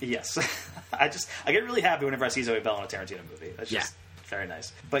 Yes, I get really happy whenever I see Zoe Bell in a Tarantino movie. That's just very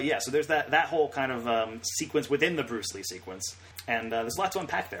nice. But yeah, so there's that whole kind of sequence within the Bruce Lee sequence, and there's a lot to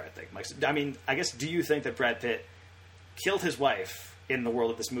unpack there, I think. Mike, I mean, I guess, do you think that Brad Pitt killed his wife in the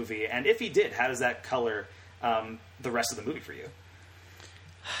world of this movie? And if he did, how does that color the rest of the movie for you?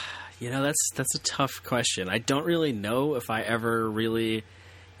 You know, that's a tough question. I don't really know if I ever really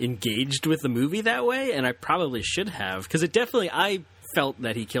engaged with the movie that way, and I probably should have, because I felt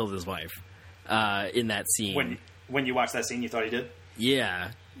that he killed his wife in that scene. When you watched that scene, you thought he did?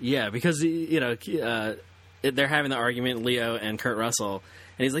 Yeah, because they're having the argument, Leo and Kurt Russell,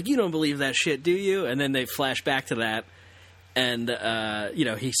 and he's like, "You don't believe that shit, do you?" And then they flash back to that, and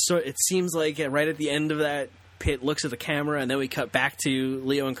it seems like right at the end of that, Pitt looks at the camera, and then we cut back to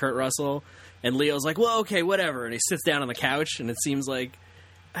Leo and Kurt Russell, and Leo's like, "Well, okay, whatever," and he sits down on the couch, and it seems like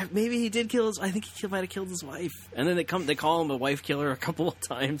maybe he did kill his. I think he might have killed his wife, and then they call him a wife killer a couple of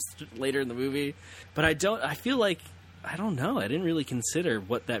times later in the movie. But I feel like, I don't know. I didn't really consider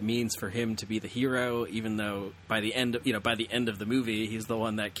what that means for him to be the hero, even though by the end of the movie, he's the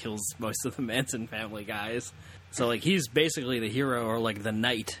one that kills most of the Manson family guys. So, like, he's basically the hero, or, like, the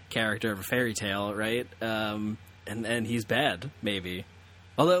knight character of a fairy tale, right? And he's bad, maybe.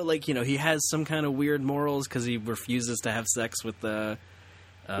 Although, like, he has some kind of weird morals because he refuses to have sex with the...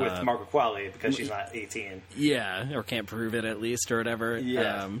 with Margaret Qualley, because she's not 18. Yeah, or can't prove it, at least, or whatever.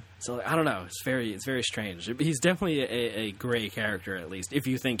 Yeah. So, I don't know. It's very strange. He's definitely a gray character, at least, if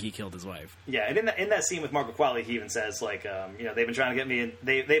you think he killed his wife. Yeah, and in that scene with Margaret Qualley, he even says, like, they've been trying to get me in.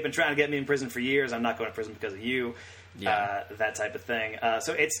 They've been trying to get me in prison for years. I'm not going to prison because of you. Yeah. That type of thing.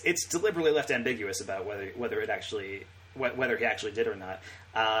 So it's deliberately left ambiguous about whether he actually did or not.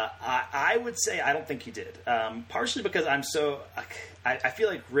 I would say I don't think he did. Partially because I feel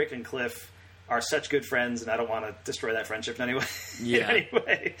like Rick and Cliff are such good friends, and I don't want to destroy that friendship in any way. Yeah.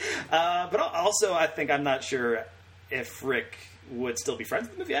 Anyway. But also, I think I'm not sure if Rick would still be friends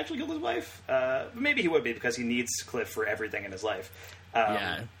with him if he actually killed his wife. Maybe he would be, because he needs Cliff for everything in his life.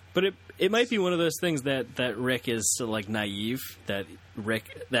 Yeah. But it might be one of those things that Rick is so, like, naive, that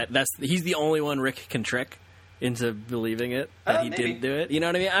he's the only one Rick can trick into believing it, that he didn't do it. You know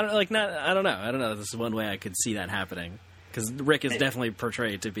what I mean? I don't know. This is one way I could see that happening, because Rick is definitely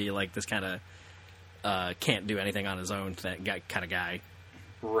portrayed to be like this kind of can't do anything on his own kind of guy.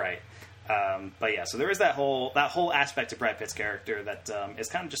 Right. But yeah, so there is that whole aspect of Brad Pitt's character that is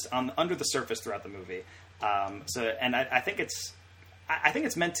kind of just under the surface throughout the movie. I think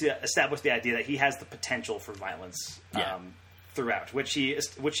it's meant to establish the idea that he has the potential for violence throughout, which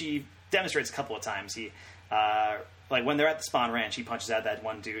he demonstrates a couple of times. He like when they're at the Spahn Ranch, he punches out that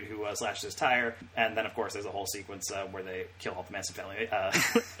one dude who slashes his tire, and then of course there's a whole sequence where they kill all the Manson family,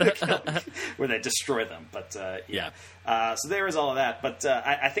 where they destroy them. But so there is all of that. But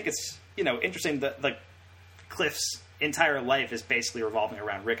I think it's interesting that like Cliff's entire life is basically revolving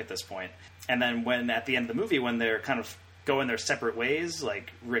around Rick at this point. And then when at the end of the movie, when they're kind of going their separate ways,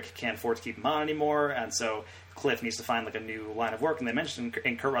 like Rick can't afford to keep him on anymore, and so Cliff needs to find like a new line of work. And they mentioned,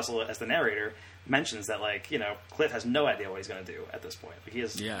 and Kurt Russell as the narrator mentions that Cliff has no idea what he's going to do at this point. Like, he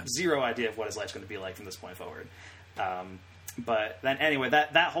has zero idea of what his life's going to be like from this point forward. But then anyway,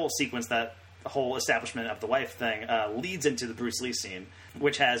 that whole sequence, that whole establishment of the wife thing leads into the Bruce Lee scene,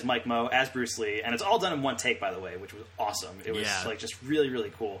 which has Mike Moh as Bruce Lee, and it's all done in one take, by the way, which was awesome. It was like just really,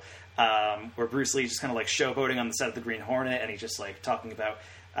 really cool. Where Bruce Lee just kind of like showboating on the set of the Green Hornet, and he's just like talking about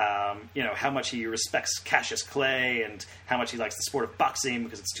how much he respects Cassius Clay and how much he likes the sport of boxing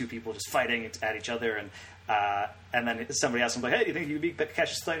because it's two people just fighting at each other. And then somebody asks him, like, hey, do you think you would beat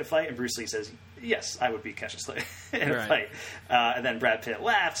Cassius Clay in a fight? And Bruce Lee says, yes, I would beat Cassius Clay in a fight. And then Brad Pitt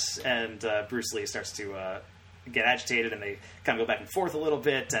laughs, and Bruce Lee starts to get agitated, and they kind of go back and forth a little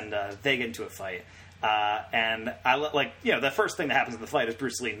bit, and they get into a fight. And the first thing that happens in the fight is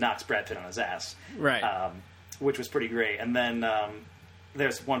Bruce Lee knocks Brad Pitt on his ass. Right. Which was pretty great. And then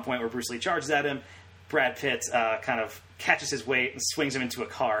there's one point where Bruce Lee charges at him. Brad Pitt kind of catches his weight and swings him into a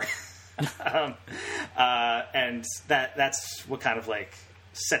car. And that's what kind of like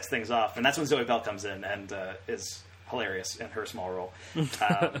sets things off. And that's when Zoe Bell comes in and is hilarious in her small role.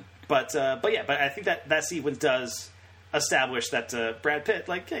 But I think that sequence does establish that Brad Pitt,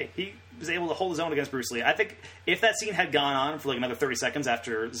 he was able to hold his own against Bruce Lee. I think if that scene had gone on for like another 30 seconds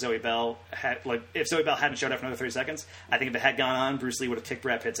after Zoe Bell if Zoe Bell hadn't showed up for another 30 seconds, I think if it had gone on, Bruce Lee would have kicked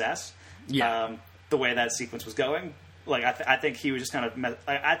Brad Pitt's ass. Yeah. The way that sequence was going, I think he was just kind of.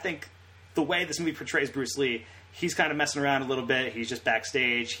 I think the way this movie portrays Bruce Lee, he's kind of messing around a little bit. He's just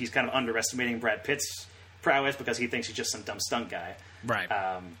backstage. He's kind of underestimating Brad Pitt's prowess because he thinks he's just some dumb stunt guy. Right.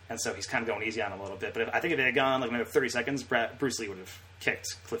 And so he's kind of going easy on him a little bit. But I think if it had gone another 30 seconds, Bruce Lee would have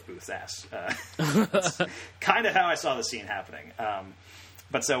kicked Cliff Booth's ass. That's kind of how I saw the scene happening.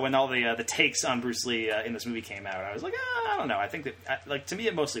 But so when all the takes on Bruce Lee in this movie came out, I was like, I don't know. I think that to me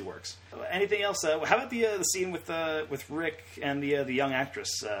it mostly works. Anything else? How about the scene with Rick and the young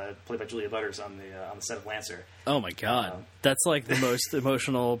actress played by Julia Butters on the set of Lancer? Oh my God, that's like the most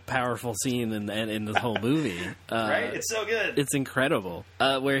emotional, powerful scene in the whole movie. Right? It's so good. It's incredible.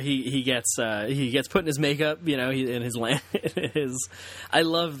 Where he gets put in his makeup, in his I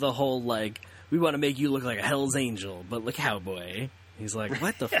love the whole we want to make you look like a Hell's Angel, but like cowboy. He's like,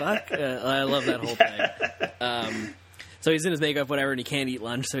 what the fuck? I love that whole thing. So he's in his makeup, whatever, and he can't eat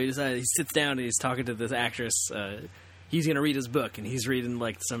lunch. So he sits down and he's talking to this actress. He's going to read his book, and he's reading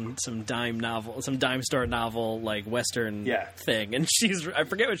like some dime store novel, like Western thing. And I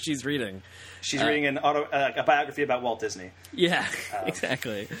forget what she's reading. She's reading a biography about Walt Disney. Yeah,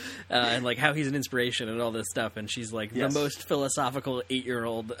 exactly. And like how he's an inspiration and all this stuff. And she's like the most philosophical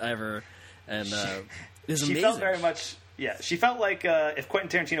 8-year-old ever. And it's amazing. She felt very much. Yeah, she felt like if Quentin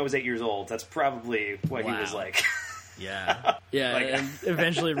Tarantino was 8 years old, that's probably what he was like. Yeah. And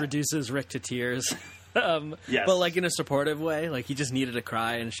eventually reduces Rick to tears. Yes. But like in a supportive way, like he just needed to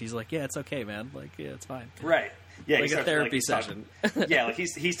cry, and she's like, "Yeah, it's okay, man. Like, yeah, it's fine." Right. Yeah, like a therapy session.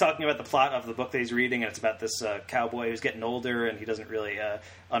 He's talking about the plot of the book that he's reading, and it's about this cowboy who's getting older, and he doesn't really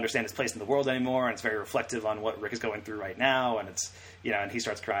understand his place in the world anymore, and it's very reflective on what Rick is going through right now, and it's and he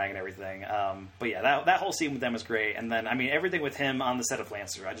starts crying and everything. But yeah, that whole scene with them was great, and then everything with him on the set of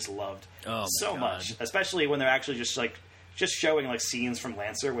Lancer, I just loved so much, especially when they're actually just showing like scenes from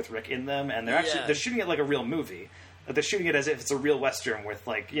Lancer with Rick in them, and they're shooting it like a real movie. They're shooting it as if it's a real Western with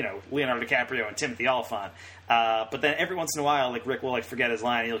Leonardo DiCaprio and Timothy Olyphant. But then every once in a while, Rick will forget his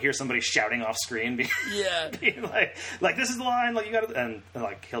line. You'll hear somebody shouting off screen, being like this is the line, you got to, and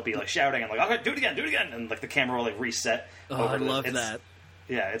he'll be shouting and okay, do it again, and the camera will reset. I love that.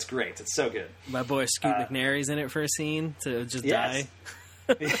 Yeah, it's great. It's so good. My boy Scoot McNairy's in it for a scene to just die.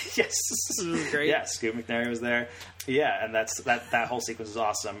 Yes, this was great. Yeah, Scoot McNairy was there. Yeah, and that whole sequence is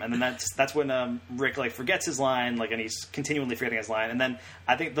awesome. And then that's when Rick like forgets his line, like, and he's continually forgetting his line. And then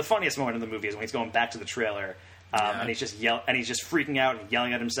I think the funniest moment in the movie is when he's going back to the trailer. And he's just freaking out and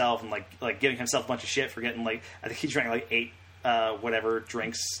yelling at himself and like giving himself a bunch of shit for getting like, I think he drank like 8 whatever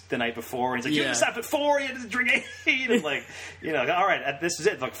drinks the night before. And he's like, you stopped at 4, you had to drink 8, and like, you know, all right, this is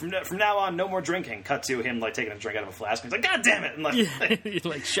it. Like from now on, no more drinking. Cut to him like taking a drink out of a flask. And he's like, God damn it! And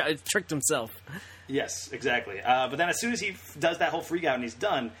like, he tricked himself. Yes, exactly. But then as soon as he does that whole freak out and he's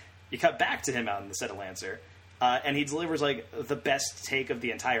done, you cut back to him out on the set of Lancer. And he delivers like the best take of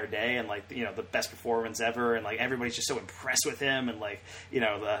the entire day, and like, you know, the best performance ever, and like everybody's just so impressed with him, and like, you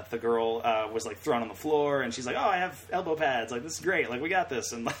know, the girl was like thrown on the floor, and she's like, oh, I have elbow pads, like this is great, like we got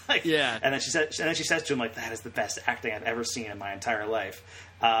this, and like, and then she says to him like, that is the best acting I've ever seen in my entire life,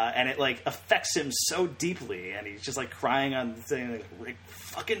 and it like affects him so deeply, and he's just like crying on the thing, like, Rick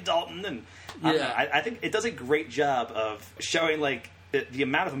fucking Dalton, and I think it does a great job of showing like the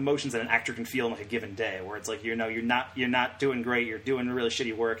amount of emotions that an actor can feel in like a given day, where it's like, you know, you're not doing great, you're doing really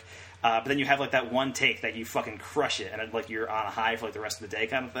shitty work, but then you have like that one take that you fucking crush it, and like you're on a high for like the rest of the day,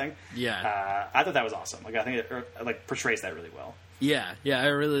 kind of thing. I thought that was awesome. Like I think it like portrays that really well. Yeah, I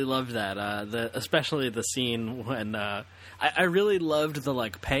really loved that. Especially the scene when I really loved the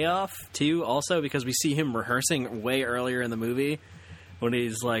like payoff too. Also because we see him rehearsing way earlier in the movie. When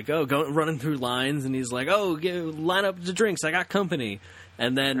he's like, running through lines, and he's like, line up the drinks, I got company.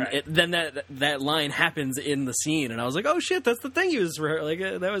 And then then that line happens in the scene, and I was like, oh shit, that's the thing he was like.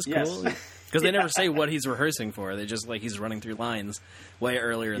 That was cool. Because they never say what he's rehearsing for. They just like he's running through lines way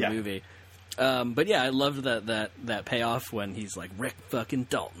earlier in the movie. But yeah, I loved that payoff when he's like, Rick fucking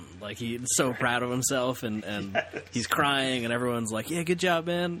Dalton. Like he's so proud of himself, and he's crying, and everyone's like, yeah, good job,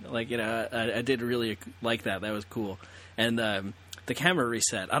 man. Like, you know, I did really like that. That was cool. And the camera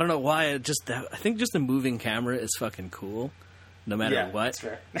reset. I don't know why. I think just the moving camera is fucking cool, no matter what. That's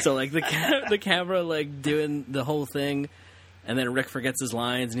fair. So like the camera like doing the whole thing, and then Rick forgets his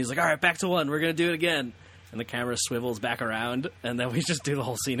lines, and he's like, "All right, back to 1. We're gonna do it again." And the camera swivels back around, and then we just do the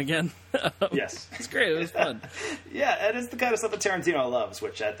whole scene again. Yes, it's great. It was fun. Yeah, and it's the kind of stuff that Tarantino loves,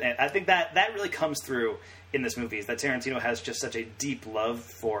 which I think that really comes through in this movie. Is that Tarantino has just such a deep love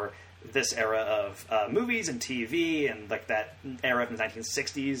for this era of movies and TV, and like that era of the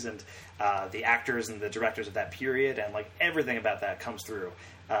 1960s, and the actors and the directors of that period, and like everything about that comes through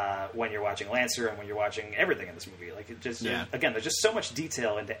when you're watching Lancer and when you're watching everything in this movie. Like it just again, there's just so much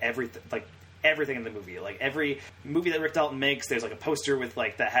detail into everything, like everything in the movie. Like every movie that Rick Dalton makes, there's like a poster with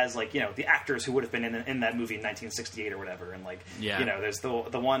like that has like, you know, the actors who would have been in that movie in 1968 or whatever, and like you know, there's the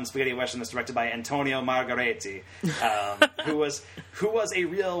one spaghetti western that's directed by Antonio Margheriti, who was a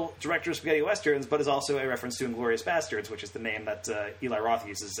real director of spaghetti westerns, but is also a reference to Inglourious Bastards, which is the name that Eli Roth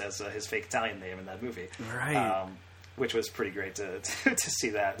uses as his fake Italian name in that movie. Right. Which was pretty great to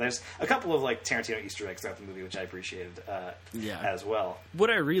see that. There's a couple of like Tarantino Easter eggs throughout the movie, which I appreciated as well. What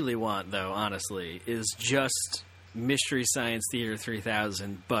I really want, though, honestly, is just Mystery Science Theater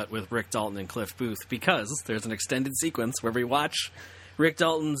 3000, but with Rick Dalton and Cliff Booth, because there's an extended sequence where we watch Rick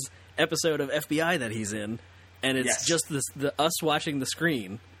Dalton's episode of FBI that he's in, and it's just us watching the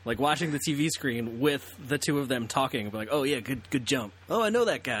screen. Like watching the TV screen with the two of them talking, like, "Oh yeah, good jump. Oh, I know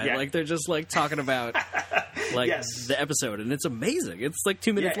that guy." Yeah. Like they're just like talking about like the episode, and it's amazing. It's like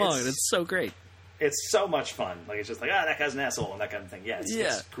 2 minutes long, and it's so great. It's so much fun. Like it's just like, that guy's an asshole, and that kind of thing.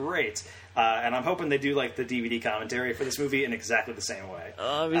 It's great. And I'm hoping they do like the DVD commentary for this movie in exactly the same way.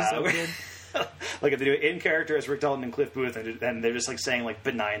 Oh, it'd be so good. Like if they do it in character as Rick Dalton and Cliff Booth, and they're just like saying like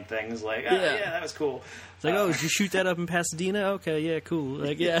benign things, like that was cool. It's like, did you shoot that up in Pasadena? Okay, yeah, cool.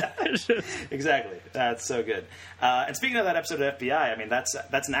 Like, exactly. That's so good. And speaking of that episode of FBI, I mean that's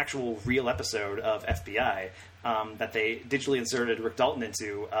an actual real episode of FBI that they digitally inserted Rick Dalton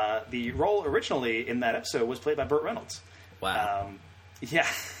into. The role originally in that episode was played by Burt Reynolds. Wow.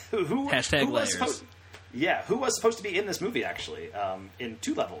 Who #layers. Who was supposed to be in this movie, actually, in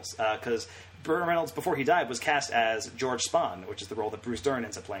 2 levels, because Burt Reynolds, before he died, was cast as George Spahn, which is the role that Bruce Dern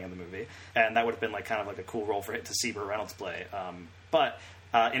ends up playing in the movie, and that would have been like kind of like a cool role for it to see Burt Reynolds play. But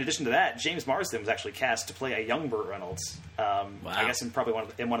in addition to that, James Marsden was actually cast to play a young Burt Reynolds. I guess in probably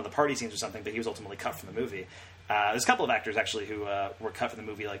one of the party scenes or something, but he was ultimately cut from the movie. There's a couple of actors actually who were cut from the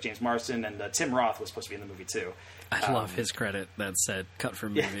movie, like James Marsden, and Tim Roth was supposed to be in the movie too. I love his credit that said "cut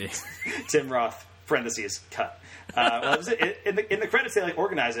from movie." Tim Roth parentheses cut. In the credits, they like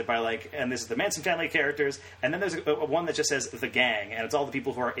organize it by like, and this is the Manson family characters, and then there's one that just says the gang, and it's all the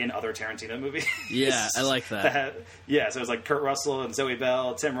people who are in other Tarantino movies. Yeah, I like that. So it's like Kurt Russell and Zoe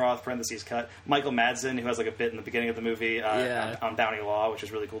Bell, Tim Roth, parentheses cut, Michael Madsen, who has like a bit in the beginning of the movie on Bounty Law, which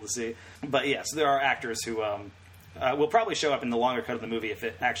is really cool to see. But yeah, so there are actors who will probably show up in the longer cut of the movie if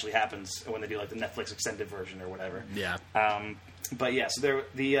it actually happens when they do like the Netflix extended version or whatever. Yeah. But yeah, so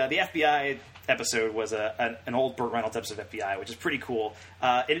the FBI episode was an old Burt Reynolds episode of FBI, which is pretty cool.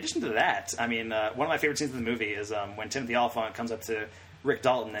 In addition to that, I mean, one of my favorite scenes in the movie is when Timothy Olyphant comes up to Rick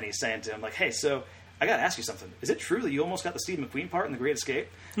Dalton and he's saying to him, like, hey, so I got to ask you something. Is it true that you almost got the Steve McQueen part in The Great Escape?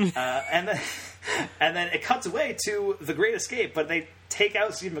 And then it cuts away to The Great Escape, but they take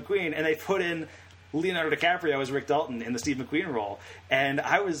out Steve McQueen and they put in Leonardo DiCaprio as Rick Dalton in the Steve McQueen role. And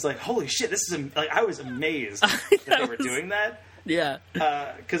I was like, holy shit, this is... I was amazed that they were doing that. Yeah.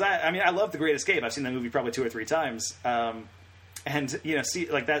 Because I love The Great Escape. I've seen that movie probably 2 or 3 times. And, you know, see,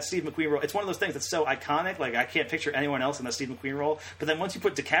 like that Steve McQueen role, it's one of those things that's so iconic. Like, I can't picture anyone else in that Steve McQueen role. But then once you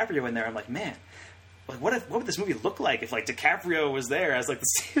put DiCaprio in there, I'm like, man, like, what would this movie look like if, like, DiCaprio was there as, like,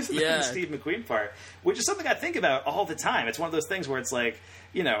 the Steve McQueen part? Which is something I think about all the time. It's one of those things where it's like,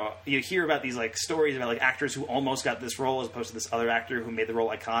 you know, you hear about these, like, stories about, like, actors who almost got this role as opposed to this other actor who made the role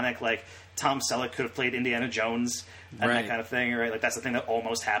iconic. Like, Tom Selleck could have played Indiana Jones and that kind of thing, right? Like, that's the thing that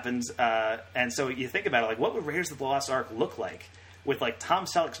almost happened. And so you think about it, like, what would Raiders of the Lost Ark look like with, like, Tom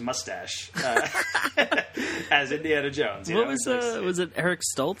Selleck's mustache as Indiana Jones? What was it Eric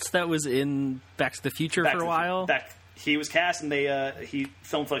Stoltz that was in Back to the Future for a while? He was cast, and he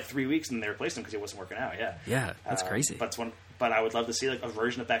filmed for like 3 weeks, and they replaced him because he wasn't working out. Yeah, that's crazy. But I would love to see like a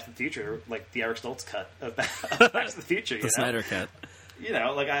version of Back to the Future, like the Eric Stoltz cut of Back to the Future. The Snyder cut. You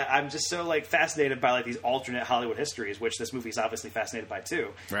know, like I'm just so like fascinated by like these alternate Hollywood histories, which this movie is obviously fascinated by too.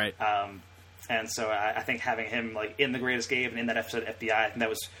 Right. And so I think having him like in The Great Escape and in that episode of FBI, I think that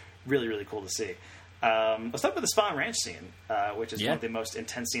was really, really cool to see. Let's talk about the Spahn Ranch scene, which is one of the most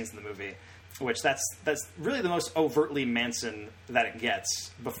intense scenes in the movie. Which that's really the most overtly Manson that it gets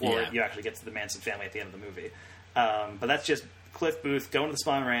before you actually get to the Manson family at the end of the movie. But that's just Cliff Booth going to the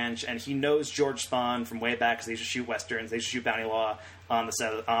Spahn Ranch, and he knows George Spahn from way back because they used to shoot westerns, they used to shoot Bounty Law on the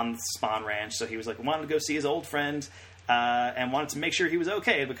Spahn Ranch. So he was like wanted to go see his old friend and wanted to make sure he was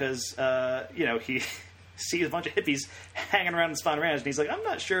okay because you know he sees a bunch of hippies hanging around the Spahn Ranch, and he's like, I'm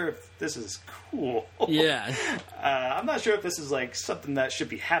not sure if this is cool. Yeah, I'm not sure if this is like something that should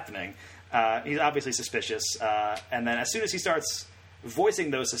be happening. He's obviously suspicious, and then as soon as he starts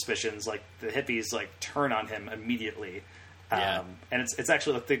voicing those suspicions, like the hippies like turn on him immediately. And it's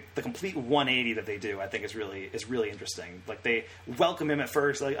actually like the complete 180 that they do. I think is really interesting. Like they welcome him at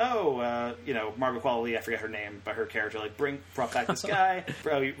first, like you know, Margot Qualley, I forget her name, but her character like brought back this guy.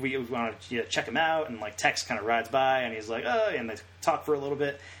 Bro, we want to check him out, and like Tex kind of rides by, and he's like and they talk for a little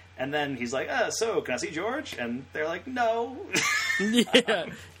bit. And then he's like, so can I see George? And they're like, no. Yeah,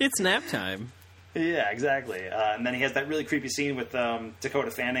 it's nap time. Yeah, exactly. And then he has that really creepy scene with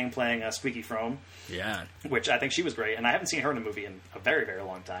Dakota Fanning playing Squeaky Fromme. Yeah. Which I think she was great. And I haven't seen her in a movie in a very, very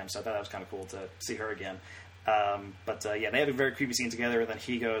long time, so I thought that was kind of cool to see her again. But they have a very creepy scene together, and then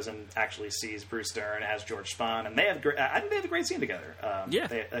he goes and actually sees Bruce Dern as George Spahn, and I think they have a great scene together.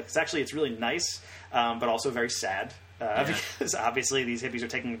 It's really nice, but also very sad. Because obviously these hippies are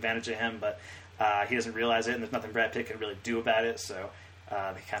taking advantage of him, but he doesn't realize it, and there's nothing Brad Pitt can really do about it, so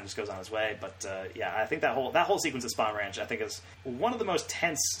he kind of just goes on his way. But I think that whole sequence at Spahn Ranch, I think, is one of the most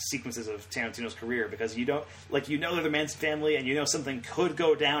tense sequences of Tarantino's career, because you know they're the Manson family, and you know something could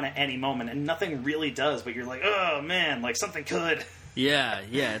go down at any moment, and nothing really does, but you're like, oh man, like something could. Yeah,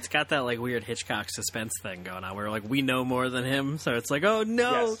 it's got that like weird Hitchcock suspense thing going on where like we know more than him, so it's like, oh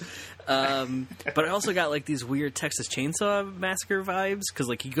no. Yes. But I also got like these weird Texas Chainsaw Massacre vibes because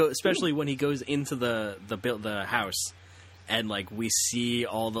like especially when he goes into the house and like we see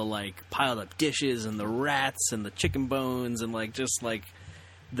all the like piled up dishes and the rats and the chicken bones and like just like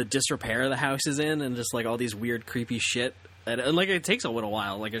the disrepair the house is in and just like all these weird creepy shit. And like it takes a little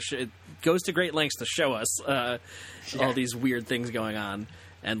while. Like it goes to great lengths to show us all these weird things going on,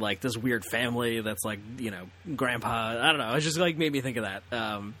 and like this weird family that's like, you know, grandpa. I don't know. It just like made me think of that.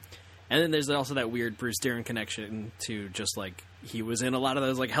 And then there's also that weird Bruce Dern connection to just like he was in a lot of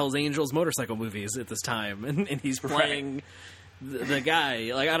those like Hell's Angels motorcycle movies at this time, and he's playing the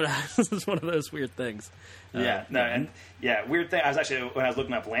guy. Like I don't know. This is one of those weird things. Weird thing. I was actually, when I was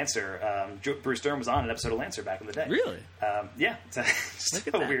looking up Lancer, Bruce Dern was on an episode of Lancer back in the day. Really? Yeah. Just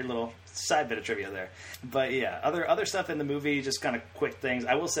a weird little side bit of trivia there. But yeah, other stuff in the movie, just kind of quick things.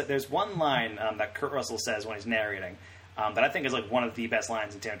 I will say, there's one line that Kurt Russell says when he's narrating, But I think is like one of the best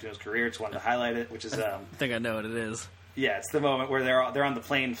lines in Tarantino's career. Just wanted to highlight it, which is I think I know what it is. Yeah, it's the moment where they're on the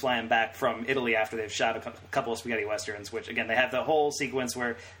plane flying back from Italy after they've shot a couple of spaghetti westerns. Which again, they have the whole sequence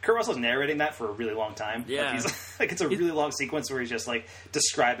where Kurt Russell's narrating that for a really long time. Yeah, like it's a really long sequence where he's just like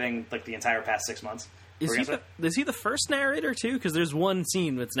describing like the entire past 6 months. Is he the first narrator too? Because there's one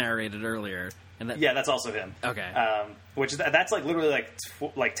scene that's narrated earlier. And that's also him. Okay. Which is that's like literally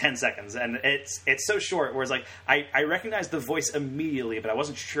like 10 seconds, and it's so short. Whereas like I recognized the voice immediately, but I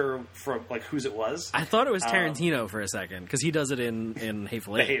wasn't sure for like whose it was. I thought it was Tarantino for a second because he does it in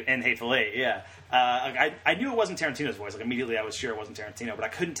Hateful Eight. In Hateful Eight, yeah. I knew it wasn't Tarantino's voice. Like immediately, I was sure it wasn't Tarantino, but I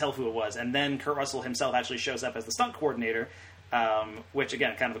couldn't tell who it was. And then Kurt Russell himself actually shows up as the stunt coordinator. Which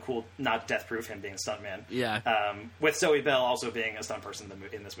again, kind of a cool nod to Death Proof, him being a stuntman. Yeah. With Zoe Bell also being a stunt person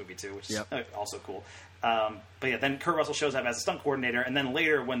in this movie too, which is also cool. But yeah, then Kurt Russell shows up as a stunt coordinator, and then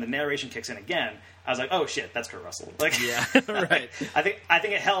later when the narration kicks in again, I was like, oh shit, that's Kurt Russell. Like, yeah, right. I think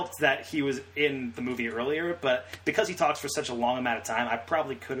it helped that he was in the movie earlier, but because he talks for such a long amount of time, I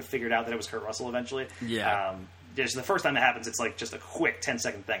probably could have figured out that it was Kurt Russell eventually. Yeah. Just the first time it happens, it's like just a quick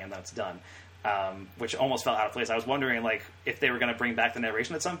 10-second thing, and then it's done. Which almost felt out of place. I was wondering, like, if they were going to bring back the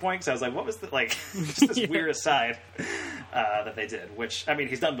narration at some point. Because I was like, what was the, like, just this weird aside that they did. Which, I mean,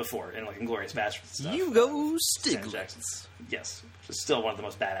 he's done before in, like, Inglourious Basterds stuff. Hugo Stiglitz. Yes, which is still one of the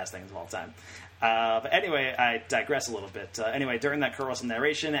most badass things of all time. But anyway, I digress a little bit. Anyway, during that Kurt Russell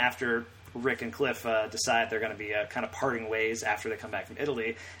narration, after Rick and Cliff decide they're going to be kind of parting ways after they come back from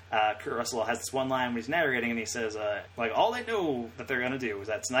Italy, Kurt Russell has this one line when he's narrating, and he says, like, all they know that they're going to do is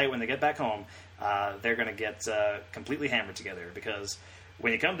that tonight when they get back home, they're going to get completely hammered together, because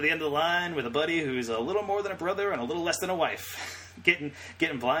when you come to the end of the line with a buddy who's a little more than a brother and a little less than a wife, getting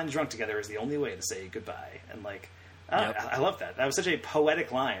blind drunk together is the only way to say goodbye. And, like, I love that. That was such a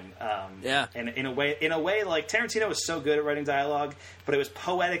poetic line. And in a way, like, Tarantino is so good at writing dialogue, but it was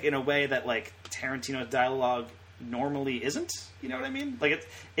poetic in a way that, like, Tarantino's dialogue normally isn't. You know what I mean? Like,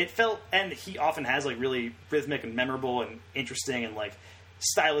 it felt, and he often has, like, really rhythmic and memorable and interesting and, like,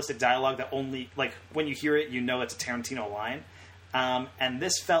 stylistic dialogue that only, like, when you hear it, you know it's a Tarantino line. And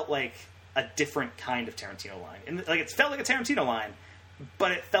this felt like a different kind of Tarantino line. And, like, it felt like a Tarantino line,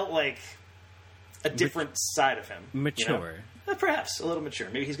 but it felt like a different side of him. Mature. You know? Perhaps a little mature.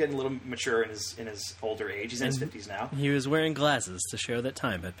 Maybe he's getting a little mature in his older age. He's in his 50s now. He was wearing glasses to show that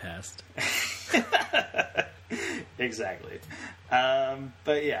time had passed. Exactly.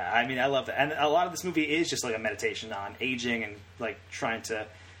 But yeah, I mean, I love that. And a lot of this movie is just like a meditation on aging and like trying to,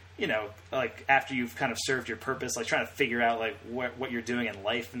 you know, like after you've kind of served your purpose, like trying to figure out like what you're doing in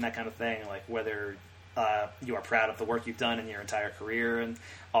life and that kind of thing, like whether you are proud of the work you've done in your entire career and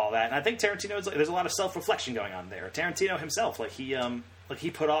all that. And I think Tarantino, there's a lot of self-reflection going on there. Tarantino himself, like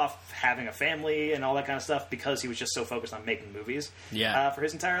he put off having a family and all that kind of stuff because he was just so focused on making movies for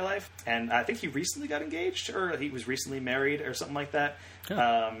his entire life. And I think he recently got engaged, or he was recently married or something like that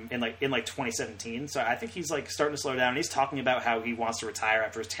in 2017. So I think he's like starting to slow down. And he's talking about how he wants to retire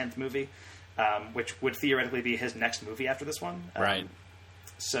after his 10th movie, which would theoretically be his next movie after this one. Right.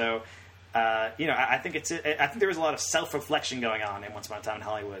 So... you know, I think I think there is a lot of self-reflection going on in Once Upon a Time in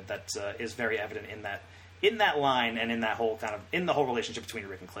Hollywood that is very evident in that line and in that whole in the whole relationship between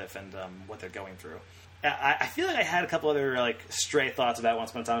Rick and Cliff and what they're going through. I feel like I had a couple other like stray thoughts about Once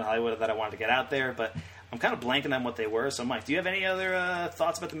Upon a Time in Hollywood that I wanted to get out there, but I'm kind of blanking on what they were. So, Mike, do you have any other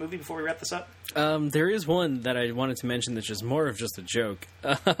thoughts about the movie before we wrap this up? There is one that I wanted to mention that's just more of just a joke.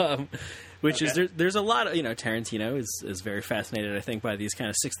 Which is there's a lot of, you know, Tarantino is very fascinated, I think, by these kind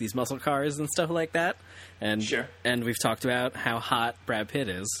of 60s muscle cars and stuff like that. And and we've talked about how hot Brad Pitt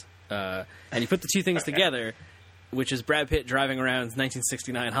is. And you put the two things together, which is Brad Pitt driving around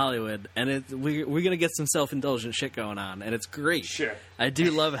 1969 Hollywood, and we're going to get some self-indulgent shit going on, and it's great. Sure. I do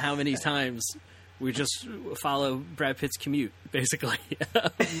love how many times we just follow Brad Pitt's commute, basically.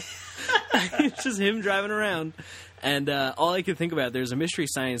 It's just him driving around. And all I could think about, there's a Mystery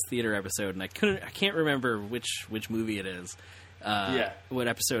Science Theater episode, and I can't remember which movie it is, what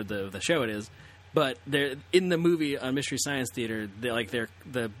episode the show it is. But in the movie on Mystery Science Theater,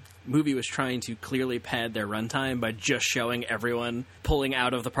 the movie was trying to clearly pad their runtime by just showing everyone pulling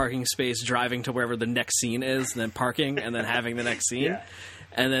out of the parking space, driving to wherever the next scene is, and then parking, and then having the next scene. Yeah.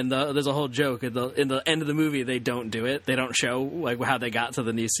 And then there's a whole joke in the end of the movie. They don't do it. They don't show like how they got to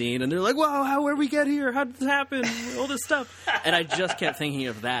the new scene, and they're like, "Wow, where'd we get here? How did this happen? All this stuff." And I just kept thinking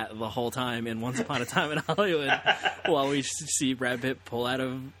of that the whole time in Once Upon a Time in Hollywood, while we see Brad Pitt pull out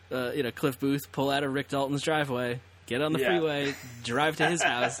of Cliff Booth pull out of Rick Dalton's driveway, get on the freeway, drive to his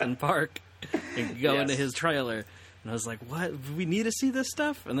house, and park, and go into his trailer. And I was like, what? We need to see this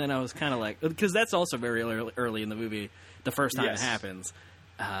stuff? And then I was kind of like, because that's also very early in the movie, the first time it happens.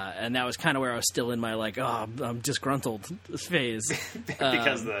 And that was kind of where I was still in my, like, I'm disgruntled phase.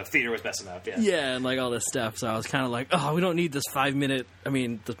 Because the theater was messing up, Yeah, and, like, all this stuff. So I was kind of like, we don't need this 5-minute... I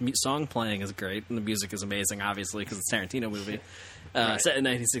mean, the song playing is great, and the music is amazing, obviously, because it's a Tarantino movie. Set in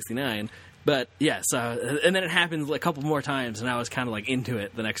 1969. But, yeah, so... And then it happened a couple more times, and I was kind of, like, into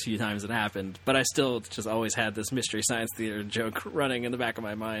it the next few times it happened. But I still just always had this Mystery Science Theater joke running in the back of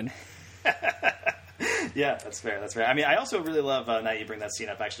my mind. Yeah, that's fair. I mean, I also really love, now you bring that scene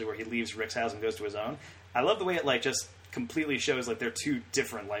up, actually, where he leaves Rick's house and goes to his own. I love the way it, like, just completely shows, like, they're two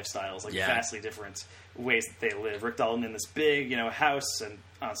different lifestyles, like, vastly different ways that they live. Rick Dalton in this big, house and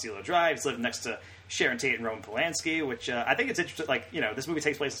on Cielo Drive. He's living next to Sharon Tate and Roman Polanski, which I think it's interesting. Like, this movie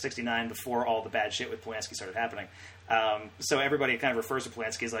takes place in '69 before all the bad shit with Polanski started happening. So everybody kind of refers to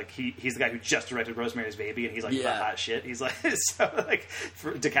Polanski as, like, he's the guy who just directed Rosemary's Baby, and he's like, hot shit. He's like, so, like,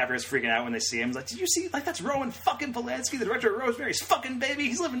 DiCaprio's freaking out when they see him. He's like, did you see, like, that's Roman fucking Polanski, the director of Rosemary's fucking Baby.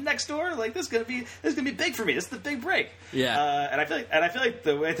 He's living next door. Like, this is gonna be big for me. This is the big break. Yeah. And I feel like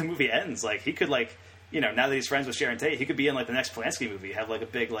the way the movie ends, like, he could, like, now that he's friends with Sharon Tate, he could be in, like, the next Polanski movie, have, like, a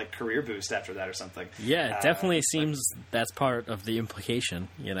big, like, career boost after that or something. Yeah, it definitely seems that's part of the implication,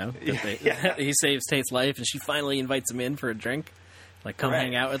 that he saves Tate's life, and she finally invites him in for a drink. Like, come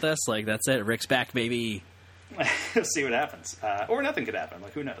hang out with us. Like, that's it. Rick's back, baby. See what happens, or nothing could happen.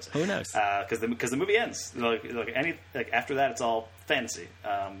 Like, who knows? Because the movie ends. Like after that, it's all fantasy.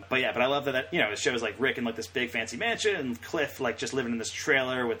 But I love that it shows, like, Rick in, like, this big fancy mansion, and Cliff, like, just living in this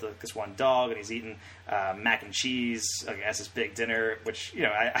trailer with, like, this one dog, and he's eating mac and cheese as his big dinner, which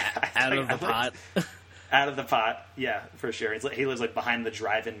out of the pot. Out of the pot, yeah, for sure. He lives, like, behind the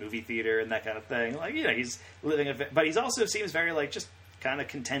drive-in movie theater and that kind of thing. Like, he's living but he's also seems very, like, just kind of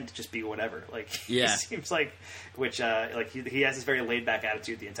content to just be whatever. Like, he seems like, which, like, he has this very laid-back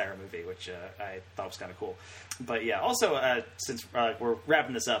attitude the entire movie, which I thought was kind of cool. But, yeah, also, since we're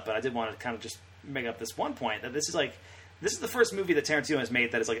wrapping this up, but I did want to kind of just make up this one point, that this is the first movie that Tarantino has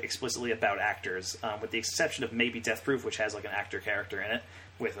made that is, like, explicitly about actors, with the exception of maybe Death Proof, which has, like, an actor character in it,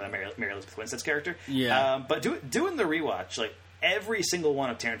 with Mary Elizabeth Winstead's character. Yeah. But doing the rewatch, like, every single one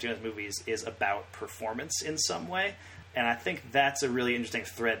of Tarantino's movies is about performance in some way. And I think that's a really interesting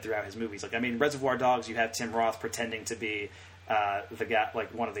thread throughout his movies. Like, I mean, Reservoir Dogs, you have Tim Roth pretending to be the guy,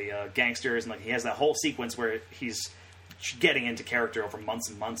 like, one of the gangsters, and, like, he has that whole sequence where he's getting into character over months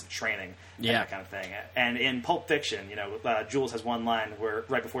and months of training, and that kind of thing. And in Pulp Fiction, Jules has one line where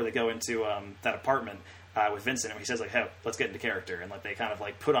right before they go into that apartment with Vincent, he says, like, hey, let's get into character, and, like, they kind of,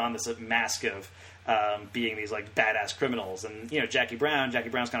 like, put on this mask of being these, like, badass criminals. And Jackie Brown's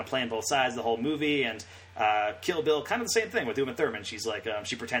kind of playing both sides the whole movie, and Kill Bill, kind of the same thing with Uma Thurman. She's like,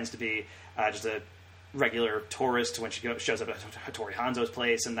 she pretends to be just a regular tourist when she shows up at Hattori Hanzo's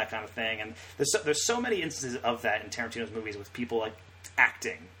place and that kind of thing. And there's so many instances of that in Tarantino's movies with people, like,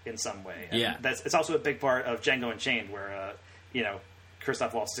 acting in some way. And it's also a big part of Django Unchained, where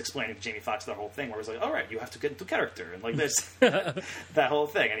Christoph Waltz is explaining to Jamie Foxx the whole thing, where it's like, all right, you have to get into character, and, like, there's that whole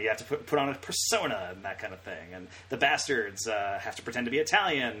thing, and you have to put on a persona and that kind of thing, and the bastards have to pretend to be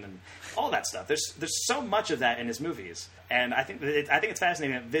Italian and all that stuff. There's so much of that in his movies, and I think it's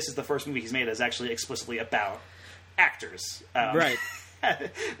fascinating that this is the first movie he's made that's actually explicitly about actors, right?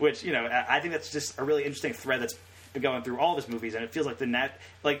 Which I think that's just a really interesting thread that's been going through all of his movies, and it feels like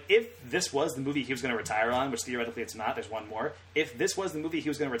if this was the movie he was going to retire on, which theoretically it's not, there's one more. If this was the movie he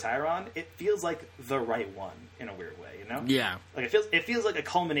was going to retire on, it feels like the right one in a weird way, Yeah. Like, it feels like a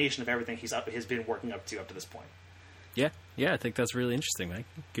culmination of everything he's been working up to this point. Yeah, I think that's really interesting, Mike.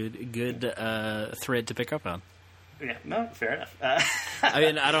 Good thread to pick up on. Yeah, no, fair enough. I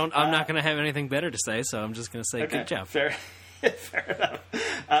mean, I'm not going to have anything better to say, so I'm just going to say good job. Fair enough.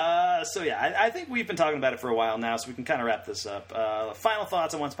 I think we've been talking about it for a while now, so we can kind of wrap this up. Final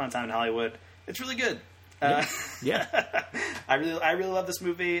thoughts on Once Upon a Time in Hollywood. It's really good. Yeah. I really love this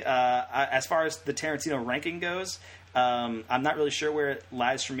movie. As far as the Tarantino ranking goes, I'm not really sure where it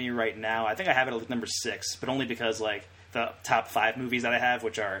lies for me right now. I think I have it at number 6, but only because, like, the top 5 movies that I have,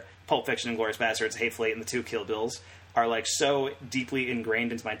 which are Pulp Fiction, Inglourious Basterds, Hateful Eight, and the 2 Kill Bills, are, like, so deeply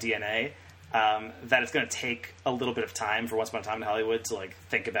ingrained into my DNA that it's going to take a little bit of time for Once Upon a Time in Hollywood to, like,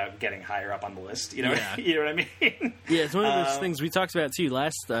 think about getting higher up on the list. You know what I mean? Yeah, it's one of those things we talked about too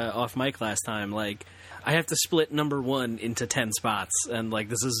off mic last time. Like, I have to split number 1 into 10 spots, and, like,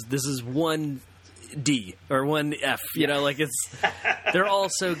 this is 1D or 1F. You know, like, they're all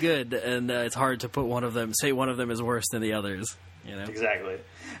so good, and it's hard to put one of them is worse than the others. You know? Exactly.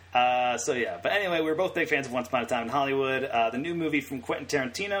 But anyway, we're both big fans of Once Upon a Time in Hollywood. The new movie from Quentin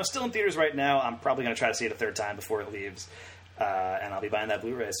Tarantino, still in theaters right now. I'm probably going to try to see it a third time before it leaves. And I'll be buying that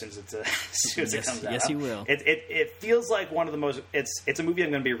Blu-ray as soon as it comes out. Yes, you will. It feels like one of the most... It's a movie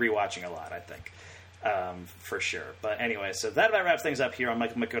I'm going to be rewatching a lot, I think. For sure. But anyway, so that about wraps things up here on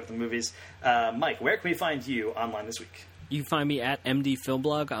Mike Might Go to the Movies. Mike, where can we find you online this week? You can find me at MD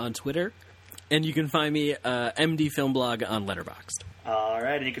Filmblog on Twitter, and you can find me MD Filmblog on Letterboxd. All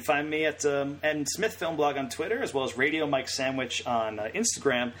right, and you can find me at M. Smith Filmblog on Twitter, as well as Radio Mike Sandwich on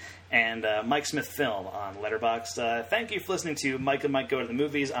Instagram, and Mike Smith Film on Letterboxd. Thank you for listening to Mike and Mike Go to the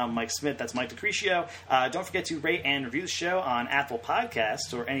Movies. I'm Mike Smith. That's Mike DeCrescio. Don't forget to rate and review the show on Apple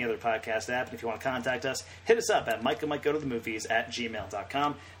Podcasts or any other podcast app. And if you want to contact us, hit us up at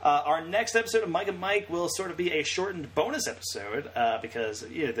mikeandmikegotothemovies@gmail.com. Our next episode of Mike and Mike will sort of be a shortened bonus episode because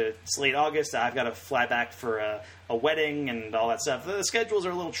it's late August. I've got to fly back for a wedding and all that stuff. The schedules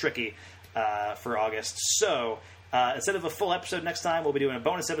are a little tricky for August. So... instead of a full episode next time, we'll be doing a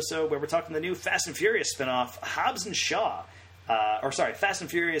bonus episode where we're talking the new Fast and Furious spinoff, Hobbs and Shaw. Fast and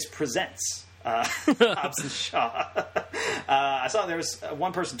Furious Presents Hobbs and Shaw. I saw there was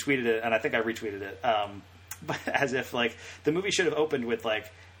one person tweeted it, and I think I retweeted it, but as if like the movie should have opened with like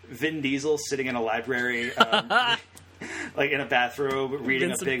Vin Diesel sitting in a library. Like in a bathrobe, reading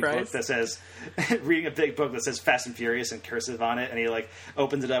Vincent a big Price. Book that says, Fast and Furious and cursive on it, and he like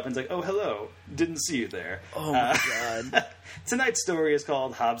opens it up and is like, "Oh, hello, didn't see you there." Oh my god! Tonight's story is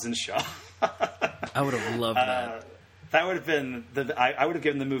called Hobbs and Shaw. I would have loved that. That would have been I would have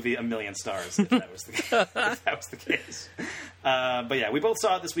given the movie 1,000,000 stars if that was the case. But yeah, we both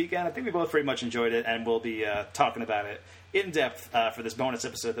saw it this weekend. I think we both pretty much enjoyed it, and we'll be talking about it in depth for this bonus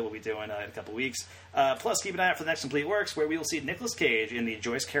episode that we'll be doing in a couple weeks. Plus, keep an eye out for the next Complete Works, where we will see Nicolas Cage in the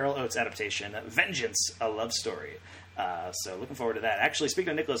Joyce Carol Oates adaptation, Vengeance, a Love Story. So looking forward to that. Actually, speaking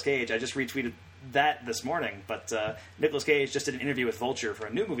of Nicolas Cage, I just retweeted that this morning, but Nicolas Cage just did an interview with Vulture for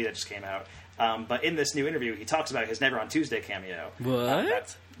a new movie that just came out. But in this new interview, he talks about his Never on Tuesday cameo.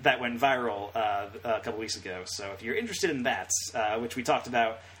 What? That went viral a couple weeks ago. So if you're interested in that, which we talked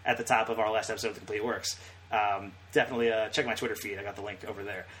about at the top of our last episode of The Complete Works, definitely check my Twitter feed. I got the link over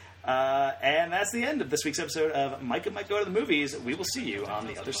there. And that's the end of this week's episode of Mike and Mike Go to the Movies. We will see you on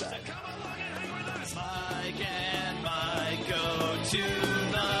the other side. Mike and Mike go to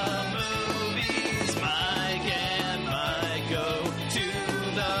the movies. Mike and Mike go to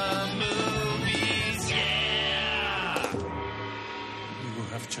the movies. Yeah! You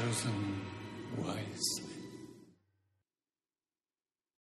have chosen wisely.